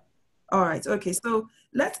offer? All right, okay, so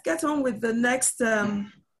let's get on with the next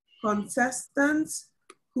contestant,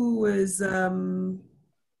 who is,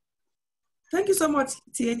 thank you so much,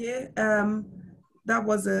 Tienye. That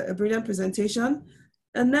was a brilliant presentation.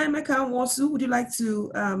 And then Emeka Nwosu, would you like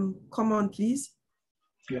to come on, please?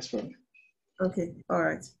 Yes, ma'am. Okay, all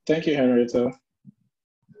right. Thank you, Henrietta.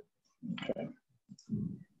 Okay.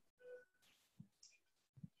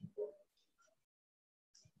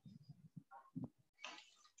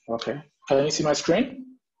 Okay, can you see my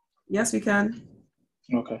screen? Yes, we can.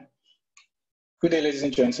 Okay. Good day, ladies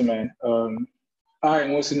and gentlemen. I am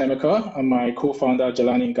Nwosu Emeka, and my co-founder,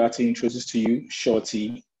 Jelani Ngati, introduced to you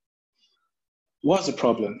Shorty. What's the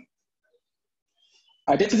problem?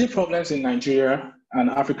 Identity problems in Nigeria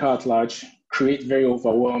and Africa at large create very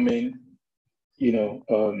overwhelming,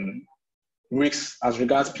 risks as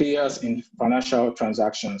regards players in financial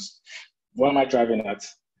transactions. What am I driving at?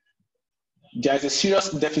 There is a serious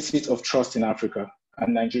deficit of trust in Africa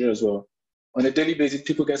and Nigeria as well. On a daily basis,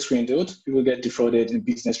 people get swindled, people get defrauded in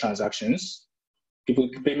business transactions,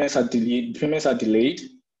 payments are delayed,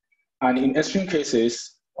 and in extreme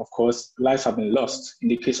cases, of course, lives have been lost in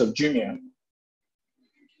the case of Jumia.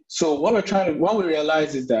 So what we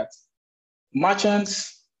realize is that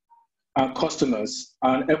merchants and customers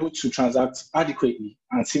are unable to transact adequately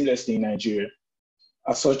and seamlessly in Nigeria.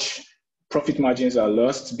 As such, profit margins are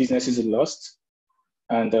lost, businesses are lost,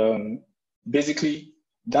 and basically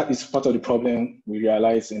that is part of the problem we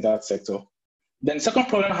realize in that sector. Then the second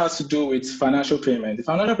problem has to do with financial payment. The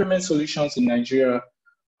financial payment solutions in Nigeria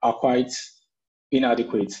are quite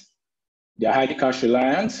inadequate. They are highly cash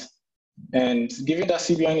reliant. And given that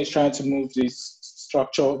CBN is trying to move this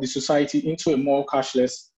structure, the society into a more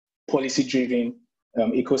cashless, policy-driven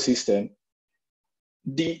ecosystem,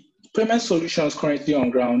 the payment solutions currently on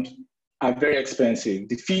ground are very expensive.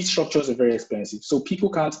 The fee structures are very expensive. So people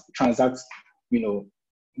can't transact,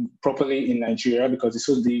 properly in Nigeria because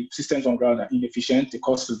the systems on ground are inefficient. The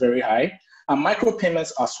cost is very high. And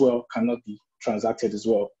micropayments as well cannot be transacted as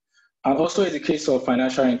well. And also in the case of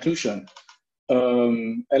financial inclusion, a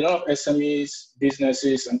lot of SMEs,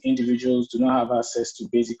 businesses, and individuals do not have access to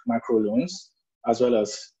basic microloans, as well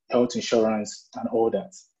as health insurance and all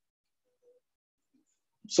that.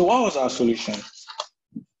 So what was our solution?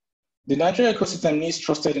 The Nigerian ecosystem needs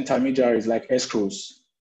trusted intermediaries like escrows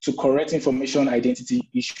to correct information identity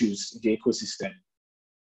issues in the ecosystem.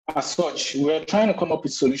 As such, we're trying to come up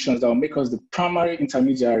with solutions that will make us the primary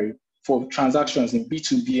intermediary for transactions in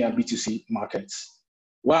B2B and B2C markets.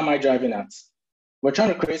 What am I driving at? We're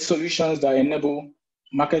trying to create solutions that enable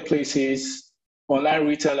marketplaces, online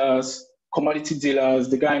retailers, commodity dealers,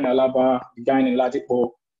 the guy in Alaba, the guy in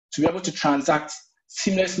Ladipo, to be able to transact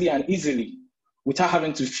seamlessly and easily without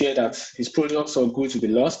having to fear that his products or goods will be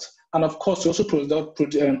lost. And of course, to also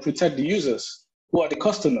protect the users, who are the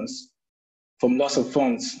customers, from loss of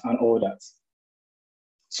funds and all that.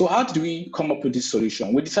 So how did we come up with this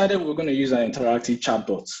solution? We decided we were going to use an interactive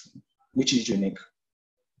chatbot, which is unique.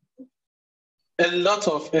 A lot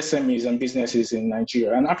of SMEs and businesses in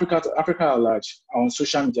Nigeria and Africa at large are on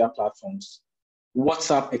social media platforms,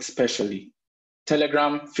 WhatsApp especially,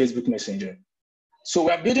 Telegram, Facebook Messenger. So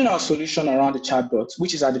we're building our solution around the chatbot,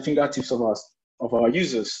 which is at the fingertips of our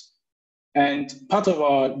users. And part of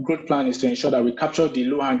our growth plan is to ensure that we capture the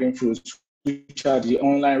low-hanging fruits, which are the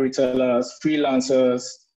online retailers, freelancers,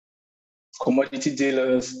 commodity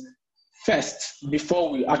dealers, first,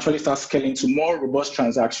 before we actually start scaling to more robust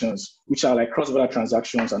transactions, which are like cross-border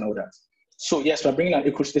transactions and all that. So yes, we're bringing an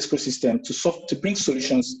ecosystem to bring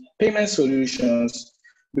solutions, payment solutions,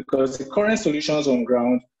 because the current solutions on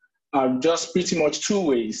ground are just pretty much two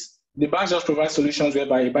ways. The banks just provide solutions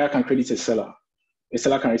whereby a buyer can credit a seller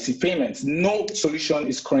can receive payments. No solution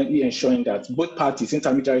is currently ensuring that both parties,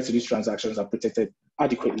 intermediaries to these transactions, are protected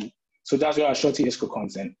adequately. So that's where our Shorty Escrow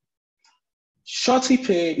comes in. Shorty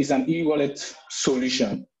Pay is an e-wallet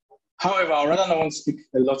solution. However, I'd rather not want to speak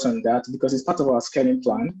a lot on that because it's part of our scaling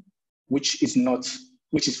plan, which is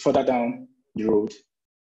further down the road.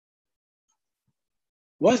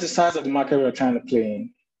 What's the size of the market we're trying to play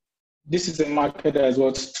in? This is a market that is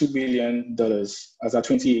worth $2 billion as of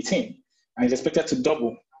 2018, and is expected to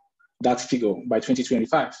double that figure by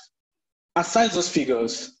 2025. Aside those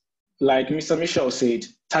figures, like Mr. Michel said,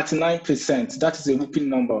 39%, that is a whooping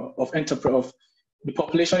number of the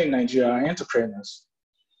population in Nigeria are entrepreneurs.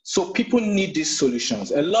 So people need these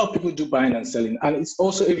solutions. A lot of people do buying and selling, and it's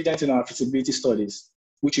also evident in our feasibility studies,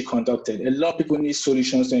 which we conducted. A lot of people need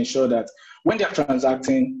solutions to ensure that when they're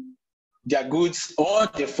transacting, their goods or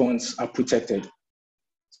their funds are protected.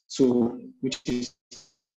 So, which is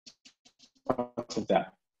part of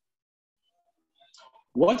that.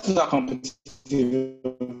 What is our competitive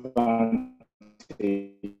advantage?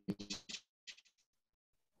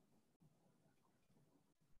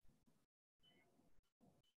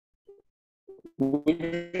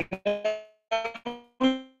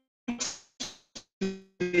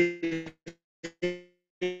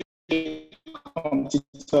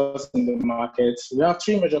 Competitors in the market. We have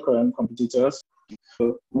three major current competitors.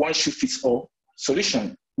 One shoe fits all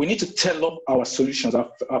solution. We need to tailor our solutions, our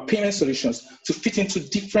payment solutions, to fit into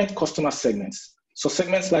different customer segments. So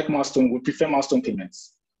segments like milestone, we prefer milestone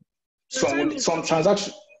payments. Some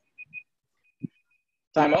transaction.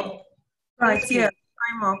 Time up? Right, yeah,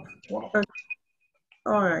 time up. Wow. Okay.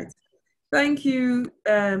 All right. Thank you,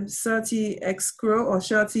 Shorty Escrow or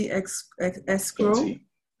Shorty Escrow.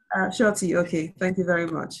 Shorty, okay, thank you very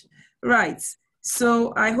much. Right,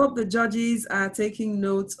 so I hope the judges are taking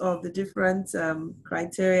note of the different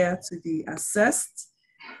criteria to be assessed.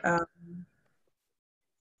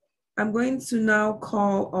 I'm going to now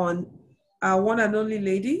call on our one and only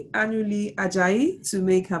lady, Anuli Ajayi, to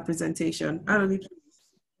make her presentation. Anuli, please.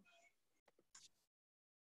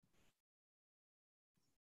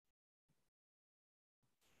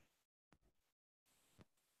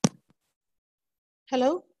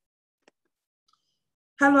 Hello?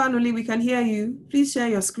 Hello, Anuli, we can hear you. Please share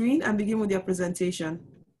your screen and begin with your presentation.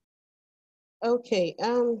 Okay,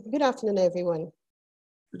 good afternoon, everyone.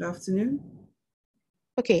 Good afternoon.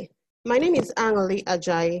 Okay, my name is Anuli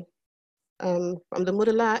Ajayi. From the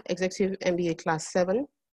Modular Executive MBA Class 7,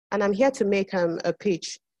 and I'm here to make a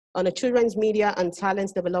pitch on a children's media and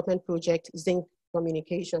talent development project, Zinc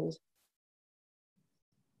Communications.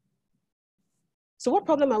 So what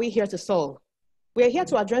problem are we here to solve? We are here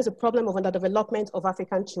to address the problem of underdevelopment of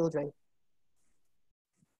African children.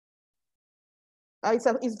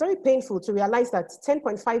 It's very painful to realize that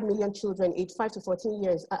 10.5 million children aged 5 to 14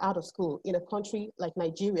 years are out of school in a country like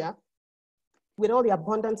Nigeria with all the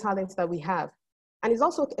abundant talents that we have. And it's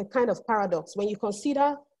also a kind of paradox when you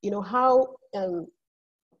consider, how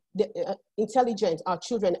intelligent our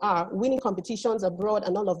children are, winning competitions abroad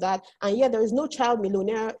and all of that, and yet there is no child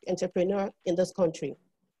millionaire entrepreneur in this country.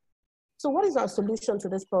 So what is our solution to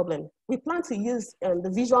this problem? We plan to use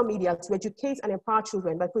the visual media to educate and empower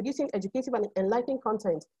children by producing educative and enlightening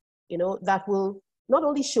content, that will not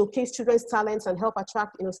only showcase children's talents and help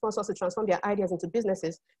attract sponsors to transform their ideas into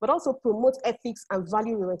businesses, but also promote ethics and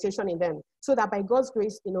value orientation in them, so that by God's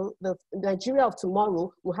grace, the Nigeria of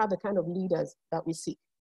tomorrow will have the kind of leaders that we seek.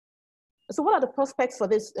 So what are the prospects for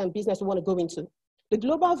this business we want to go into? The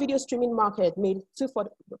global video streaming market made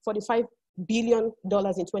 $245 billion in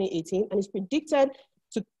 2018 and is predicted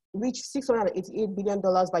to reach $688 billion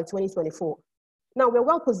by 2024. Now, we're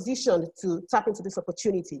well positioned to tap into this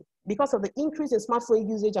opportunity because of the increase in smartphone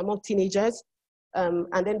usage among teenagers. And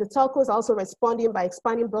then the telcos are also responding by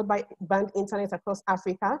expanding broadband internet across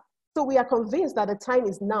Africa. So we are convinced that the time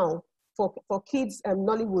is now for kids'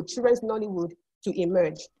 Nollywood, children's Nollywood to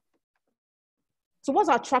emerge. So what's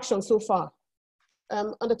our traction so far?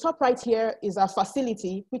 On the top right here is our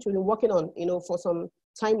facility, which we've been working on, for some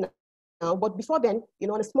time now. But before then,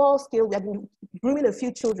 on a small scale, we have been grooming a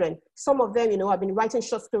few children. Some of them, have been writing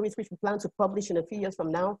short stories, which we plan to publish in a few years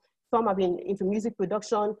from now. Some have been into music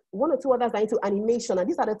production. One or two others are into animation. And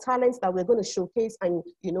these are the talents that we're going to showcase and,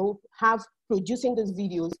 have producing these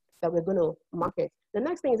videos that we're going to market. The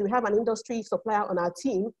next thing is we have an industry supplier on our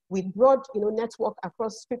team with broad, network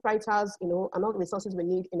across scriptwriters, and all the resources we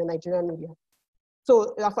need in the Nigerian media.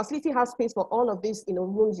 So our facility has space for all of these,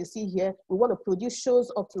 rooms you see here. We want to produce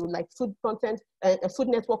shows up to like food content, food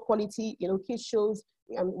network quality, kids shows.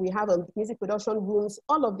 We have music production rooms.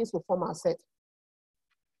 All of this will form our set.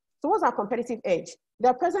 So what's our competitive edge?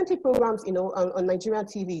 There are presently programs, on Nigerian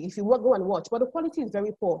TV, if you go and watch, but the quality is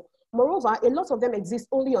very poor. Moreover, a lot of them exist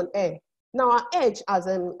only on air. Now, our edge as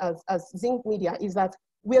Zinc Media is that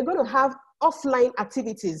we are going to have offline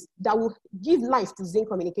activities that will give life to Zinc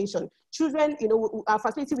Communication. Children, our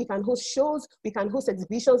facility, we can host shows, we can host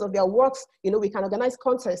exhibitions of their works, we can organize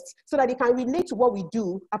contests so that they can relate to what we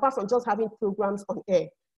do, apart from just having programs on air.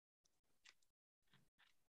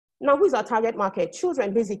 Now, who is our target market?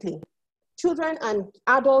 Children, basically. Children and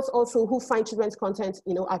adults also who find children's content,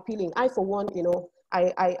 appealing. I, for one,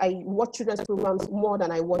 I watch children's programs more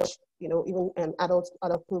than I watch, even adult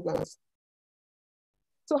programs.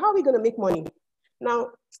 So how are we going to make money?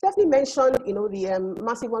 Now, Stephanie mentioned, the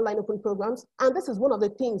massive online open programs, and this is one of the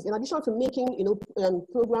things. In addition to making,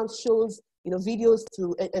 programs, shows, videos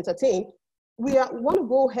to entertain, we want to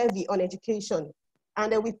go heavy on education,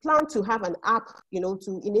 and we plan to have an app,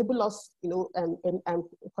 to enable us, and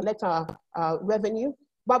collect our revenue.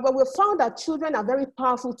 But we've found that children are very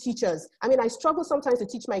powerful teachers. I mean, I struggle sometimes to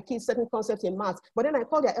teach my kids certain concepts in math, but then I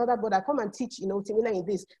call their elder brother, come and teach, Timila in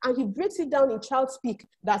this. And he breaks it down in child speak,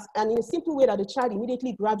 and in a simple way that the child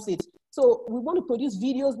immediately grabs it. So we want to produce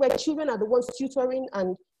videos where children are the ones tutoring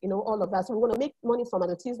and, all of that. So we want to make money from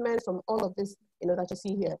advertisements, from all of this, that you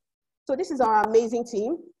see here. So this is our amazing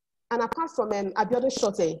team. And apart from Abiodun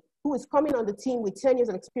Shote, who is coming on the team with 10 years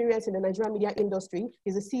of experience in the Nigerian media industry,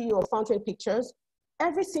 he's the CEO of Fountain Pictures.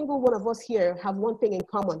 Every single one of us here have one thing in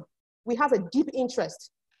common. We have a deep interest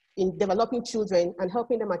in developing children and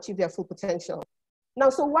helping them achieve their full potential. Now,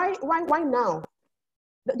 so why now?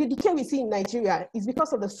 The decay we see in Nigeria is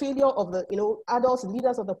because of the failure of the adults,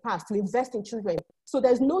 leaders of the past to invest in children. So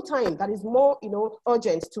there's no time that is more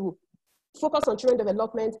urgent to focus on children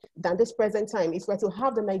development than this present time if we're to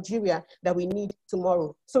have the Nigeria that we need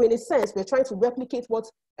tomorrow. So in a sense, we're trying to replicate what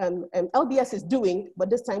LBS is doing, but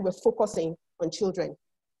this time we're focusing on children.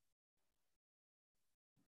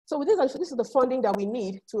 So with this is the funding that we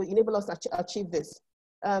need to enable us to achieve this.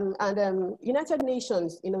 United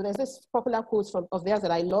Nations, there's this popular quote of theirs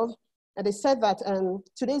that I love, and they said that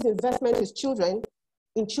today's investment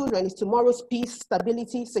in children is tomorrow's peace,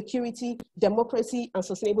 stability, security, democracy, and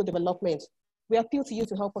sustainable development. We appeal to you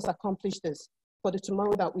to help us accomplish this for the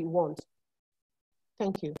tomorrow that we want.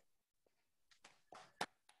 Thank you.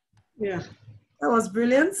 Yeah, that was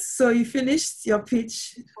brilliant. So you finished your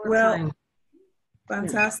pitch well.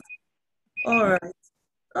 Fantastic. All right.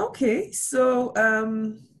 Okay, so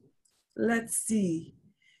let's see.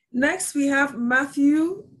 Next, we have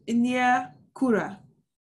Matthew Inia Kura.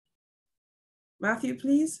 Matthew,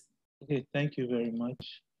 please. Okay, thank you very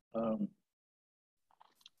much.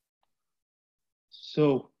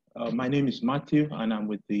 My name is Matthew, and I'm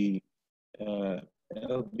with the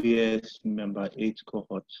LBS member 8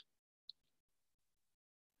 cohort.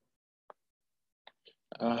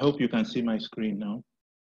 I hope you can see my screen now.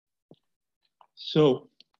 So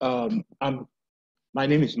my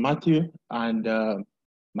name is Matthew, and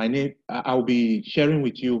I'll be sharing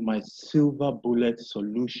with you my silver bullet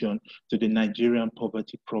solution to the Nigerian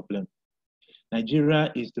poverty problem.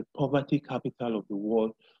 Nigeria is the poverty capital of the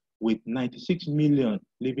world, with 96 million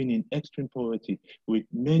living in extreme poverty, with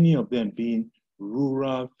many of them being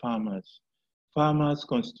rural farmers. Farmers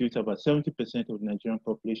constitute about 70% of the Nigerian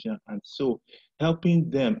population, and so helping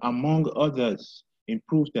them, among others,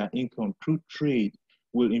 improve their income through trade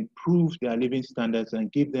will improve their living standards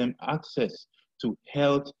and give them access to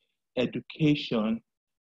health, education,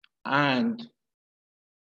 and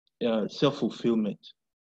self-fulfillment.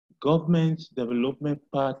 Governments, development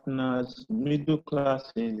partners,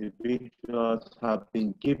 middle-class individuals have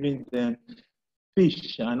been giving them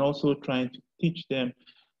fish and also trying to teach them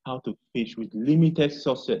how to fish with limited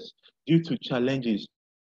success due to challenges.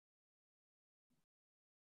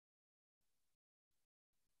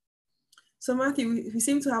 So Matthew, we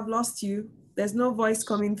seem to have lost you. There's no voice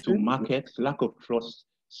coming through. To markets, lack of trust,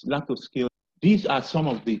 lack of skill. These are some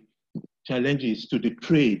of the challenges to the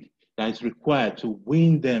trade that is required to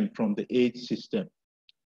win them from the aid system.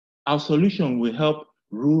 Our solution will help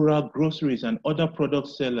rural groceries and other product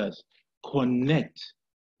sellers connect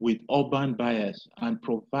with urban buyers and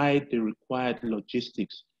provide the required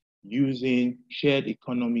logistics using shared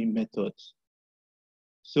economy methods.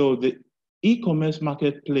 So the e-commerce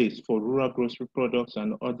marketplace for rural grocery products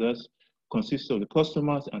and others consists of the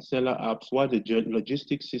customers and seller apps, while the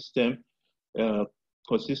logistics system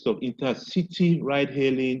consists of intercity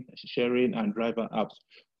ride-hailing, sharing, and driver apps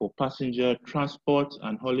for passenger transport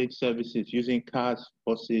and haulage services using cars,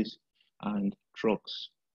 buses, and trucks.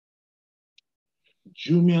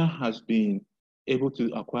 Jumia has been able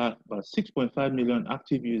to acquire about 6.5 million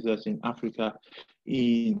active users in Africa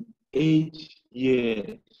in 8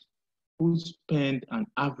 years, who spend an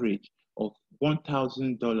average of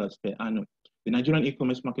 $1,000 per annum. The Nigerian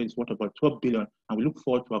e-commerce market is worth about 12 billion, and we look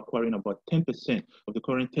forward to acquiring about 10% of the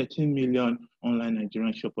current 13 million online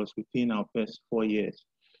Nigerian shoppers within our first 4 years.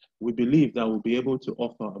 We believe that we'll be able to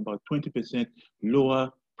offer about 20%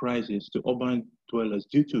 lower prices to urban dwellers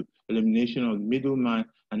due to elimination of middleman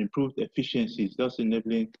and improved efficiencies, thus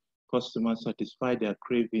enabling customers to satisfy their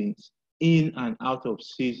cravings in and out of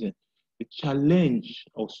season. The challenge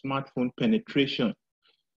of smartphone penetration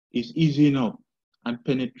is easing up, and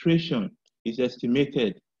penetration is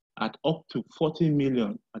estimated at up to 40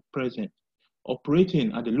 million at present.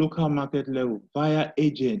 Operating at the local market level via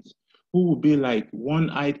agents who will be like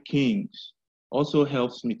one-eyed kings also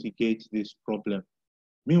helps mitigate this problem.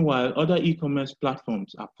 Meanwhile, other e-commerce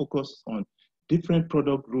platforms are focused on different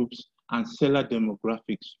product groups and seller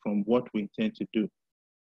demographics from what we intend to do.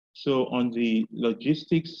 So on the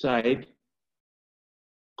logistics side,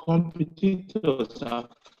 competitors are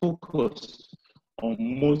focused on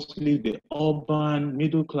mostly the urban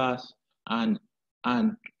middle class and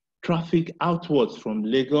traffic outwards from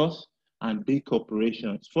Lagos and big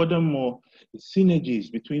corporations. Furthermore, the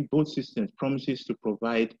synergies between both systems promises to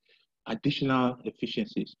provide additional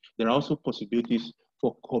efficiencies. There are also possibilities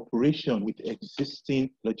for cooperation with existing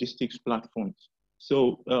logistics platforms.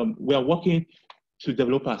 So we are working to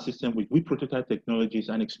develop our system with We Prototype Technologies,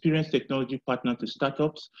 an experienced technology partner to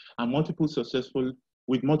startups, and multiple successful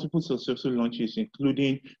launches,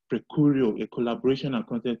 including Precurio, a collaboration and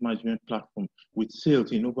content management platform with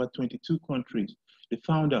sales in over 22 countries. The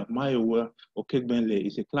founder, Mayowa Okegbenle,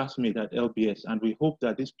 is a classmate at LBS, and we hope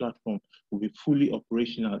that this platform will be fully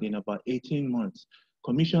operational in about 18 months.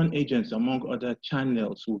 Commission agents, among other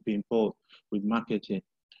channels, will be involved with marketing.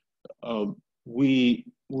 We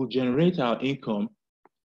will generate our income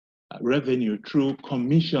revenue through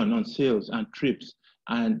commission on sales and trips,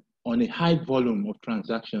 and on a high volume of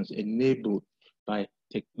transactions enabled by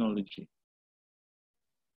technology.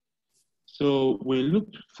 So we look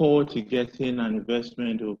forward to getting an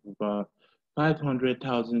investment of about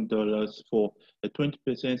 $500,000 for a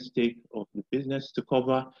 20% stake of the business to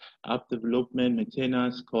cover app development,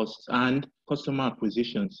 maintenance costs, and customer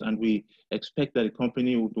acquisitions. And we expect that the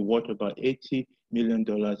company will be worth about $80 million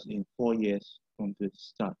in 4 years from the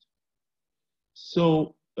start.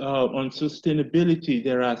 So on sustainability,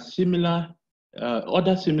 there are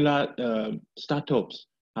other similar startups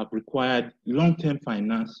have required long-term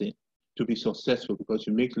financing to be successful, because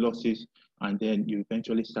you make losses and then you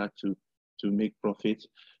eventually start to make profits.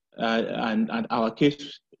 and our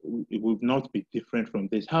case it will not be different from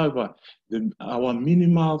this. However, our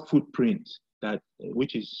minimal footprint,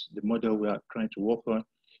 which is the model we are trying to work on,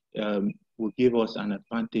 will give us an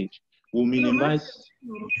advantage. We'll minimize.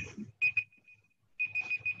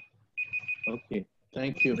 Okay,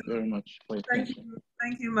 thank you very much for your attention.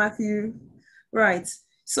 Thank you, Matthew. Right,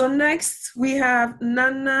 so next we have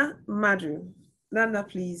Nana Madu. Nana,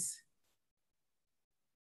 please.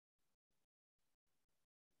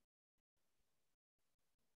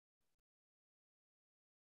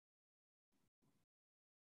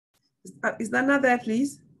 Is Nana there,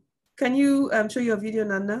 please? Can you show your video,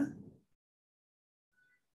 Nana?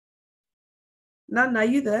 Nana, are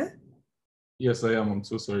you there? Yes, I am. I'm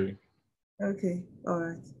so sorry. Okay, all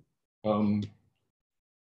right.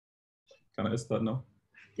 Can I start now?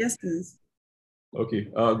 Yes, please. Okay,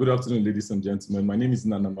 good afternoon, ladies and gentlemen. My name is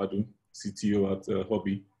Nana Madu, CTO at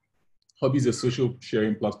Hobby. Hobby is a social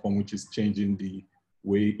sharing platform which is changing the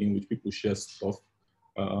way in which people share stuff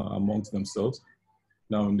amongst themselves.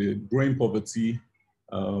 Now, in the growing poverty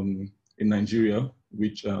in Nigeria,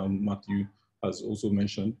 which Matthew has also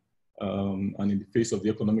mentioned, and in the face of the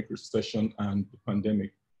economic recession and the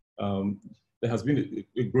pandemic, there has been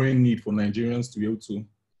a growing need for Nigerians to be able to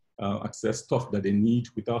access stuff that they need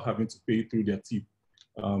without having to pay through their teeth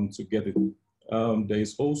to get it. There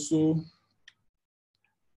is also,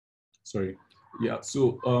 so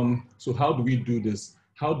how do we do this?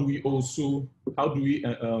 How do we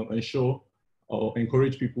ensure or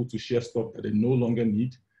encourage people to share stuff that they no longer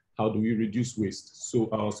need? How do we reduce waste? So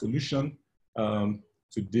our solution to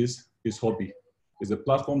this is Hobby. It's a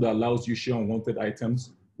platform that allows you to share unwanted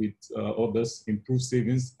items with others, improve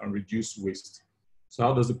savings, and reduce waste. So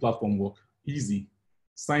how does the platform work? Easy.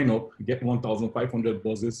 Sign up, get 1,500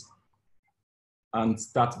 buzzes, and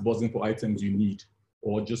start buzzing for items you need,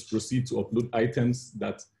 or just proceed to upload items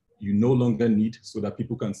that you no longer need so that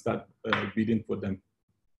people can start bidding for them.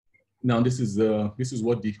 Now, this is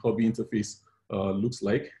what the Hobby interface looks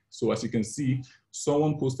like. So as you can see,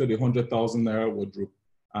 someone posted a 100,000 Naira wardrobe,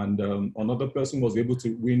 and another person was able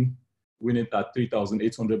to win it at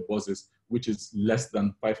 3,800 buzzes, which is less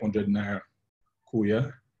than 500 Naira. Cool, yeah?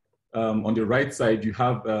 On the right side, you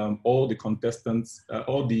have all the contestants,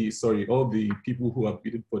 all the people who have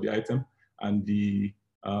bid for the item, and you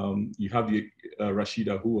have the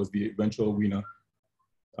Rashida, who was the eventual winner.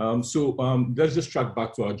 Let's just track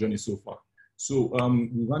back to our journey so far. So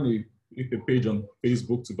we ran a page on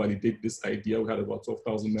Facebook to validate this idea. We had about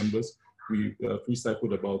 12,000 members. We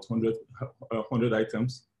recycled about 100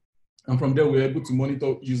 items. And from there, we were able to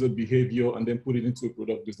monitor user behavior and then put it into a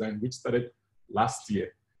product design, which started last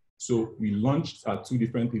year. So we launched at 2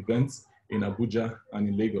 different events in Abuja and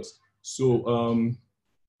in Lagos. So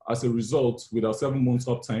as a result, with our 7 months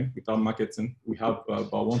uptime, with our marketing, we have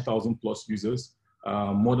about 1,000 plus users,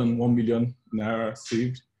 more than 1 million Naira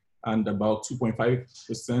saved, and about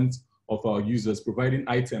 2.5% of our users providing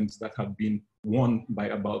items that have been won by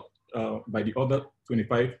another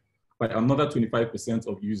 25%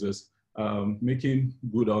 of users, making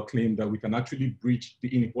good our claim that we can actually breach the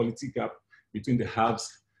inequality gap between the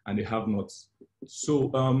haves and the have-nots.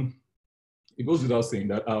 So it goes without saying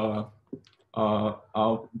that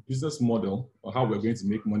our business model, or how we're going to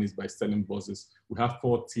make money, is by selling buzzes. We have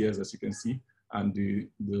 4 tiers, as you can see, and the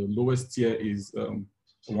lowest tier is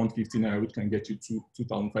 150 Naira, which can get you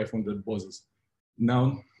 2,500 buzzes.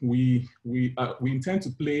 Now, we intend to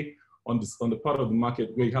play on the part of the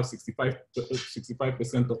market where you have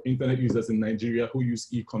 65% of internet users in Nigeria who use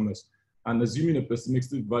e-commerce. And assuming a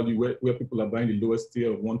pessimistic value where people are buying the lowest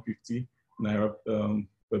tier of 150 Naira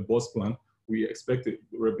per buzz plan, we expect a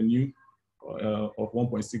revenue of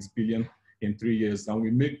 1.6 billion in 3 years. And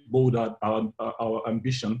we make bold our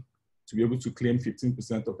ambition to be able to claim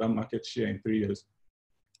 15% of that market share in 3 years.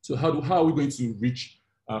 So how are we going to reach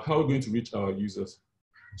our users?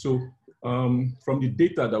 So from the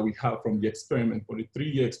data that we have from the experiment, for the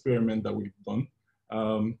 3-year experiment that we've done,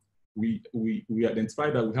 we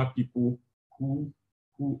identified that we have people who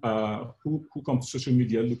come to social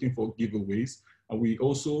media looking for giveaways, and we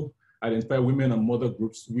also identify women and mother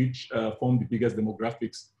groups, which form the biggest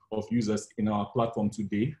demographics of users in our platform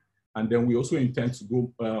today. And then we also intend to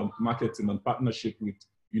go marketing and partnership with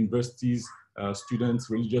universities, students,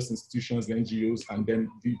 religious institutions, NGOs, and then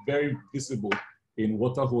be very visible in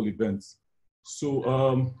waterhole events.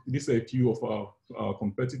 So these are a few of our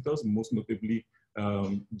competitors, most notably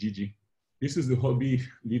Gigi. This is the Hobby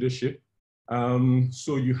leadership.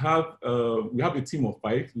 So we have a team of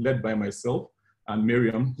 5 led by myself and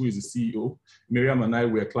Miriam, who is the CEO. Miriam and I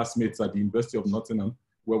were classmates at the University of Nottingham,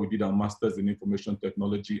 where we did our master's in information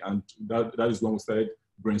technology. And that is when we started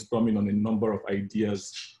brainstorming on a number of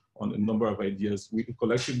ideas. We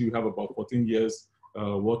collectively have about 14 years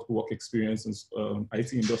work experience in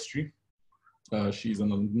IT industry. She's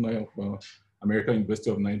an alumni of American University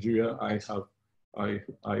of Nigeria. I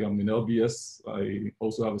am in LBS. I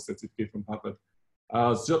also have a certificate from Harvard.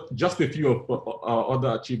 Just a few of our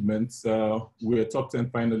other achievements. We're top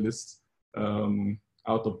 10 finalists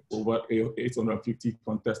out of over 850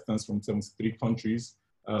 contestants from 73 countries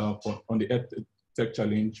on the Tech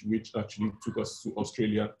Challenge, which actually took us to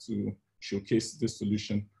Australia to showcase this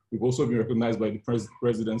solution. We've also been recognized by the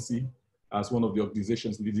presidency as one of the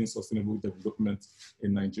organizations leading sustainable development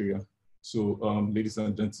in Nigeria. So, ladies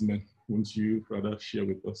and gentlemen, won't you rather share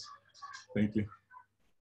with us? Thank you.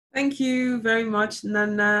 Thank you very much,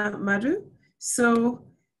 Nana Madu. So,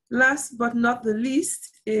 last but not the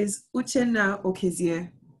least is Uchenna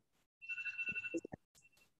Okezie.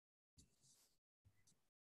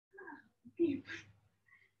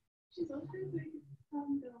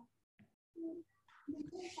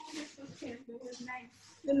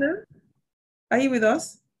 Hello? Are you with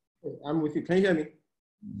us? I'm with you. Can you hear me?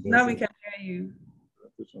 Now we can hear you.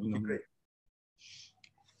 Great.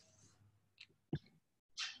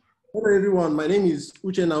 Hello, everyone. My name is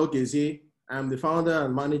Uchenna Okezie. I'm the founder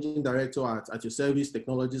and managing director at Your Service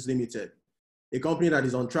Technologies Limited, a company that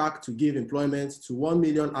is on track to give employment to 1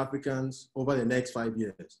 million Africans over the next 5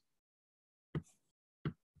 years.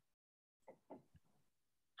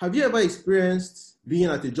 Have you ever experienced being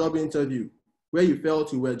at a job interview where you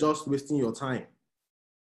felt you were just wasting your time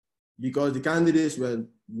because the candidates were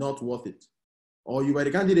not worth it? Or you were the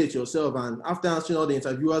candidate yourself, and after answering all the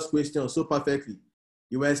interviewer's questions so perfectly,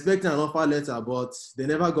 you were expecting an offer letter, but they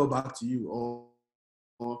never got back to you.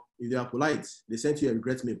 Or if they are polite, they sent you a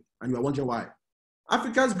regret mail, and you are wondering why.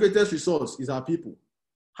 Africa's greatest resource is our people,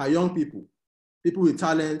 our young people, people with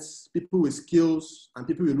talents, people with skills, and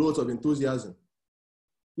people with loads of enthusiasm.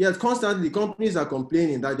 Yet constantly, companies are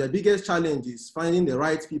complaining that their biggest challenge is finding the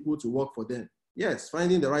right people to work for them. Yes,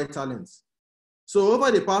 finding the right talents. So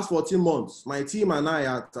over the past 14 months, my team and I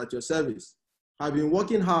at Your Service have been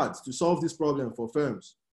working hard to solve this problem for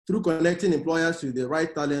firms through connecting employers to the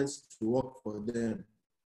right talents to work for them.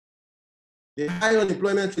 The high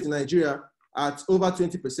unemployment rate in Nigeria at over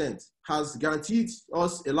 20% has guaranteed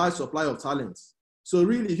us a large supply of talents. So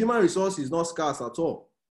really, human resource is not scarce at all.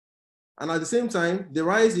 And at the same time, the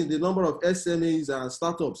rise in the number of SMEs and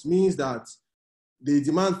startups means that the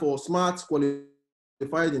demand for smart,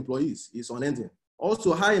 qualified employees is unending.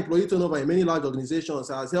 Also, high employee turnover in many large organizations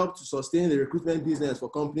has helped to sustain the recruitment business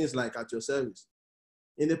for companies like At Your Service.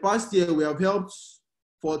 In the past year, we have helped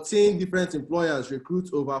 14 different employers recruit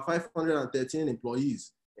over 513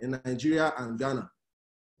 employees in Nigeria and Ghana.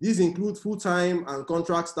 These include full-time and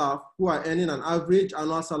contract staff who are earning an average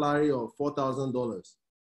annual salary of $4,000.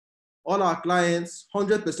 All our clients,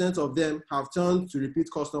 100% of them have turned to repeat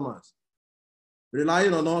customers,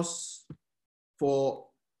 relying on us for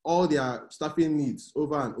all their staffing needs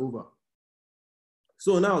over and over.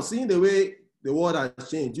 So now, seeing the way the world has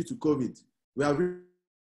changed due to COVID, we have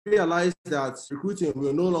realized that recruiting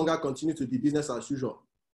will no longer continue to be business as usual.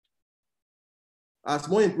 As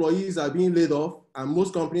more employees are being laid off and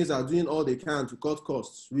most companies are doing all they can to cut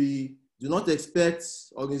costs, we do not expect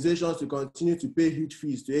organizations to continue to pay huge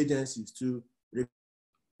fees to agencies to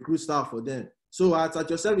recruit staff for them. So at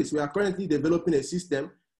Your Service, we are currently developing a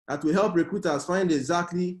system that will help recruiters find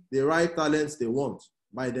exactly the right talents they want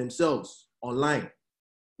by themselves online.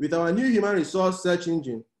 With our new human resource search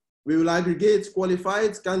engine, we will aggregate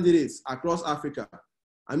qualified candidates across Africa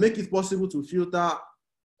and make it possible to filter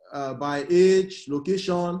by age,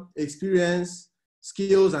 location, experience,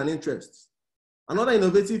 skills, and interests. Another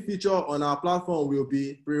innovative feature on our platform will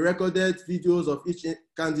be pre-recorded videos of each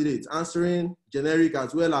candidate answering generic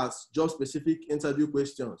as well as job-specific interview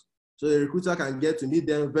questions, so the recruiter can get to meet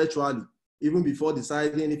them virtually, even before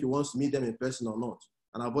deciding if he wants to meet them in person or not,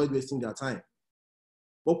 and avoid wasting their time.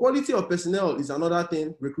 But quality of personnel is another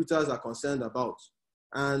thing recruiters are concerned about,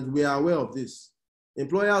 and we are aware of this.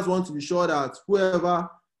 Employers want to be sure that whoever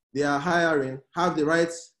they are hiring have the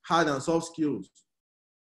right hard and soft skills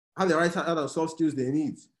they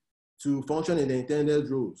need to function in the intended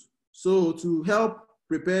roles. So to help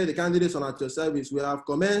prepare the candidates on At Your Service, we have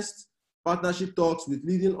commenced partnership talks with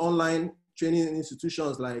leading online training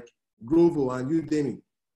institutions like Grovo and Udemy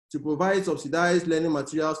to provide subsidized learning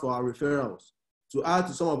materials for our referrals, to add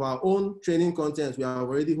to some of our own training content we have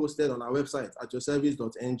already hosted on our website at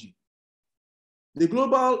yourservice.ng. The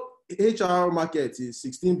global HR market is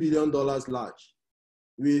 $16 billion large,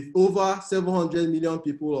 with over 700 million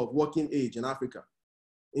people of working age in Africa.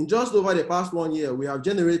 In just over the past 1 year, we have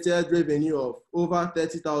generated revenue of over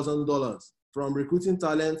 $30,000 from recruiting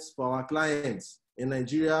talents for our clients in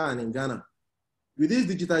Nigeria and in Ghana. With this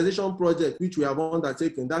digitization project, which we have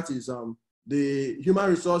undertaken, that is the human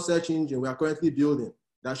resource search engine we are currently building,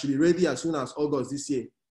 that should be ready as soon as August this year,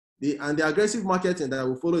 and the aggressive marketing that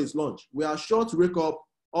will follow its launch, we are sure to rake up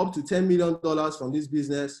to $10 million from this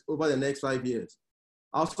business over the next 5 years.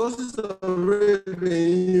 Our sources of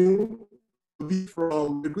revenue will be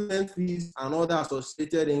from recruitment fees and other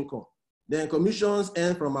associated income. Then commissions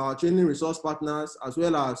earned from our training resource partners, as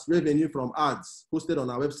well as revenue from ads posted on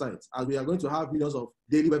our website, as we are going to have millions of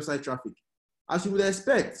daily website traffic. As you would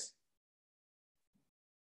expect,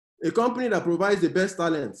 a company that provides the best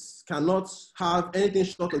talents cannot have anything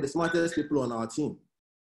short of the smartest people on our team.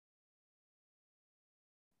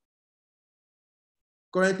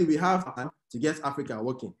 Currently, we have time to get Africa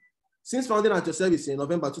working. Since founding At Your Service in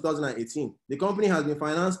November 2018, the company has been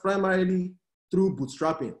financed primarily through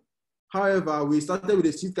bootstrapping. However, we started with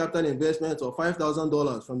a seed capital investment of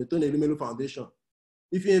 $5,000 from the Tony Elumelu Foundation.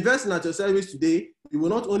 If you invest in At Your Service today, you will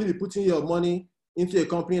not only be putting your money into a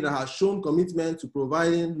company that has shown commitment to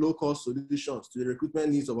providing low-cost solutions to the recruitment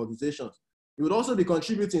needs of organizations, you would also be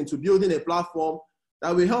contributing to building a platform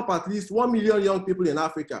that will help at least 1 million young people in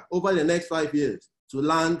Africa over the next 5 years to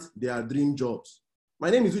land their dream jobs. My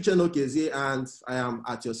name is Uche Nokezie, and I am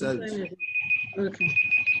at your service. Okay.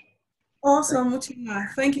 Awesome, Mutima.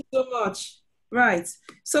 Thank you so much. Right.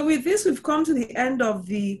 So with this, we've come to the end of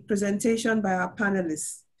the presentation by our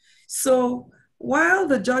panelists. So while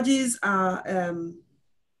the judges are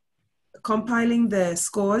compiling their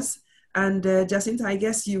scores, and Jacinta, I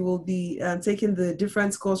guess you will be taking the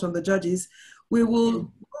different scores from the judges, we will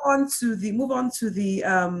move on to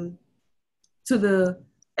the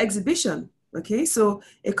exhibition. Okay, so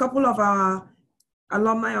a couple of our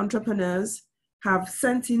alumni entrepreneurs have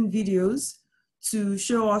sent in videos to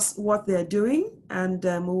show us what they're doing, and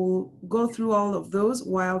we'll go through all of those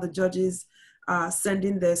while the judges are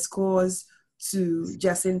sending their scores to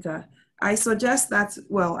Jacinta. I suggest that,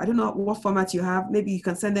 well, I don't know what format you have. Maybe you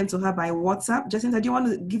can send them to her by WhatsApp. Jacinta, do you want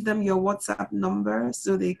to give them your WhatsApp number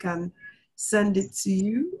so they can send it to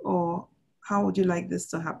you, or how would you like this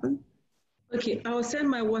to happen? Okay, I will send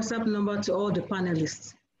my WhatsApp number to all the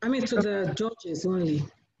panelists. I mean, to the judges only.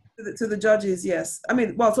 To the judges, yes. I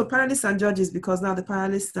mean, well, so panelists and judges, because now the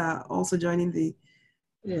panelists are also joining the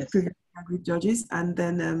previous agreed judges, and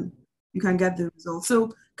then you can get the results.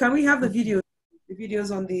 So can we have the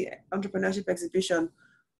videos on the entrepreneurship exhibition?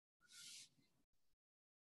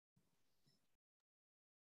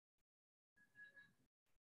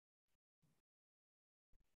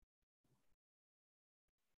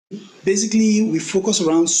 Basically, we focus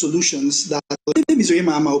around solutions that. My name is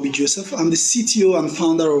Oyema Obi Joseph. I'm the CTO and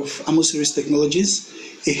founder of Amoseries Technologies,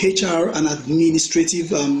 a HR and administrative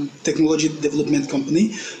technology development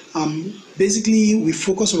company. Basically, we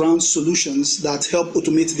focus around solutions that help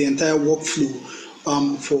automate the entire workflow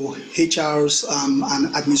for HRs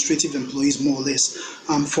and administrative employees, more or less,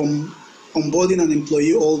 from onboarding an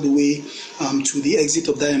employee all the way to the exit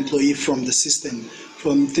of that employee from the system.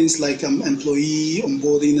 From things like employee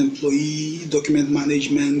onboarding, employee document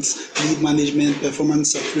management, lead management,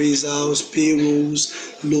 performance appraisals,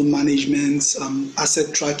 payrolls, loan management,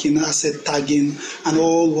 asset tracking, asset tagging, and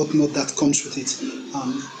all whatnot that comes with it.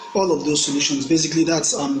 All of those solutions. Basically,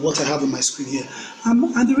 that's what I have on my screen here.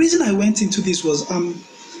 And the reason I went into this was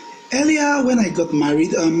earlier when I got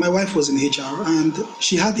married, my wife was in HR and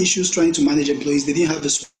she had issues trying to manage employees. They didn't have the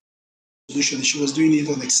solution. She was doing it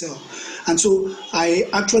on Excel. And so I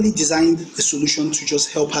actually designed a solution to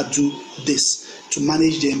just help her do this, to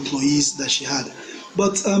manage the employees that she had.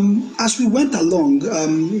 But as we went along,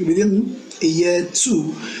 within a year or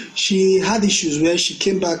two, she had issues where she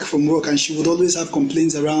came back from work and she would always have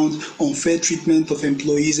complaints around unfair treatment of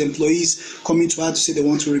employees coming to her to say they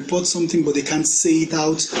want to report something, but they can't say it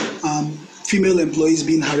out. Female employees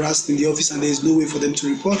being harassed in the office and there is no way for them to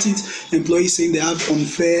report it. Employees saying they have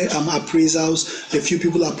unfair appraisals. A few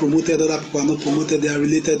people are promoted, other people are not promoted. They are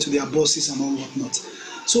related to their bosses and all whatnot.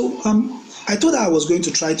 So I thought I was going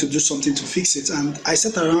to try to do something to fix it, and I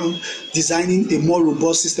sat around designing a more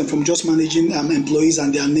robust system from just managing employees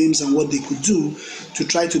and their names and what they could do to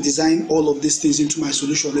try to design all of these things into my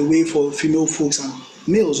solution, a way for female folks and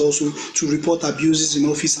males also to report abuses in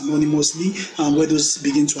office anonymously where those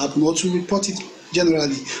begin to happen, or to report it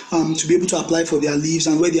generally, to be able to apply for their leaves,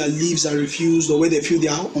 and where their leaves are refused or where they feel they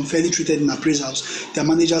are unfairly treated in appraisals, their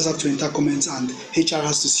managers have to enter comments and HR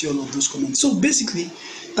has to see all of those comments. So basically,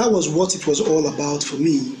 that was what it was all about for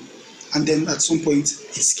me. And then at some point,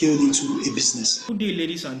 it scaled into a business. Good day,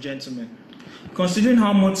 ladies and gentlemen. Considering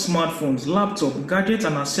how much smartphones, laptops, gadgets,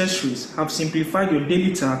 and accessories have simplified your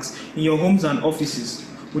daily tasks in your homes and offices,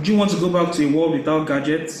 would you want to go back to a world without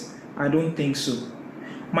gadgets? I don't think so.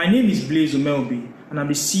 My name is Blaise Omelbi, and I'm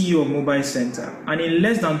the CEO of Mobile Center. And in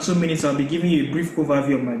less than 2 minutes, I'll be giving you a brief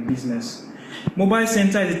overview of my business. Mobile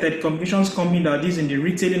Center is a telecommunications company that deals in the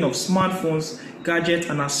retailing of smartphones, gadgets,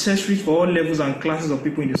 and accessories for all levels and classes of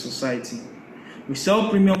people in the society. We sell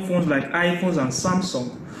premium phones like iPhones and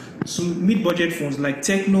Samsung, to mid-budget phones like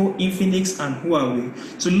Tecno, Infinix, and Huawei,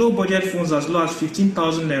 to low-budget phones as low as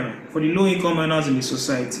 15,000 naira for the low-income earners in the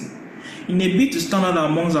society. In a bid to stand out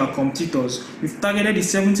amongst our competitors, we've targeted the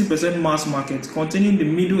 70% mass market containing the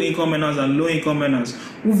middle-income earners and low-income earners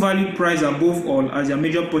who value price above all as their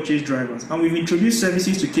major purchase drivers, and we've introduced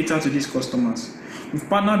services to cater to these customers. We've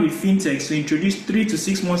partnered with fintechs to introduce 3 to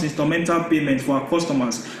 6 months instrumental payment for our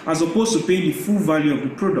customers as opposed to paying the full value of the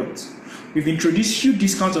product. We've introduced huge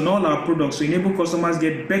discounts on all our products to enable customers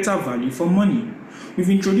get better value for money. We've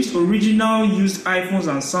introduced original used iPhones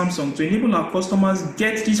and Samsung to enable our customers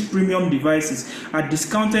get these premium devices at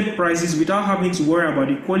discounted prices without having to worry about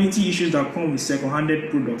the quality issues that come with second-handed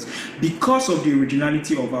products because of the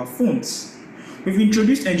originality of our phones. We've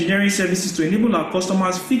introduced engineering services to enable our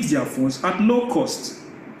customers fix their phones at low cost.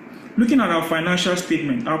 Looking at our financial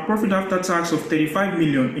statement, our profit after tax of 35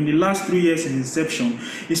 million in the last 3 years in inception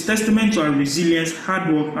is testament to our resilience, hard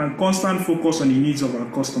work, and constant focus on the needs of our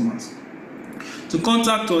customers. To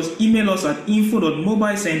contact us, email us at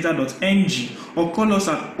info.mobilecenter.ng or call us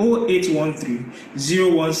at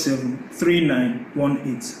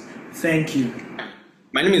 0813-017-3918. Thank you.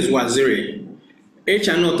 My name is Waziri.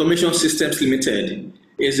 HR Automation Systems Limited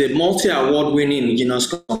is a multi-award winning indigenous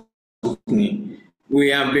company. We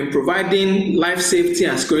have been providing life safety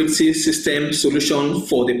and security system solutions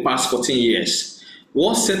for the past 14 years.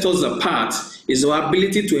 What sets us apart is our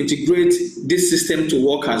ability to integrate this system to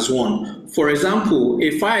work as one. For example,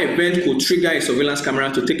 a fire event could trigger a surveillance camera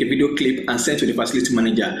to take a video clip and send to the facility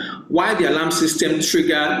manager, while the alarm system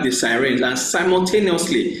triggers the sirens and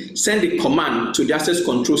simultaneously send a command to the access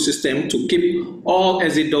control system to keep all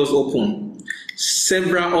exit doors open.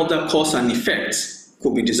 Several other cause and effects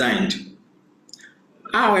could be designed.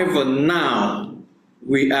 However, now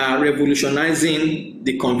we are revolutionizing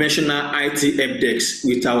the conventional IT help desk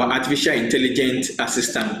with our artificial intelligence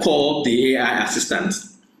assistant called the AI assistant.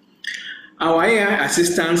 Our AI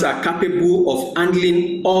assistants are capable of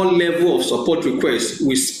handling all levels of support requests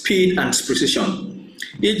with speed and precision,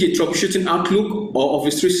 e.g. troubleshooting Outlook or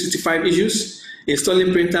Office 365 issues,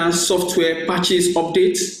 installing printers, software, patches,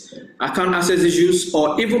 updates, account access issues,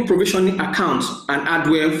 or even provisioning accounts and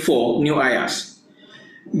hardware for new hires.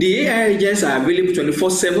 The AI agents are available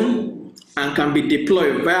 24/7 and can be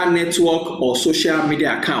deployed via network or social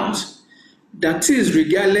media accounts. That is,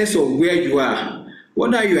 regardless of where you are,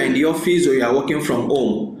 whether you are in the office or you are working from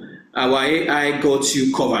home, our AI got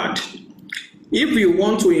you covered. If you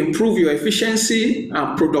want to improve your efficiency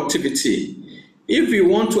and productivity, if you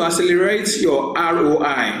want to accelerate your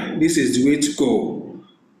ROI, this is the way to go.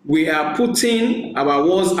 We are putting our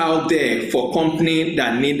words out there for companies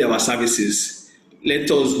that need our services.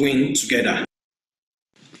 Let us win together.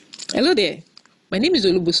 Hello there. My name is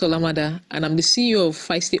Olubusola Mada, and I'm the CEO of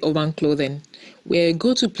Feisty Urban Clothing. We're a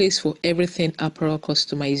go-to place for everything apparel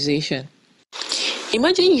customization.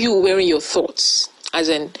 Imagine you wearing your thoughts, as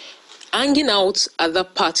in hanging out at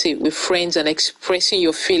that party with friends and expressing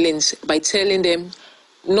your feelings by telling them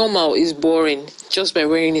normal is boring just by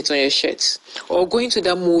wearing it on your shirt. Or going to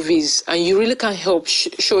the movies and you really can't help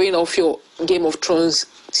showing off your Game of Thrones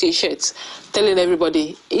t-shirts, telling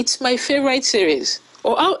everybody it's my favorite series.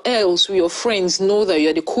 Or how else will your friends know that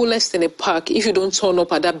you're the coolest in the park if you don't turn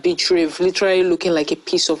up at that beach rave literally looking like a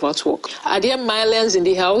piece of artwork? Are there millions in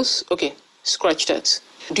the house? Okay, scratch that.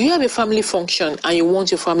 Do you have a family function and you want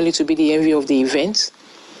your family to be the envy of the event?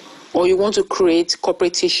 Or you want to create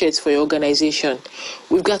corporate t-shirts for your organization?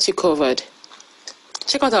 We've got you covered.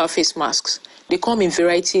 Check out our face masks. They come in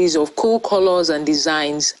varieties of cool colors and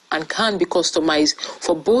designs and can be customized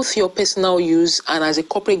for both your personal use and as a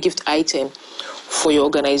corporate gift item for your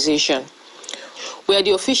organization. We are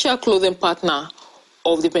the official clothing partner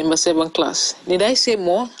of the Member 7 class. Did I say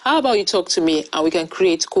more? How about you talk to me and we can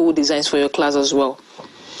create cool designs for your class as well.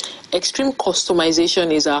 Extreme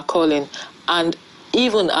customization is our calling, and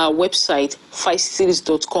even our website,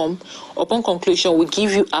 feistcities.com, upon conclusion, will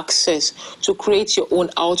give you access to create your own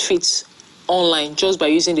outfits online just by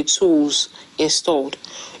using the tools installed.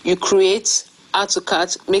 You create, add to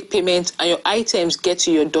cart, make payment, and your items get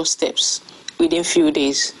to your doorsteps within few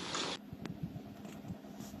days.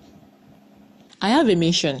 I have a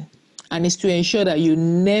mission. and it's to ensure that you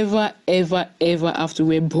never, ever, ever have to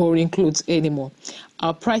wear boring clothes anymore.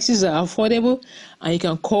 Our prices are affordable, and you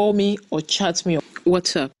can call me or chat me on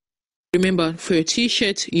WhatsApp. Remember, for your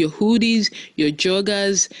t-shirts, your hoodies, your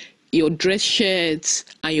joggers, your dress shirts,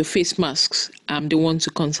 and your face masks, I'm the one to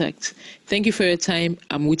contact. Thank you for your time.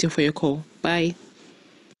 I'm waiting for your call. Bye.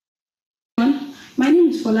 My name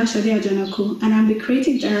is Fola Shadi Ajanako, and I'm the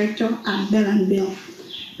creative director at Bell & Bill.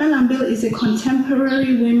 Bell & Bill is a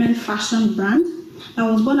contemporary women fashion brand that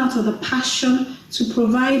was born out of the passion to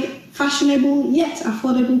provide fashionable yet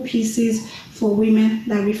affordable pieces for women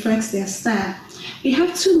that reflects their style. We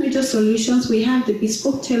have two major solutions. We have the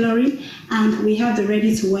bespoke tailoring and we have the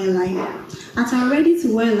ready-to-wear line. At our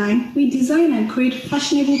ready-to-wear line, we design and create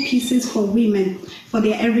fashionable pieces for women for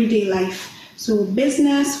their everyday life. So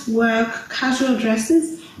business, work, casual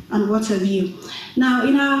dresses, and what have you. Now,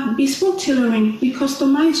 in our bespoke tailoring, we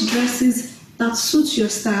customize dresses that suit your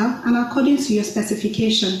style and according to your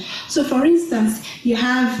specification. So, for instance, you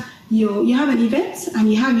have an event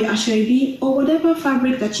and you have your asoebi or whatever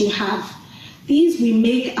fabric that you have. These we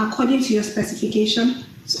make according to your specification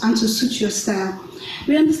and to suit your style.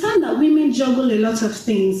 We understand that women juggle a lot of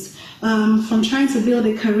things, from trying to build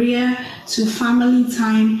a career to family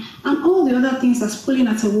time and all the other things that's pulling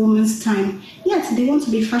at a woman's time. Yet they want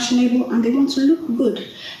to be fashionable and they want to look good.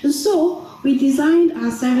 And so we designed our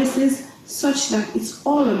services such that it's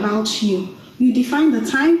all about you. You define the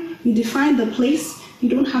time, you define the place. You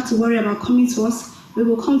don't have to worry about coming to us. We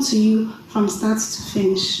will come to you from start to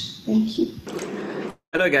finish. Thank you.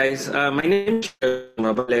 Hello guys, my name is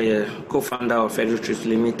Mabale, co-founder of Federal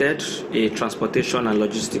Limited, a transportation and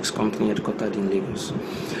logistics company headquartered in Lagos.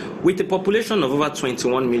 With a population of over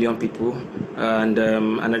 21 million people and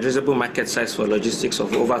an addressable market size for logistics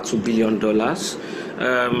of over $2 billion,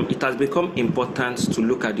 it has become important to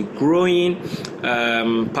look at the growing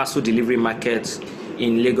parcel delivery market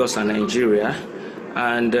in Lagos and Nigeria,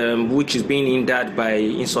 and which is being hindered by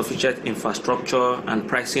insufficient infrastructure and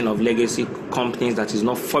pricing of legacy companies that is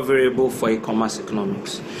not favorable for e-commerce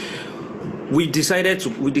economics. We decided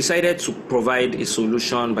to provide a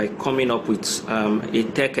solution by coming up with a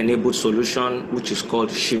tech-enabled solution which is called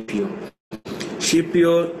Shipio.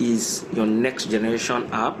 Shipio is your next generation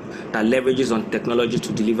app that leverages on technology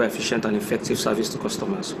to deliver efficient and effective service to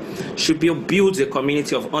customers. Shipio builds a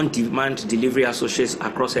community of on-demand delivery associates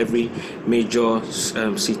across every major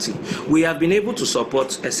city. We have been able to support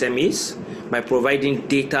SMEs by providing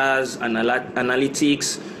data and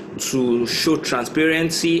analytics to show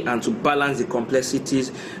transparency and to balance the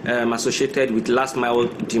complexities associated with last mile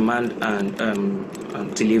demand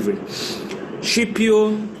and delivery.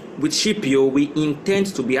 With Shipio, we intend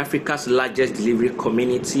to be Africa's largest delivery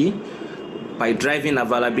community by driving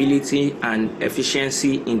availability and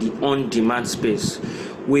efficiency in the on-demand space.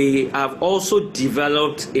 We have also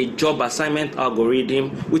developed a job assignment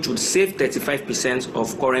algorithm which would save 35%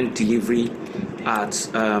 of current delivery at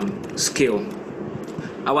scale.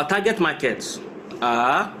 Our target markets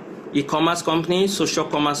are e-commerce companies, social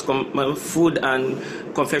commerce, food and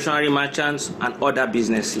confectionery merchants, and other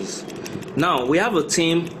businesses. Now, we have a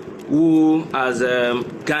team who has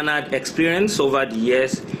garnered experience over the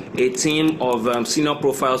years, a team of senior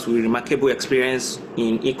profiles with remarkable experience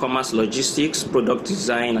in e-commerce logistics, product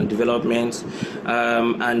design and development,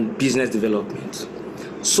 and business development.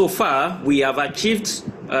 So far, we have achieved,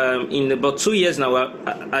 in about 2 years now,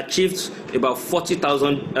 achieved about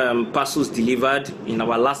 40,000 parcels delivered in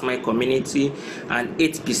our last mile community and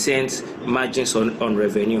 8% margins on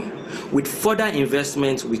revenue. With further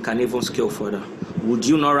investment, we can even scale further. Would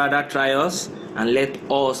you not rather try us and let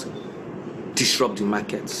us disrupt the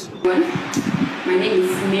markets? My name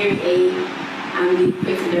is Mary A. I'm the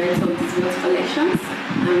creative director of Disability Collections,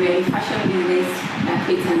 and we're a fashion business that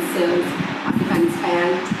creates and sells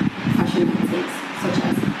African-inspired fashion items such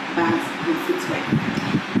as bags and footwear.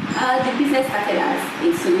 The business started as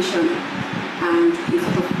a solution and it's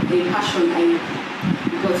sort of a passion I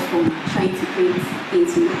got from trying to create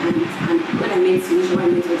things in my hands. And when I made solution, what I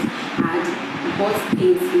meant was I had bought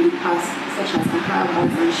things in the past such as Ankara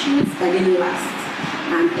bags and shoes that didn't last.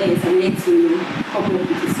 And hence I needed to come up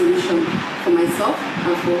with a solution for myself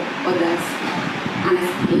and for others. And I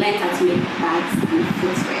learned how to make bags and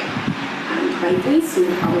footwear. And by doing so,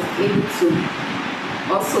 I was able to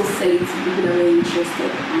also sell it to people that were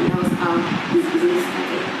interested, and that was how this business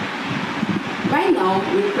started. Right now,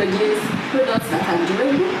 we produce products that are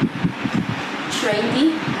durable,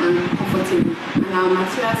 trendy, and comfortable, and our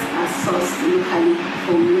materials are sourced locally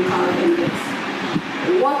from local vendors.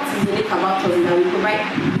 What is unique about us is that we provide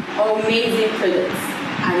amazing products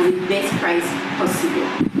at the best price possible.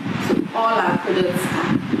 So all our products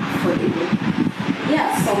are affordable. We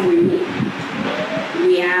have some women.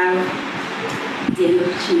 We have the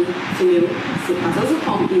Enochi female slippers. Also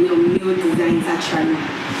come in your male designs actually.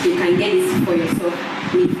 You can get this for yourself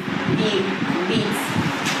with big beads.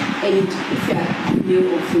 And if you are male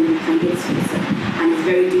or female, you can get this for yourself. And it's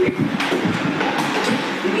very durable.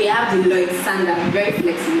 We have the Lloyd sandal, very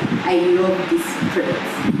flexible. I love this product.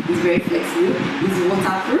 It's very flexible. It's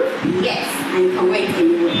waterproof, yes, and you can wear it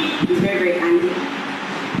anywhere. It's very, very handy.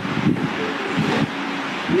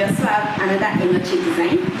 We also have another Enochi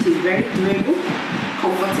design, which is very durable,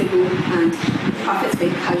 comfortable, and perfect for a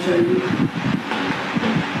casual look.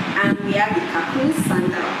 And we have the Kaku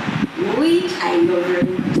sandal, which I love very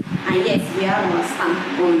much. And yes, we have our stamp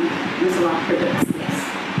on most of our products, yes.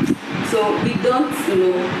 So we don't,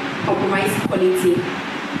 compromise quality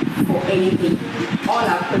for anything. All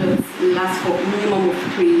our products last for a minimum of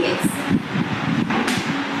 3 years.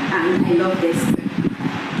 And I love this.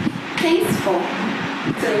 Thanks for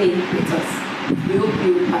tuning in with us. We hope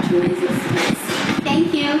you patronize us.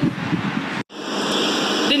 Thank you.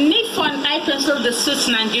 The need for an eye pencil that suits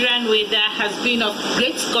Nigerian weather has been of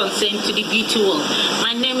great concern to the beauty world.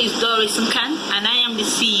 My name is Doris Nkan, and I am the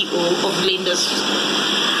CEO of Lenders.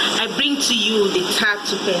 I bring to you the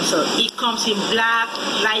tattoo pencil. It comes in black,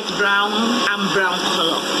 light brown, and brown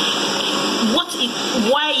color.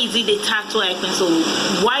 Why is it a tattoo eye pencil?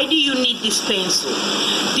 Why do you need this pencil?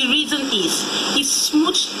 The reason is it's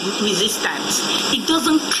smooth resistant. It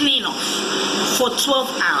doesn't clean off for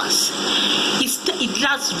 12 hours. It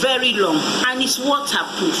lasts very long and it's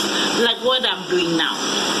waterproof, like what I'm doing now.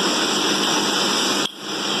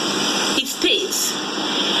 It stays.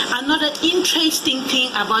 Another interesting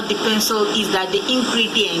thing about the pencil is that the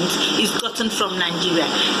ingredient is gotten from Nigeria.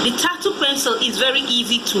 The tattoo pencil is very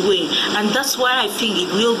easy to wear, and that's why I think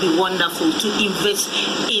it will be wonderful to invest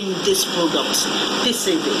in this product. This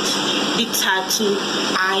is it, the tattoo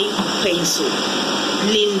eye pencil.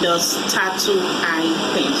 Linda's tattoo eye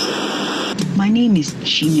pencil. My name is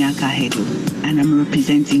Chinyaka Hedo, and I'm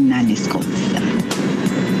representing Nanny Scott.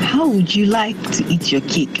 How would you like to eat your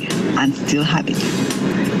cake and still have it?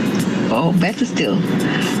 Or better still,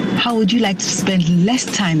 how would you like to spend less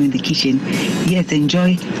time in the kitchen, yet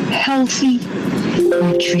enjoy healthy,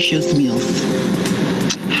 nutritious meals?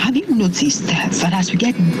 Have you noticed that as we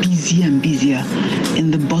get busier and busier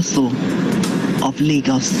in the bustle of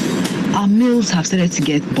Lagos, our meals have started to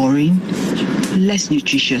get boring, less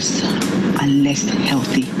nutritious, and less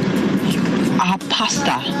healthy? Our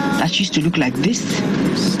pasta that used to look like this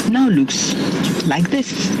now looks like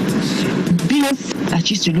this. Bills that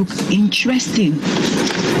used to look interesting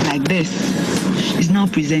like this is now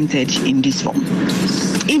presented in this form.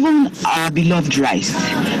 Even our beloved rice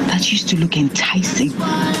that used to look enticing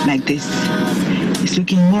like this is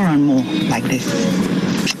looking more and more like this.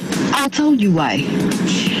 I'll tell you why.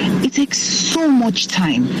 It takes so much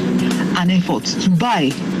time and effort to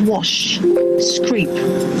buy, wash,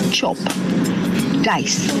 scrape, chop,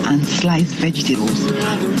 dice and slice vegetables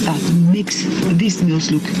that makes these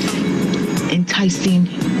meals look enticing,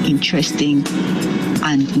 interesting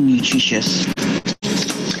and nutritious.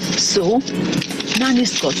 So Nanny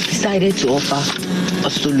Scott decided to offer a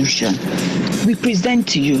solution. We present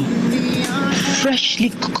to you freshly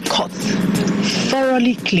cut,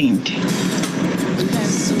 thoroughly cleaned,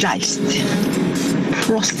 diced,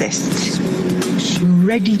 processed,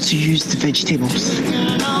 ready to use vegetables,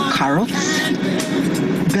 carrots,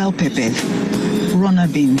 bell peppers, runner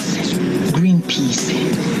beans, green peas,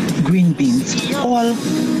 green beans, all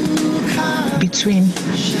between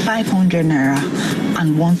 500 naira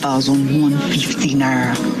and 1,150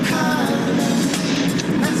 naira.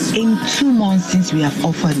 In 2 months since we have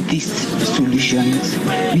offered these solutions,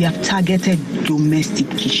 we have targeted domestic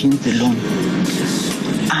kitchens alone.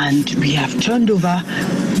 And we have turned over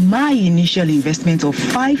my initial investment of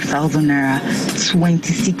 5,000 naira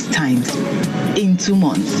 26 times in 2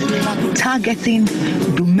 months, targeting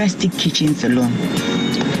domestic kitchens alone.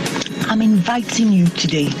 I'm inviting you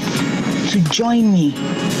today to join me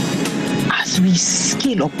as we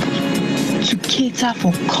scale up to cater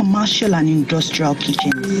for commercial and industrial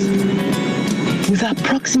kitchens. With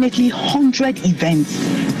approximately 100 events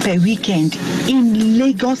per weekend in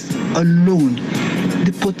Lagos alone,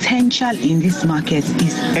 the potential in this market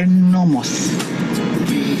is enormous.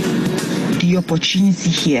 The opportunity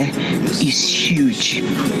here is huge.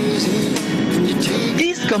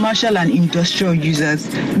 These commercial and industrial users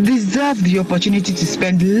deserve the opportunity to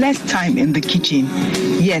spend less time in the kitchen,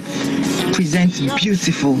 yet present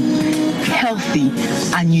beautiful, healthy,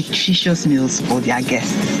 and nutritious meals for their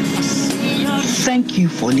guests. Thank you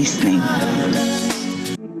for listening.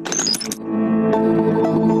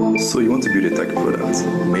 So you want to build a tech product,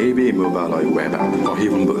 maybe a mobile or a web app, or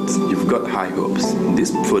even both, you've got high hopes.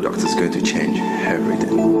 This product is going to change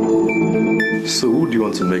everything. So who do you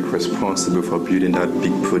want to make responsible for building that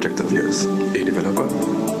big project of yours? A developer?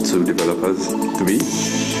 2 developers? 3?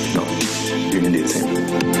 No, you need a team.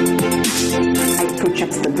 I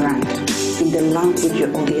project the brand in the language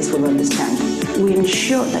your audience will understand. We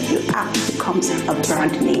ensure that your app becomes a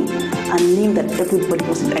brand name, a name that everybody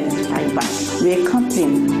was identified by. We're a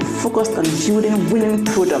company focused on building winning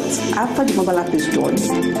products. After the mobile app is done,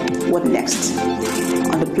 what next?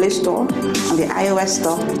 On the Play Store, on the iOS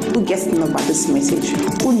Store, who gets to know about this message?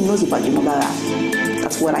 Who knows about the mobile app?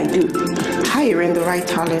 That's what I do. Hiring the right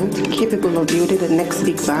talent, capable of building the next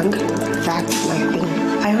big bang, that's my thing.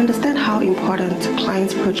 I understand how important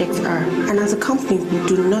clients' projects are, and as a company, we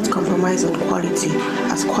do not compromise on quality,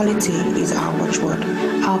 as quality is our watchword.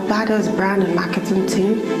 Our badass brand and marketing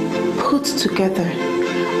team, put together,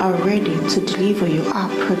 are ready to deliver your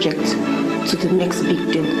app project to the next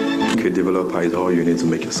big deal. A developer is all you need to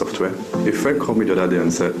make your software. A friend called me the other day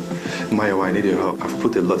and said, Maya, I need your help. I've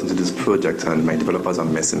put a lot into this project and my developers are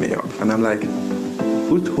messing me up. And I'm like,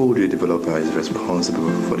 who told you a developer is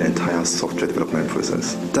responsible for the entire software development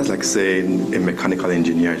process? That's like saying a mechanical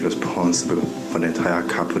engineer is responsible for the entire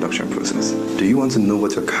car production process. Do you want to know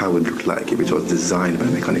what your car would look like if it was designed by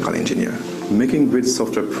a mechanical engineer? Making great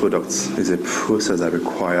software products is a process that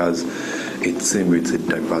requires a team with a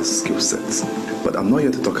diverse skill set. But I'm not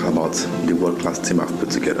here to talk about the world-class team I've put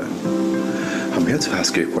together. I'm here to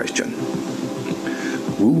ask you a question.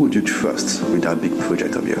 Who would you trust with that big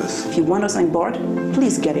project of yours? If you want us on board,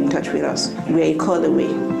 please get in touch with us. We're a call away.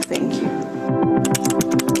 Thank you.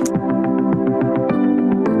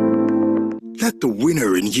 Let the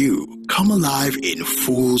winner in you come alive in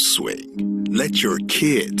full swing. Let your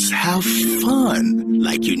kids have fun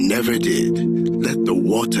like you never did. Let the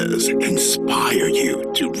waters inspire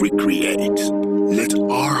you to recreate. Let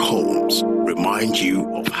our homes remind you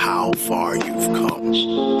of how far you've come.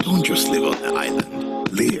 Don't just live on the island.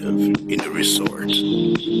 Live in a resort.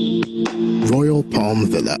 Royal Palm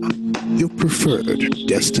Villa, your preferred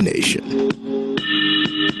destination.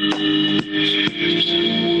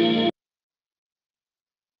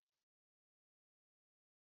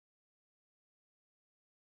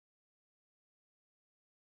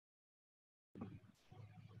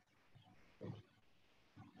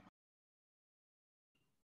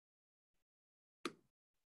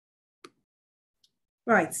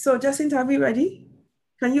 Right, so Jacinta, are we ready?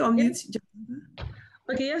 Can you unmute? Yes.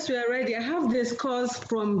 Okay, yes, we are ready. I have this course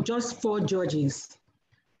from just 4 judges,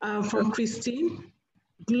 from Christine,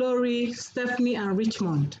 Glory, Stephanie, and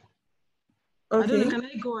Richmond. Okay. I don't know, can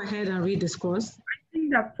I go ahead and read this course? I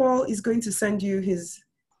think that Paul is going to send you his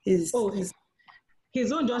own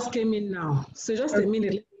just came in now. So just a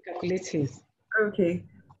minute, let me calculate his. Okay,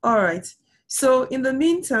 all right. So in the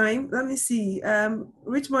meantime, let me see.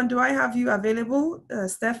 Richmond, do I have you available?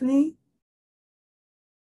 Stephanie?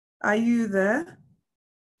 Are you there?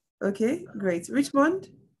 Okay, great.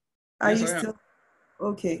 Richmond, are you still?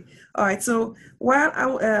 Okay, all right. So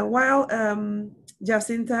while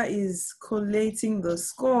Jacinta is collating the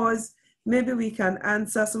scores, maybe we can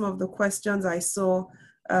answer some of the questions I saw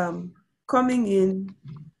coming in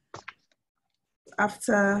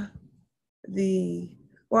after the.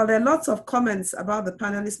 Well, there are lots of comments about the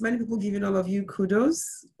panelists. Many people giving all of you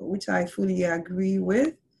kudos, which I fully agree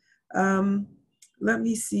with. Let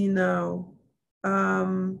me see now.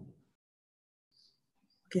 Okay,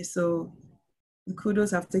 so the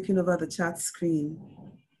kudos have taken over the chat screen.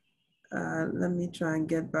 Let me try and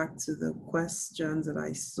get back to the questions that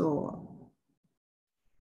I saw.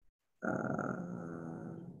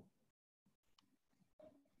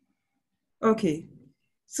 Okay,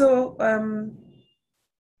 so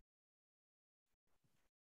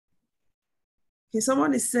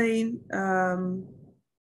someone is saying,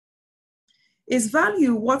 is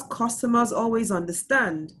value what customers always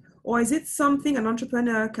understand, or is it something an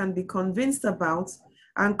entrepreneur can be convinced about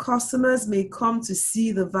and customers may come to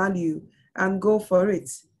see the value and go for it?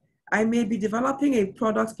 I may be developing a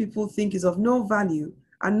product people think is of no value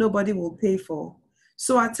and nobody will pay for.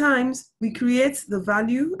 So at times we create the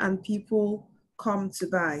value and people come to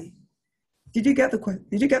buy. Did you get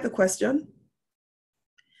the question?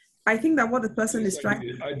 I think that what the person is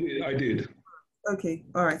trying. I did. Okay,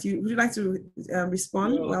 all right. Would you like to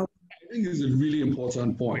respond? Well, I think it's a really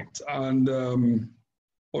important point, and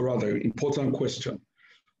or rather, important question.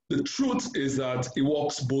 The truth is that it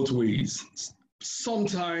works both ways.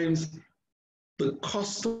 Sometimes the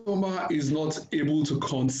customer is not able to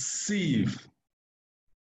conceive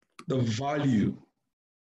the value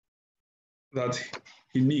that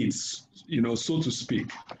he needs, so to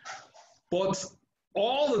speak. But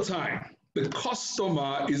all the time, the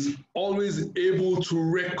customer is always able to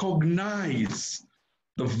recognize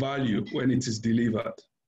the value when it is delivered.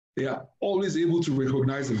 They are always able to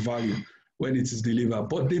recognize the value when it is delivered,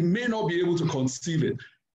 but they may not be able to conceive it.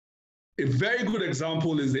 A very good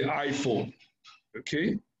example is the iPhone,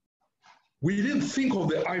 okay? We didn't think of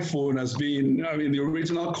the iPhone as being, the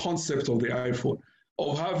original concept of the iPhone,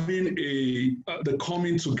 of having the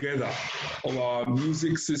coming together of our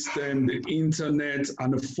music system, the internet,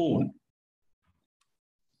 and the phone.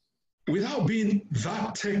 Without being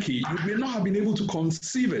that techy, you may not have been able to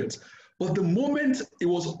conceive it, but the moment it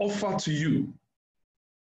was offered to you,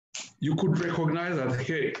 you could recognize that,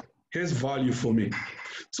 hey, here's value for me.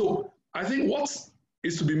 So I think what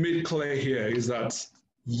is to be made clear here is that,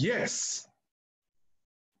 yes,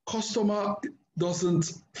 customer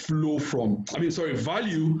doesn't flow from,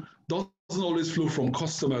 value doesn't always flow from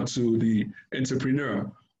customer to the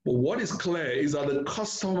entrepreneur. But what is clear is that the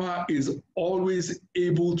customer is always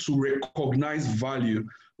able to recognize value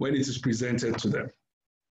when it is presented to them.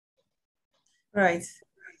 Right.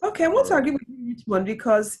 Okay, I want to agree with you, Richmond,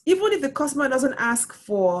 because even if the customer doesn't ask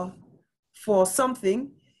for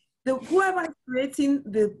something, whoever is creating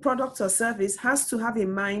the product or service has to have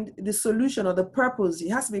in mind the solution or the purpose. It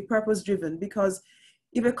has to be purpose-driven, because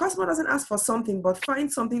if a customer doesn't ask for something but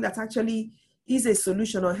finds something that actually is a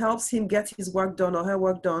solution or helps him get his work done or her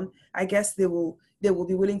work done, I guess they will be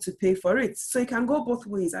willing to pay for it. So it can go both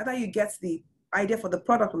ways. Either you get the idea for the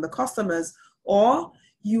product from the customers, or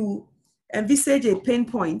you envisage a pain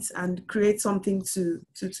point and create something to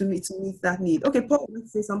meet that need. Okay, Paul,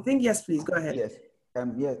 let's say something. Yes, please, go ahead. Yes.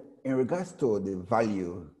 In regards to the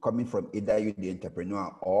value coming from either you, the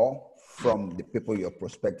entrepreneur, or from the people you're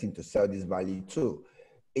prospecting to sell this value to,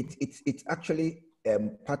 it's actually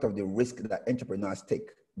part of the risk that entrepreneurs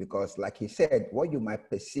take, because like he said, what you might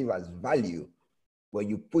perceive as value when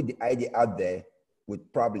you put the idea out there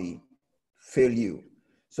would probably fail you.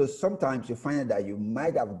 So sometimes you find that you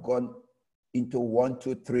might have gone into 1,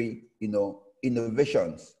 2, 3,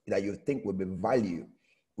 innovations that you think will be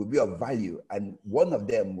of value, and one of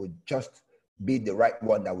them would just be the right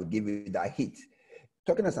one that would give you that hit.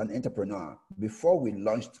 Talking as an entrepreneur, before we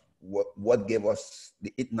launched what gave us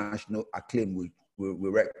the international acclaim we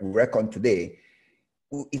reckon today,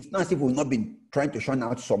 it's not as if we've not been trying to churn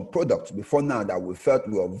out some products before now that we felt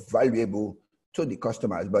we were valuable to the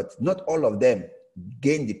customers, but not all of them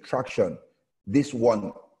gained the traction this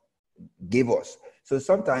one gave us. So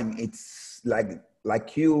sometimes it's like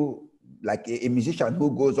a musician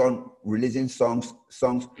who goes on releasing songs,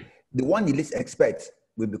 the one he least expects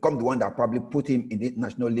will become the one that probably put him in the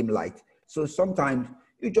international limelight. So sometimes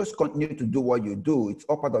you just continue to do what you do. It's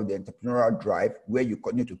all part of the entrepreneurial drive where you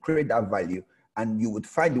continue to create that value, and you would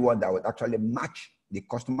find the one that would actually match the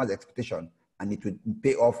customer's expectation, and it would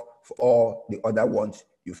pay off for all the other ones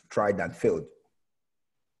you've tried and failed.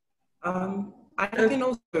 I can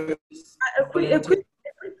also a quick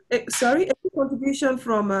contribution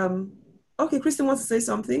from okay, Kristen wants to say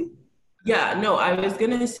something. Yeah, no, I was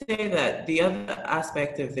going to say that the other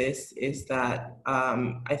aspect of this is that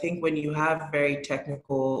I think when you have very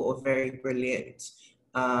technical or very brilliant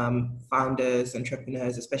founders,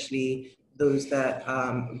 entrepreneurs, especially those that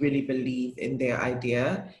really believe in their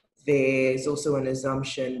idea, there's also an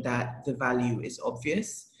assumption that the value is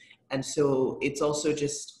obvious. And so it's also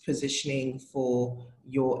just positioning for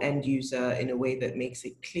your end user in a way that makes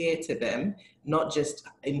it clear to them, not just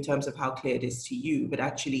in terms of how clear it is to you, but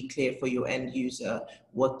actually clear for your end user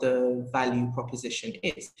what the value proposition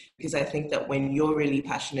is. Because I think that when you're really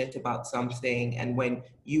passionate about something and when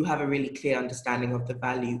you have a really clear understanding of the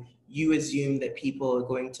value, you assume that people are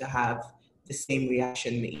going to have the same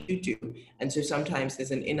reaction that you do. And so sometimes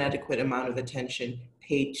there's an inadequate amount of attention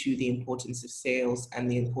paid to the importance of sales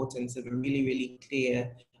and the importance of a really, really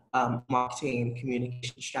clear marketing and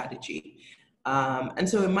communication strategy. And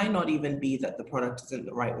so it might not even be that the product isn't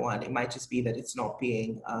the right one. It might just be that it's not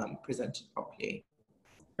being presented properly.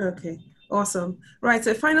 Okay, awesome. Right,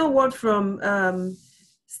 so final word from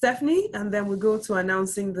Stephanie, and then we'll go to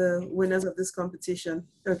announcing the winners of this competition.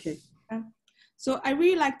 Okay. So I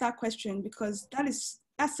really like that question because that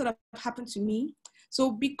sort of happened to me. So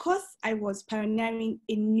because I was pioneering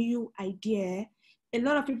a new idea, a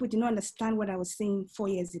lot of people did not understand what I was saying 4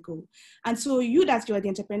 years ago. And so you that you're the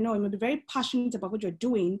entrepreneur, you may be very passionate about what you're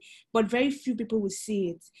doing, but very few people will see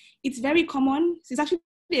it. It's very common. It's actually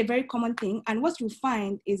a very common thing. And what you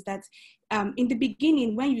find is that in the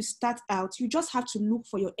beginning, when you start out, you just have to look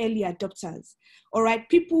for your early adopters, all right?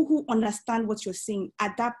 People who understand what you're saying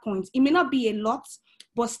at that point. It may not be a lot,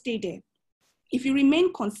 but stay there. if you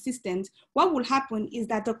remain consistent, what will happen is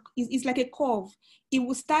that it's like a curve. It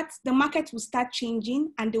will start, the market will start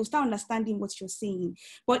changing and they will start understanding what you're saying.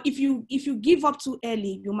 But if you give up too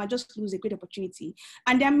early, you might just lose a great opportunity.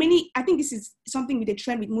 And there are many, I think this is something with the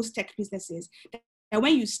trend with most tech businesses, that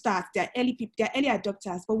when you start, they're early people, they're early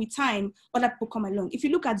adopters, but with time, other people come along. If you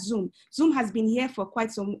look at Zoom has been here for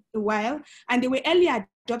quite a while, and they were early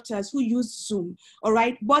adopters who used Zoom, all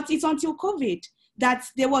right? But it's until COVID that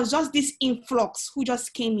there was just this influx who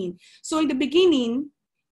just came in. So in the beginning,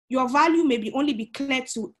 your value may only be clear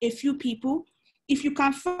to a few people. If you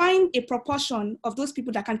can find a proportion of those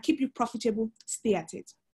people that can keep you profitable, stay at it.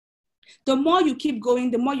 The more you keep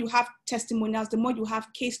going, the more you have testimonials, the more you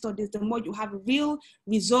have case studies, the more you have real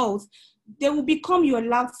results, they will become your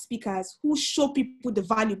loudspeakers who show people the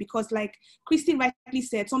value. Because like Christine rightly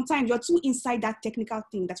said, sometimes you're too inside that technical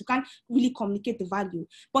thing that you can't really communicate the value.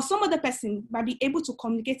 But some other person might be able to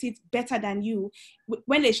communicate it better than you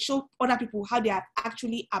when they show other people how they have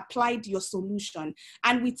actually applied your solution.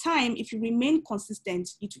 And with time, if you remain consistent,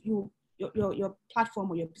 your platform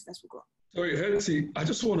or your business will grow. Sorry, Hetty, I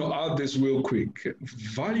just want to add this real quick.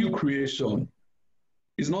 Value creation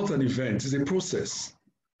is not an event, it's a process.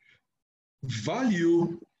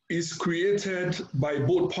 Value is created by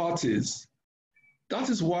both parties. That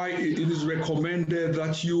is why it is recommended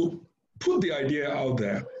that you put the idea out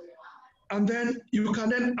there, and then you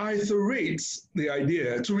can then iterate the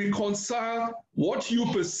idea to reconcile what you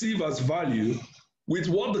perceive as value with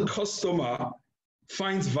what the customer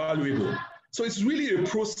finds valuable. So it's really a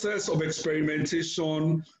process of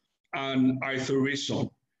experimentation and iteration.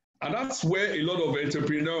 And that's where a lot of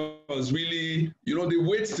entrepreneurs really, they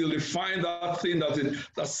wait till they find that thing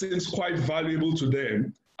that seems quite valuable to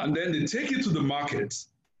them. And then they take it to the market.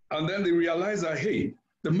 And then they realize that, hey,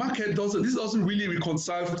 the market doesn't really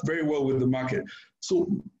reconcile very well with the market. So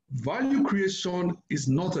value creation is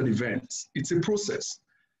not an event, it's a process.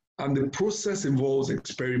 And the process involves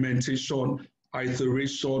experimentation,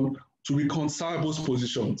 iteration to reconcile those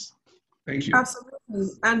positions. Thank you.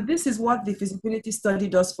 Absolutely. And this is what the feasibility study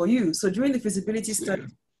does for you. So during the feasibility study,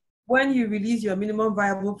 when you release your minimum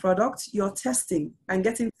viable product, you're testing and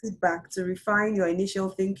getting feedback to refine your initial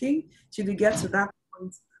thinking till you get to that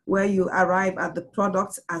point where you arrive at the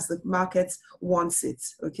product as the market wants it,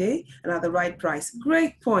 okay? And at the right price.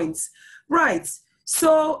 Great points. Right.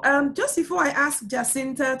 So just before I ask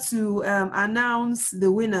Jacinta to announce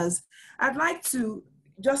the winners, I'd like to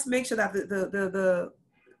just make sure that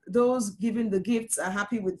those giving the gifts are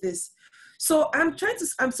happy with this. So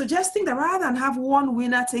I'm suggesting that rather than have one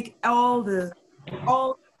winner take all the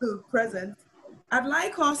presents, I'd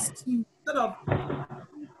like us to sort of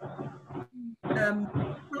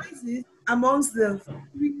prizes amongst the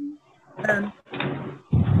three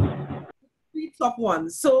top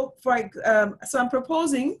ones. So so I'm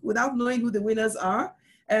proposing, without knowing who the winners are,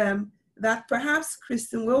 that perhaps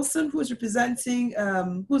Kristen Wilson, who's representing,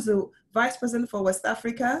 who's the Vice President for West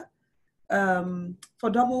Africa, for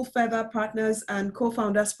Double Feather Partners and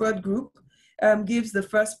co-founder Spread Group, gives the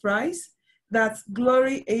first prize. That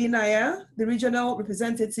Glory Einaya, the regional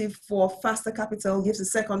representative for Faster Capital, gives the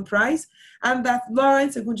second prize. And that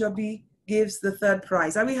Lawrence Egunjobi gives the third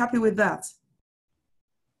prize. Are we happy with that?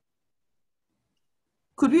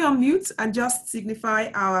 Could we unmute and just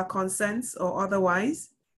signify our consent or otherwise?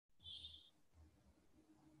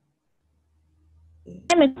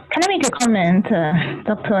 Can I make a comment,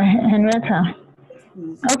 Dr. Henrietta?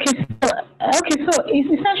 Okay, so it's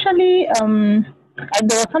essentially,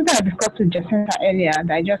 there was something I discussed with Jacinta earlier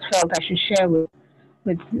that I just felt I should share with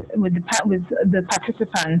the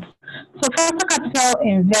participants. So Faster Capital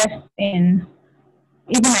invests in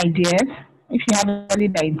even ideas. If you have a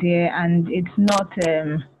solid idea and it's not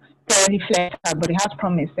thoroughly fleshed out, but it has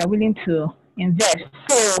promise, they're willing to invest.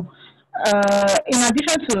 So in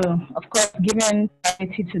addition to, of course, giving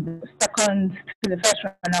priority to the first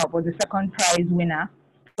runner-up or the second prize winner,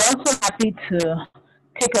 we're also happy to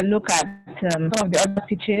take a look at some of the other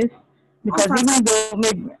pitches, because even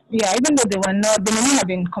though they may not have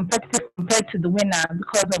been competitive compared to the winner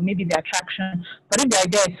because of maybe the attraction, but if the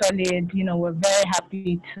idea is solid, we're very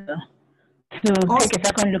happy to take a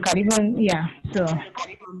second look at so.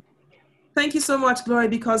 Thank you so much, Glory,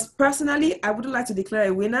 because personally, I wouldn't like to declare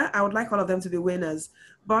a winner. I would like all of them to be winners,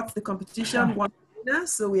 but the competition wants a winner,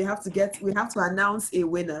 so we have to announce a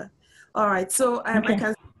winner. All right, so I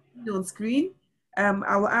can see on screen.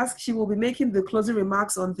 I will ask, she will be making the closing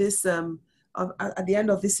remarks on this at the end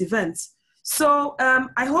of this event. So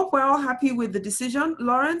I hope we're all happy with the decision.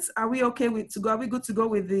 Lawrence, are we okay are we good to go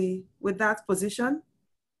with that position?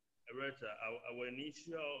 Our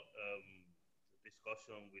initial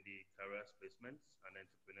discussion with the Career Placements and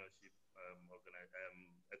Entrepreneurship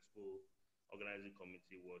Expo organizing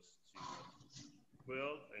committee was to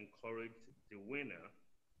encourage the winner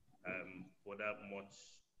for that much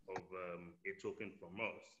of a token from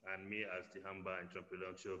us and me as the Hamba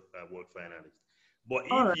Entrepreneurship Award finalist. But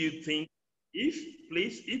if you think,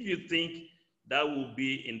 if you think that will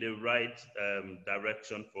be in the right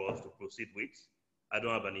direction for us to proceed with, I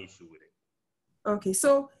don't have an issue with it. Okay,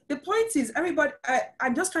 so the point is, everybody,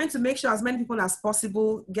 I'm just trying to make sure as many people as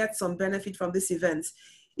possible get some benefit from this event.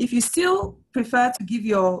 If you still prefer to give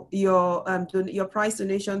your prize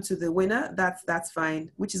donation to the winner, that's fine.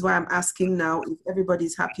 Which is why I'm asking now if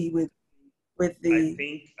everybody's happy with the. I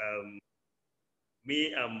think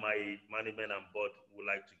me and my management and board would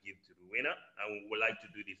like to give to the winner, and we would like to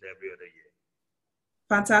do this every other year.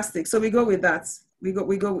 Fantastic. So we go with that. We go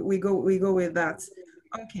with that.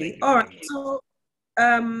 Okay. All right. So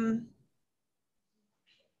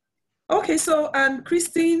okay. So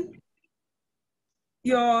Christine,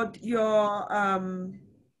 your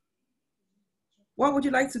what would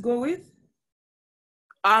you like to go with?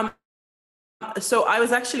 So I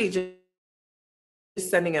was actually just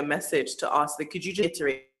sending a message to ask that, could you just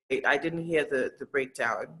iterate? I didn't hear the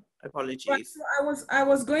breakdown. Apologies. Right, so I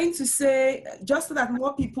was going to say, just so that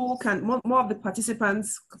more people can, more of the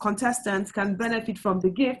participants, contestants can benefit from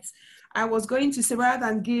the gifts, I was going to say, rather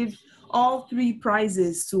than give all 3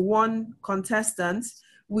 prizes to one contestant,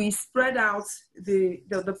 we spread out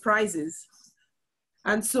the prizes.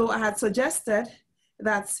 And so I had suggested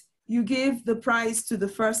that you give the prize to the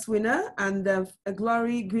first winner, and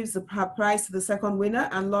Glory gives the prize to the second winner,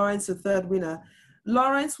 and Lawrence the third winner.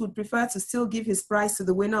 Lawrence would prefer to still give his prize to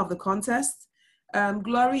the winner of the contest.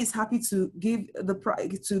 Glory is happy to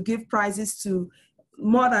give prizes to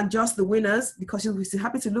more than just the winners, because she's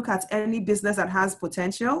happy to look at any business that has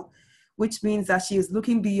potential, which means that she is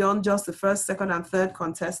looking beyond just the first, second, and third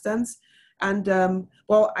contestants. And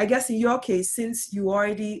well, I guess in your case, since you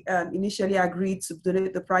already initially agreed to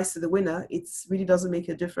donate the prize to the winner, it really doesn't make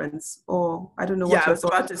a difference. Or I don't know what. Yeah, I was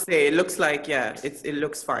about to say, it looks like, yeah, it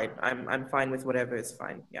looks fine. I'm fine with whatever is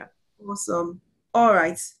fine. Yeah. Awesome. All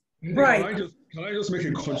right. Right. Can I just make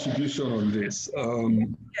a contribution on this?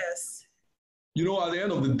 Yes. You know, at the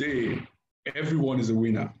end of the day, everyone is a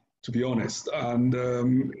winner, to be honest. And,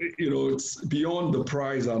 you know, it's beyond the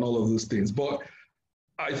prize and all of those things. But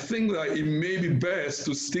I think that it may be best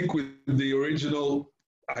to stick with the original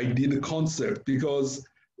idea, the concept, because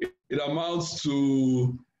it amounts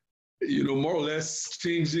to, you know, more or less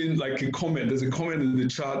changing, like a comment. There's a comment in the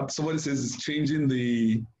chat. Somebody says it's changing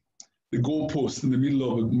the goalpost in the middle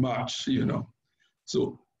of a match, you know.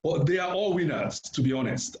 So, but they are all winners, to be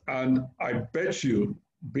honest. And I bet you,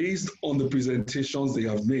 based on the presentations they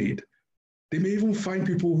have made, they may even find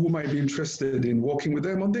people who might be interested in working with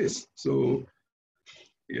them on this. So,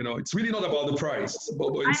 you know, it's really not about the price,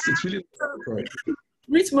 but it's really not about the price.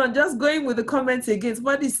 Richmond, just going with the comments again,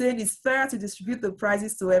 somebody's saying it's fair to distribute the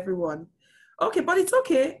prizes to everyone. Okay, but it's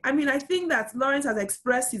okay. I mean, I think that Lawrence has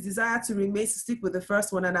expressed his desire to stick with the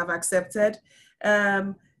first one, and I've accepted.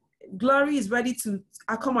 Glory is ready to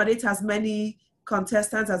accommodate as many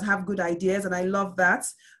contestants as have good ideas, and I love that.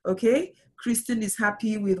 Okay, Kristen is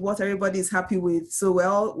happy with what everybody is happy with. So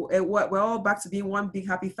we're all back to being one big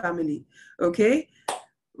happy family. Okay.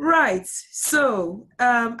 Right. So,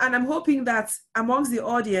 and I'm hoping that amongst the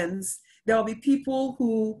audience, there will be people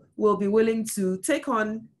who will be willing to take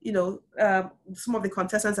on, you know, some of the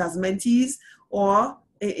contestants as mentees or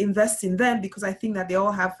invest in them, because I think that they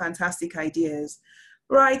all have fantastic ideas.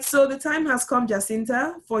 Right. So the time has come,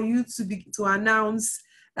 Jacinta, for you to announce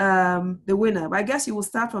the winner. But I guess you will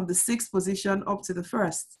start from the 6th position up to the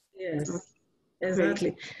 1st. Yes,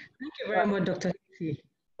 exactly. Thank you very much, Dr.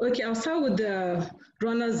 Okay, I'll start with the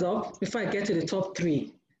runners-up before I get to the top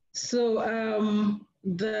 3. So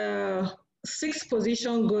the 6th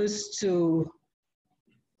position goes to,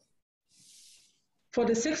 for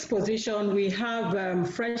the 6th position, we have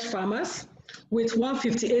Fresh Farmers with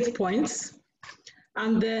 158 points.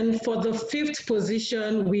 And then for the 5th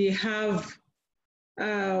position, we have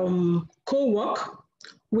Co-work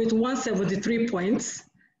with 173 points.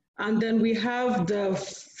 And then we have the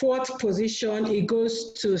 4th position, it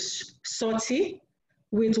goes to Sorti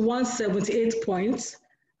with 178 points.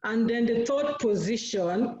 And then the 3rd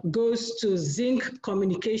position goes to Zinc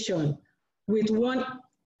Communication with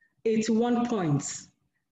 181 points.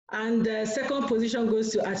 And the 2nd position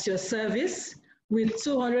goes to At Your Service with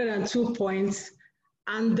 202 points.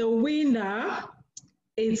 And the winner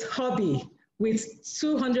is Hobby with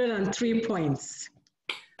 203 points.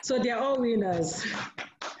 So they're all winners.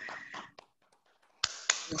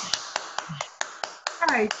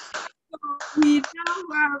 Right. So we now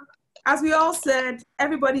have, as we all said,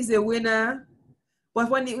 everybody's a winner. But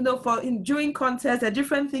when during contests, there are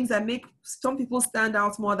different things that make some people stand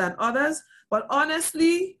out more than others. But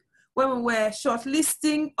honestly, when we were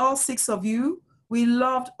shortlisting all 6 of you, we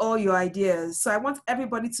loved all your ideas. So I want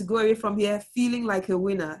everybody to go away from here feeling like a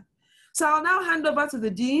winner. So I'll now hand over to the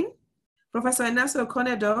Dean, Professor Ernesto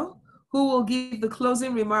Conedo, who will give the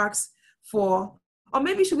closing remarks for, or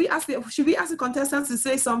maybe should we ask the contestants to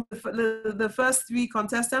say something, the first 3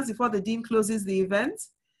 contestants before the Dean closes the event?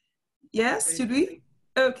 Yes, should we?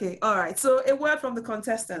 Okay, all right. So a word from the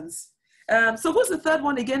contestants. So who's the third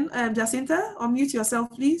one again, Jacinta? Unmute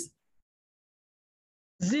yourself, please.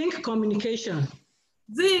 Zinc Communication.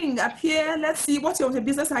 Zing, appear. Let's see, what's your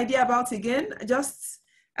business idea about again?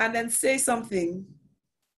 And then say something.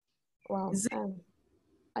 Wow.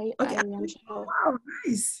 Okay. I am sure. Wow,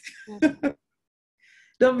 nice.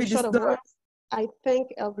 Don't be disturbed. I thank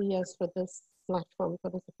LBS for this platform,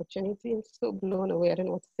 for this opportunity. I'm so blown away. I don't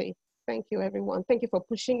know what to say. Thank you, everyone. Thank you for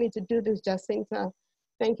pushing me to do this, Jacinta.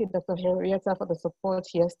 Thank you, Dr. Henrietta, for the support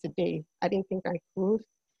yesterday. I didn't think I could.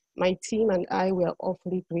 My team and I were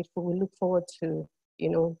awfully grateful. We look forward to,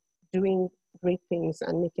 doing great things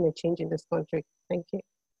and making a change in this country. Thank you.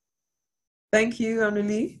 Thank you,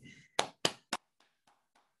 Anulie.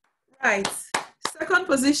 Right. Second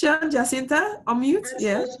position, Jacinta, unmute.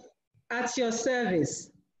 Yes. At your service.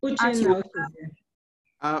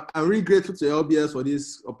 I'm really grateful to LBS for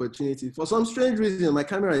this opportunity. For some strange reason, my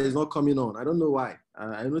camera is not coming on. I don't know why.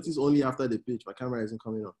 I noticed only after the pitch, my camera isn't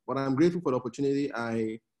coming on. But I'm grateful for the opportunity.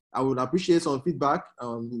 I would appreciate some feedback,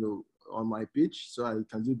 on my pitch so I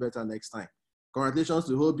can do better next time. Congratulations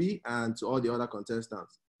to Hobie and to all the other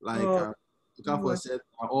contestants. Like Tukafo said,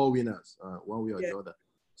 are all winners, one way or the other.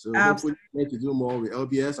 So hopefully we need to do more with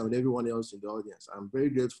LBS and with everyone else in the audience. I'm very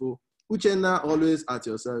grateful. Uchenna, always at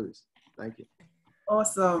your service. Thank you.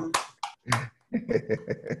 Awesome.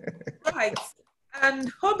 Right.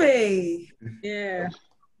 And Hobie. Yeah.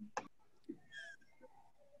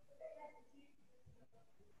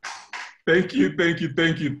 Thank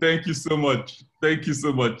you so much. Thank you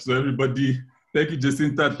so much to everybody. Thank you,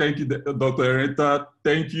 Jacinta. Thank you, Dr. Henrietta.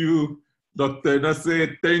 Thank you, Dr.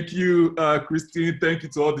 Nase. Thank you, Christine. Thank you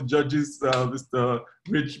to all the judges, Mr.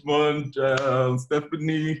 Richmond,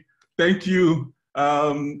 Stephanie. Thank you,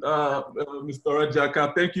 Mr.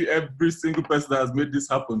 Rajaka. Thank you, every single person that has made this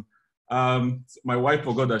happen. My wife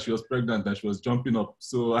forgot that she was pregnant and she was jumping up,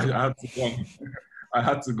 so I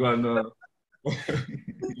had to go and,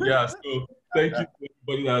 yeah, so thank you to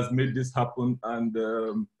everybody that has made this happen. And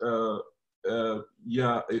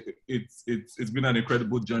yeah, it's been an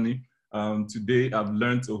incredible journey. Today I've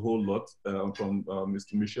learned a whole lot from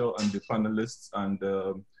Mr. Michel and the panelists, and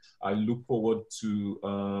I look forward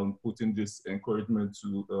to putting this encouragement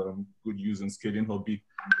to good use and scaling Hobie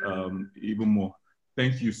even more.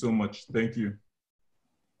 Thank you so much. Thank you.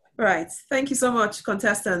 Right. Thank you so much,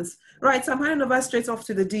 contestants. Right, so I'm handing over straight off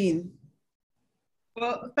to the Dean.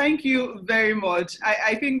 Well, thank you very much.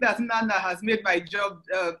 I think that Nana has made my job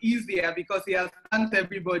easier because he has thanked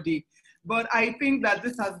everybody. But I think that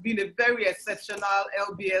this has been a very exceptional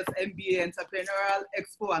LBS MBA Entrepreneurial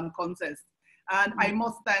Expo and Contest. And I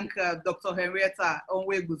must thank Dr. Henrietta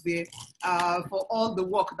Onweguzie for all the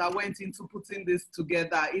work that went into putting this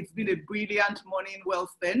together. It's been a brilliant morning, well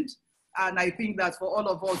spent. And I think that for all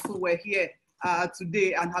of us who were here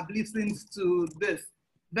today and have listened to this,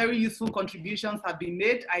 very useful contributions have been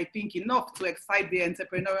made. I think enough to excite the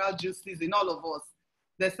entrepreneurial juices in all of us.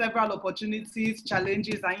 There's several opportunities,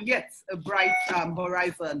 challenges, and yet a bright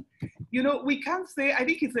horizon. You know, we can't say, I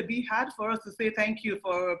think it's a bit hard for us to say thank you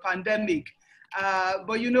for a pandemic.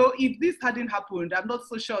 But you know, if this hadn't happened, I'm not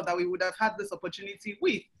so sure that we would have had this opportunity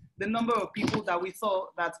with the number of people that we saw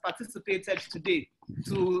that participated today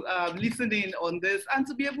to listen in on this and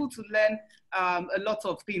to be able to learn a lot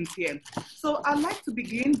of things here. So I'd like to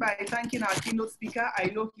begin by thanking our keynote speaker.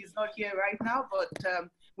 I know he's not here right now, but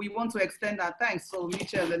we want to extend our thanks to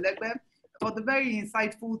Michel Lelegbe for the very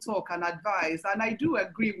insightful talk and advice. And I do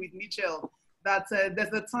agree with Michel that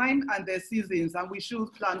there's a time and there's seasons, and we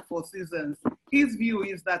should plan for seasons. His view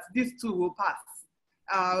is that this too will pass.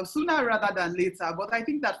 Sooner rather than later, but I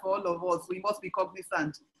think that for all of us, we must be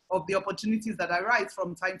cognizant of the opportunities that arise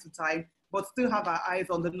from time to time, but still have our eyes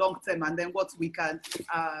on the long term and then what we can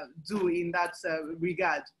do in that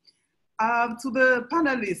regard. To the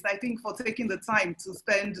panelists, I think for taking the time to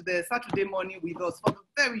spend the Saturday morning with us, for the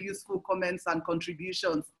very useful comments and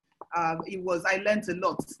contributions. I learned a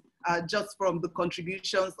lot. just from the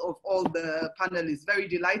contributions of all the panelists. Very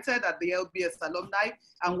delighted at the LBS alumni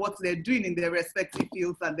and what they're doing in their respective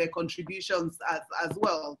fields and their contributions as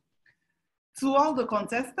well. To all the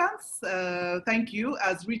contestants, thank you.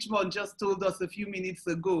 As Richmond just told us a few minutes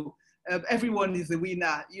ago, everyone is a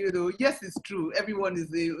winner. You know, yes, it's true. Everyone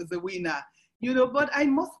is a winner. You know, but I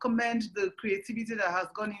must commend the creativity that has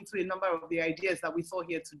gone into a number of the ideas that we saw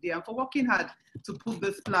here today, and for working hard to put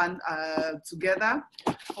this plan together.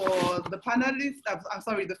 For the panelists,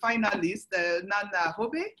 the finalists, Nana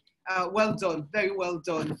Hobe, well done, very well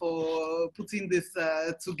done for putting this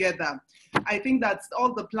together. I think that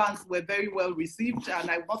all the plans were very well received,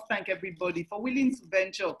 and I must thank everybody for willing to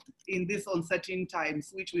venture in these uncertain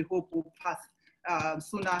times, which we hope will pass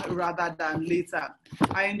sooner rather than later.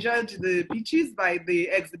 I enjoyed the pitches by the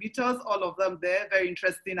exhibitors, all of them there, very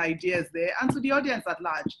interesting ideas there, and to the audience at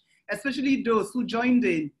large, especially those who joined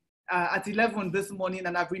in at 11 this morning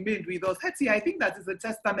and have remained with us. Hetty, I think that is a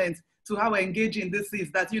testament to how engaging this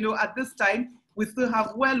is, that, you know, at this time, we still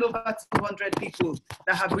have well over 200 people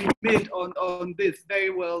that have remained on this. Very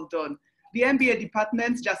well done. The MBA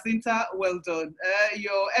department, Jacinta, well done.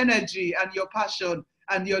 Your energy and your passion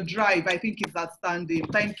and your drive, I think, is outstanding.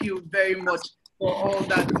 Thank you very much for all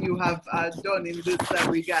that you have done in this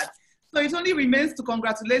regard. So it only remains to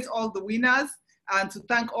congratulate all the winners and to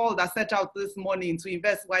thank all that set out this morning to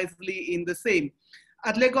invest wisely in the same.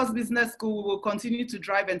 At Lagos Business School, we will continue to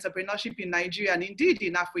drive entrepreneurship in Nigeria and indeed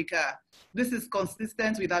in Africa. This is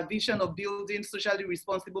consistent with our vision of building socially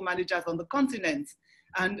responsible managers on the continent.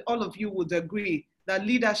 And all of you would agree that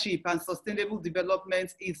leadership and sustainable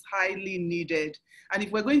development is highly needed. And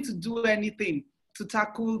if we're going to do anything to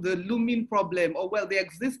tackle the looming problem, or well, the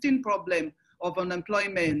existing problem of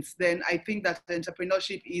unemployment, then I think that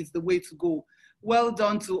entrepreneurship is the way to go. Well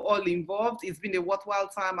done to all involved. It's been a worthwhile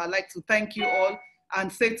time. I'd like to thank you all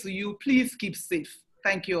and say to you, please keep safe.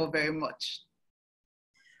 Thank you all very much.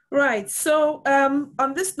 Right, so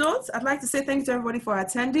on this note, I'd like to say thanks to everybody for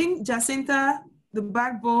attending. Jacinta, the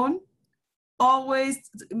backbone, always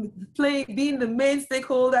being the main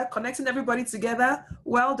stakeholder, connecting everybody together.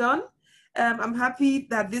 Well done. I'm happy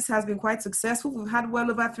that this has been quite successful. We've had well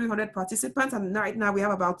over 300 participants, and right now we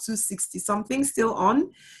have about 260 something still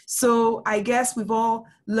on. So I guess we've all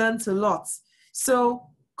learned a lot. So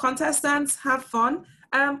contestants, have fun.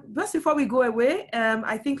 Just before we go away,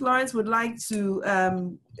 I think Lawrence would like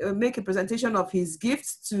to make a presentation of his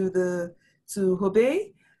gifts to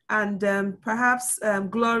Hobe, and perhaps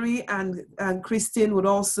Glory and Christine would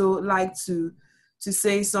also like to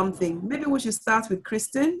say something. Maybe we should start with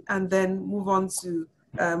Christine and then move on to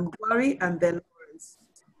Glory and then Lawrence.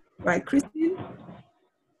 Right, Christine?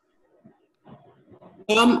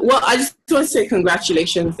 Well, I just want to say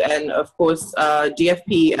congratulations, and of course,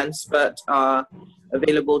 DFP and Spurt are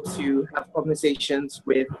available to have conversations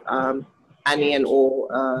with Annie and all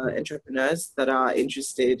entrepreneurs that are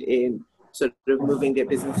interested in sort of moving their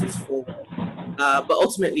businesses forward. But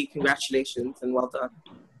ultimately, congratulations and well done.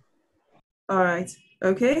 All right.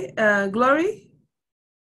 Okay. Glory?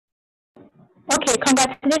 Okay,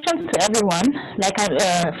 congratulations to everyone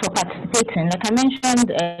for participating. Like I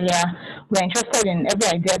mentioned earlier, we're interested in every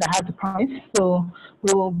idea that has a promise. So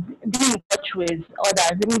we'll be in touch with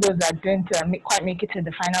others, even those that didn't quite make it to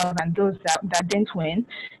the finals and those that didn't win.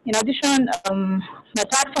 In addition, the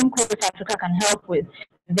platform Close Africa can help with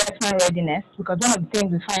investment readiness, because one of the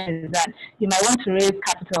things we find is that you might want to raise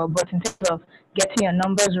capital, but in terms of getting your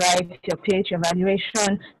numbers right, your pitch, your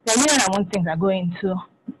valuation, there are one things that go into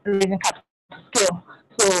raising capital skill.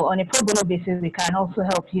 So on a pro bono basis, we can also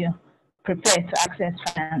help you prepare to access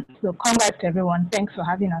finance. So congrats to everyone. Thanks for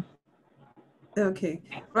having us. Okay.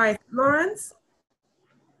 Right. Lawrence?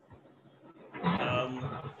 On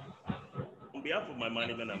behalf of my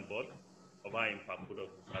management and board of our impact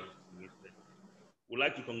product services limited, we'd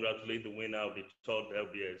like to congratulate the winner of the 3rd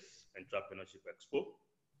LBS Entrepreneurship Expo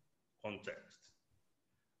contest.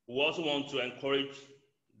 We also want to encourage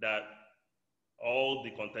that all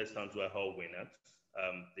the contestants who are all winners,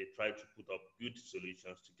 they try to put up good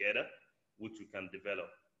solutions together, which we can develop.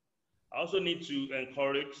 I also need to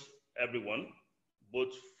encourage everyone,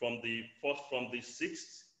 both from the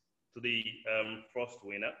 6th to the first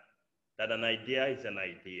winner, that an idea is an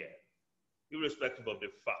idea, irrespective of the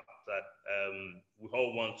fact that we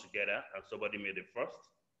all won together and somebody made it first,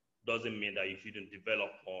 doesn't mean that you shouldn't develop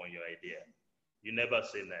more on your idea. You never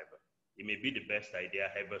say never. It may be the best idea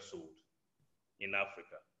ever sold in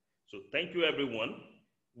Africa. So thank you, everyone.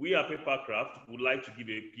 We at Papercraft would like to give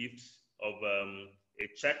you a gift of a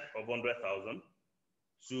check of 100,000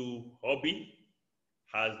 to Hobby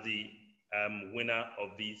as the winner of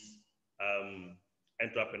this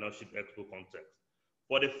Entrepreneurship Expo context.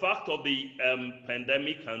 For the fact of the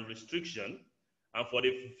pandemic and restriction, and for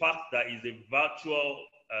the fact that it's a virtual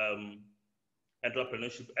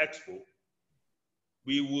Entrepreneurship Expo,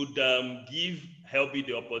 we would give Helby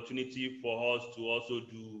the opportunity for us to also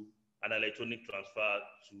do an electronic transfer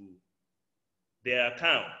to their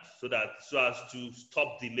account so as to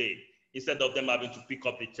stop delay, instead of them having to pick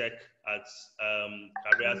up the check at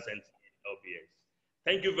Career Center LBS.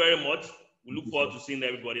 Thank you very much. We look forward to seeing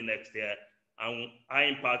everybody next year, and I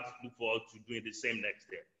Impact look forward to doing the same next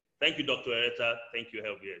year. Thank you, Dr. Ereta. Thank you,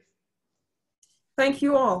 LBS. Thank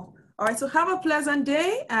you all. All right, so have a pleasant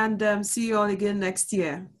day, and see you all again next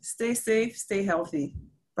year. Stay safe, stay healthy.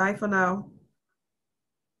 Bye for now.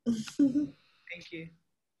 Thank you.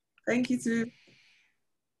 Thank you too.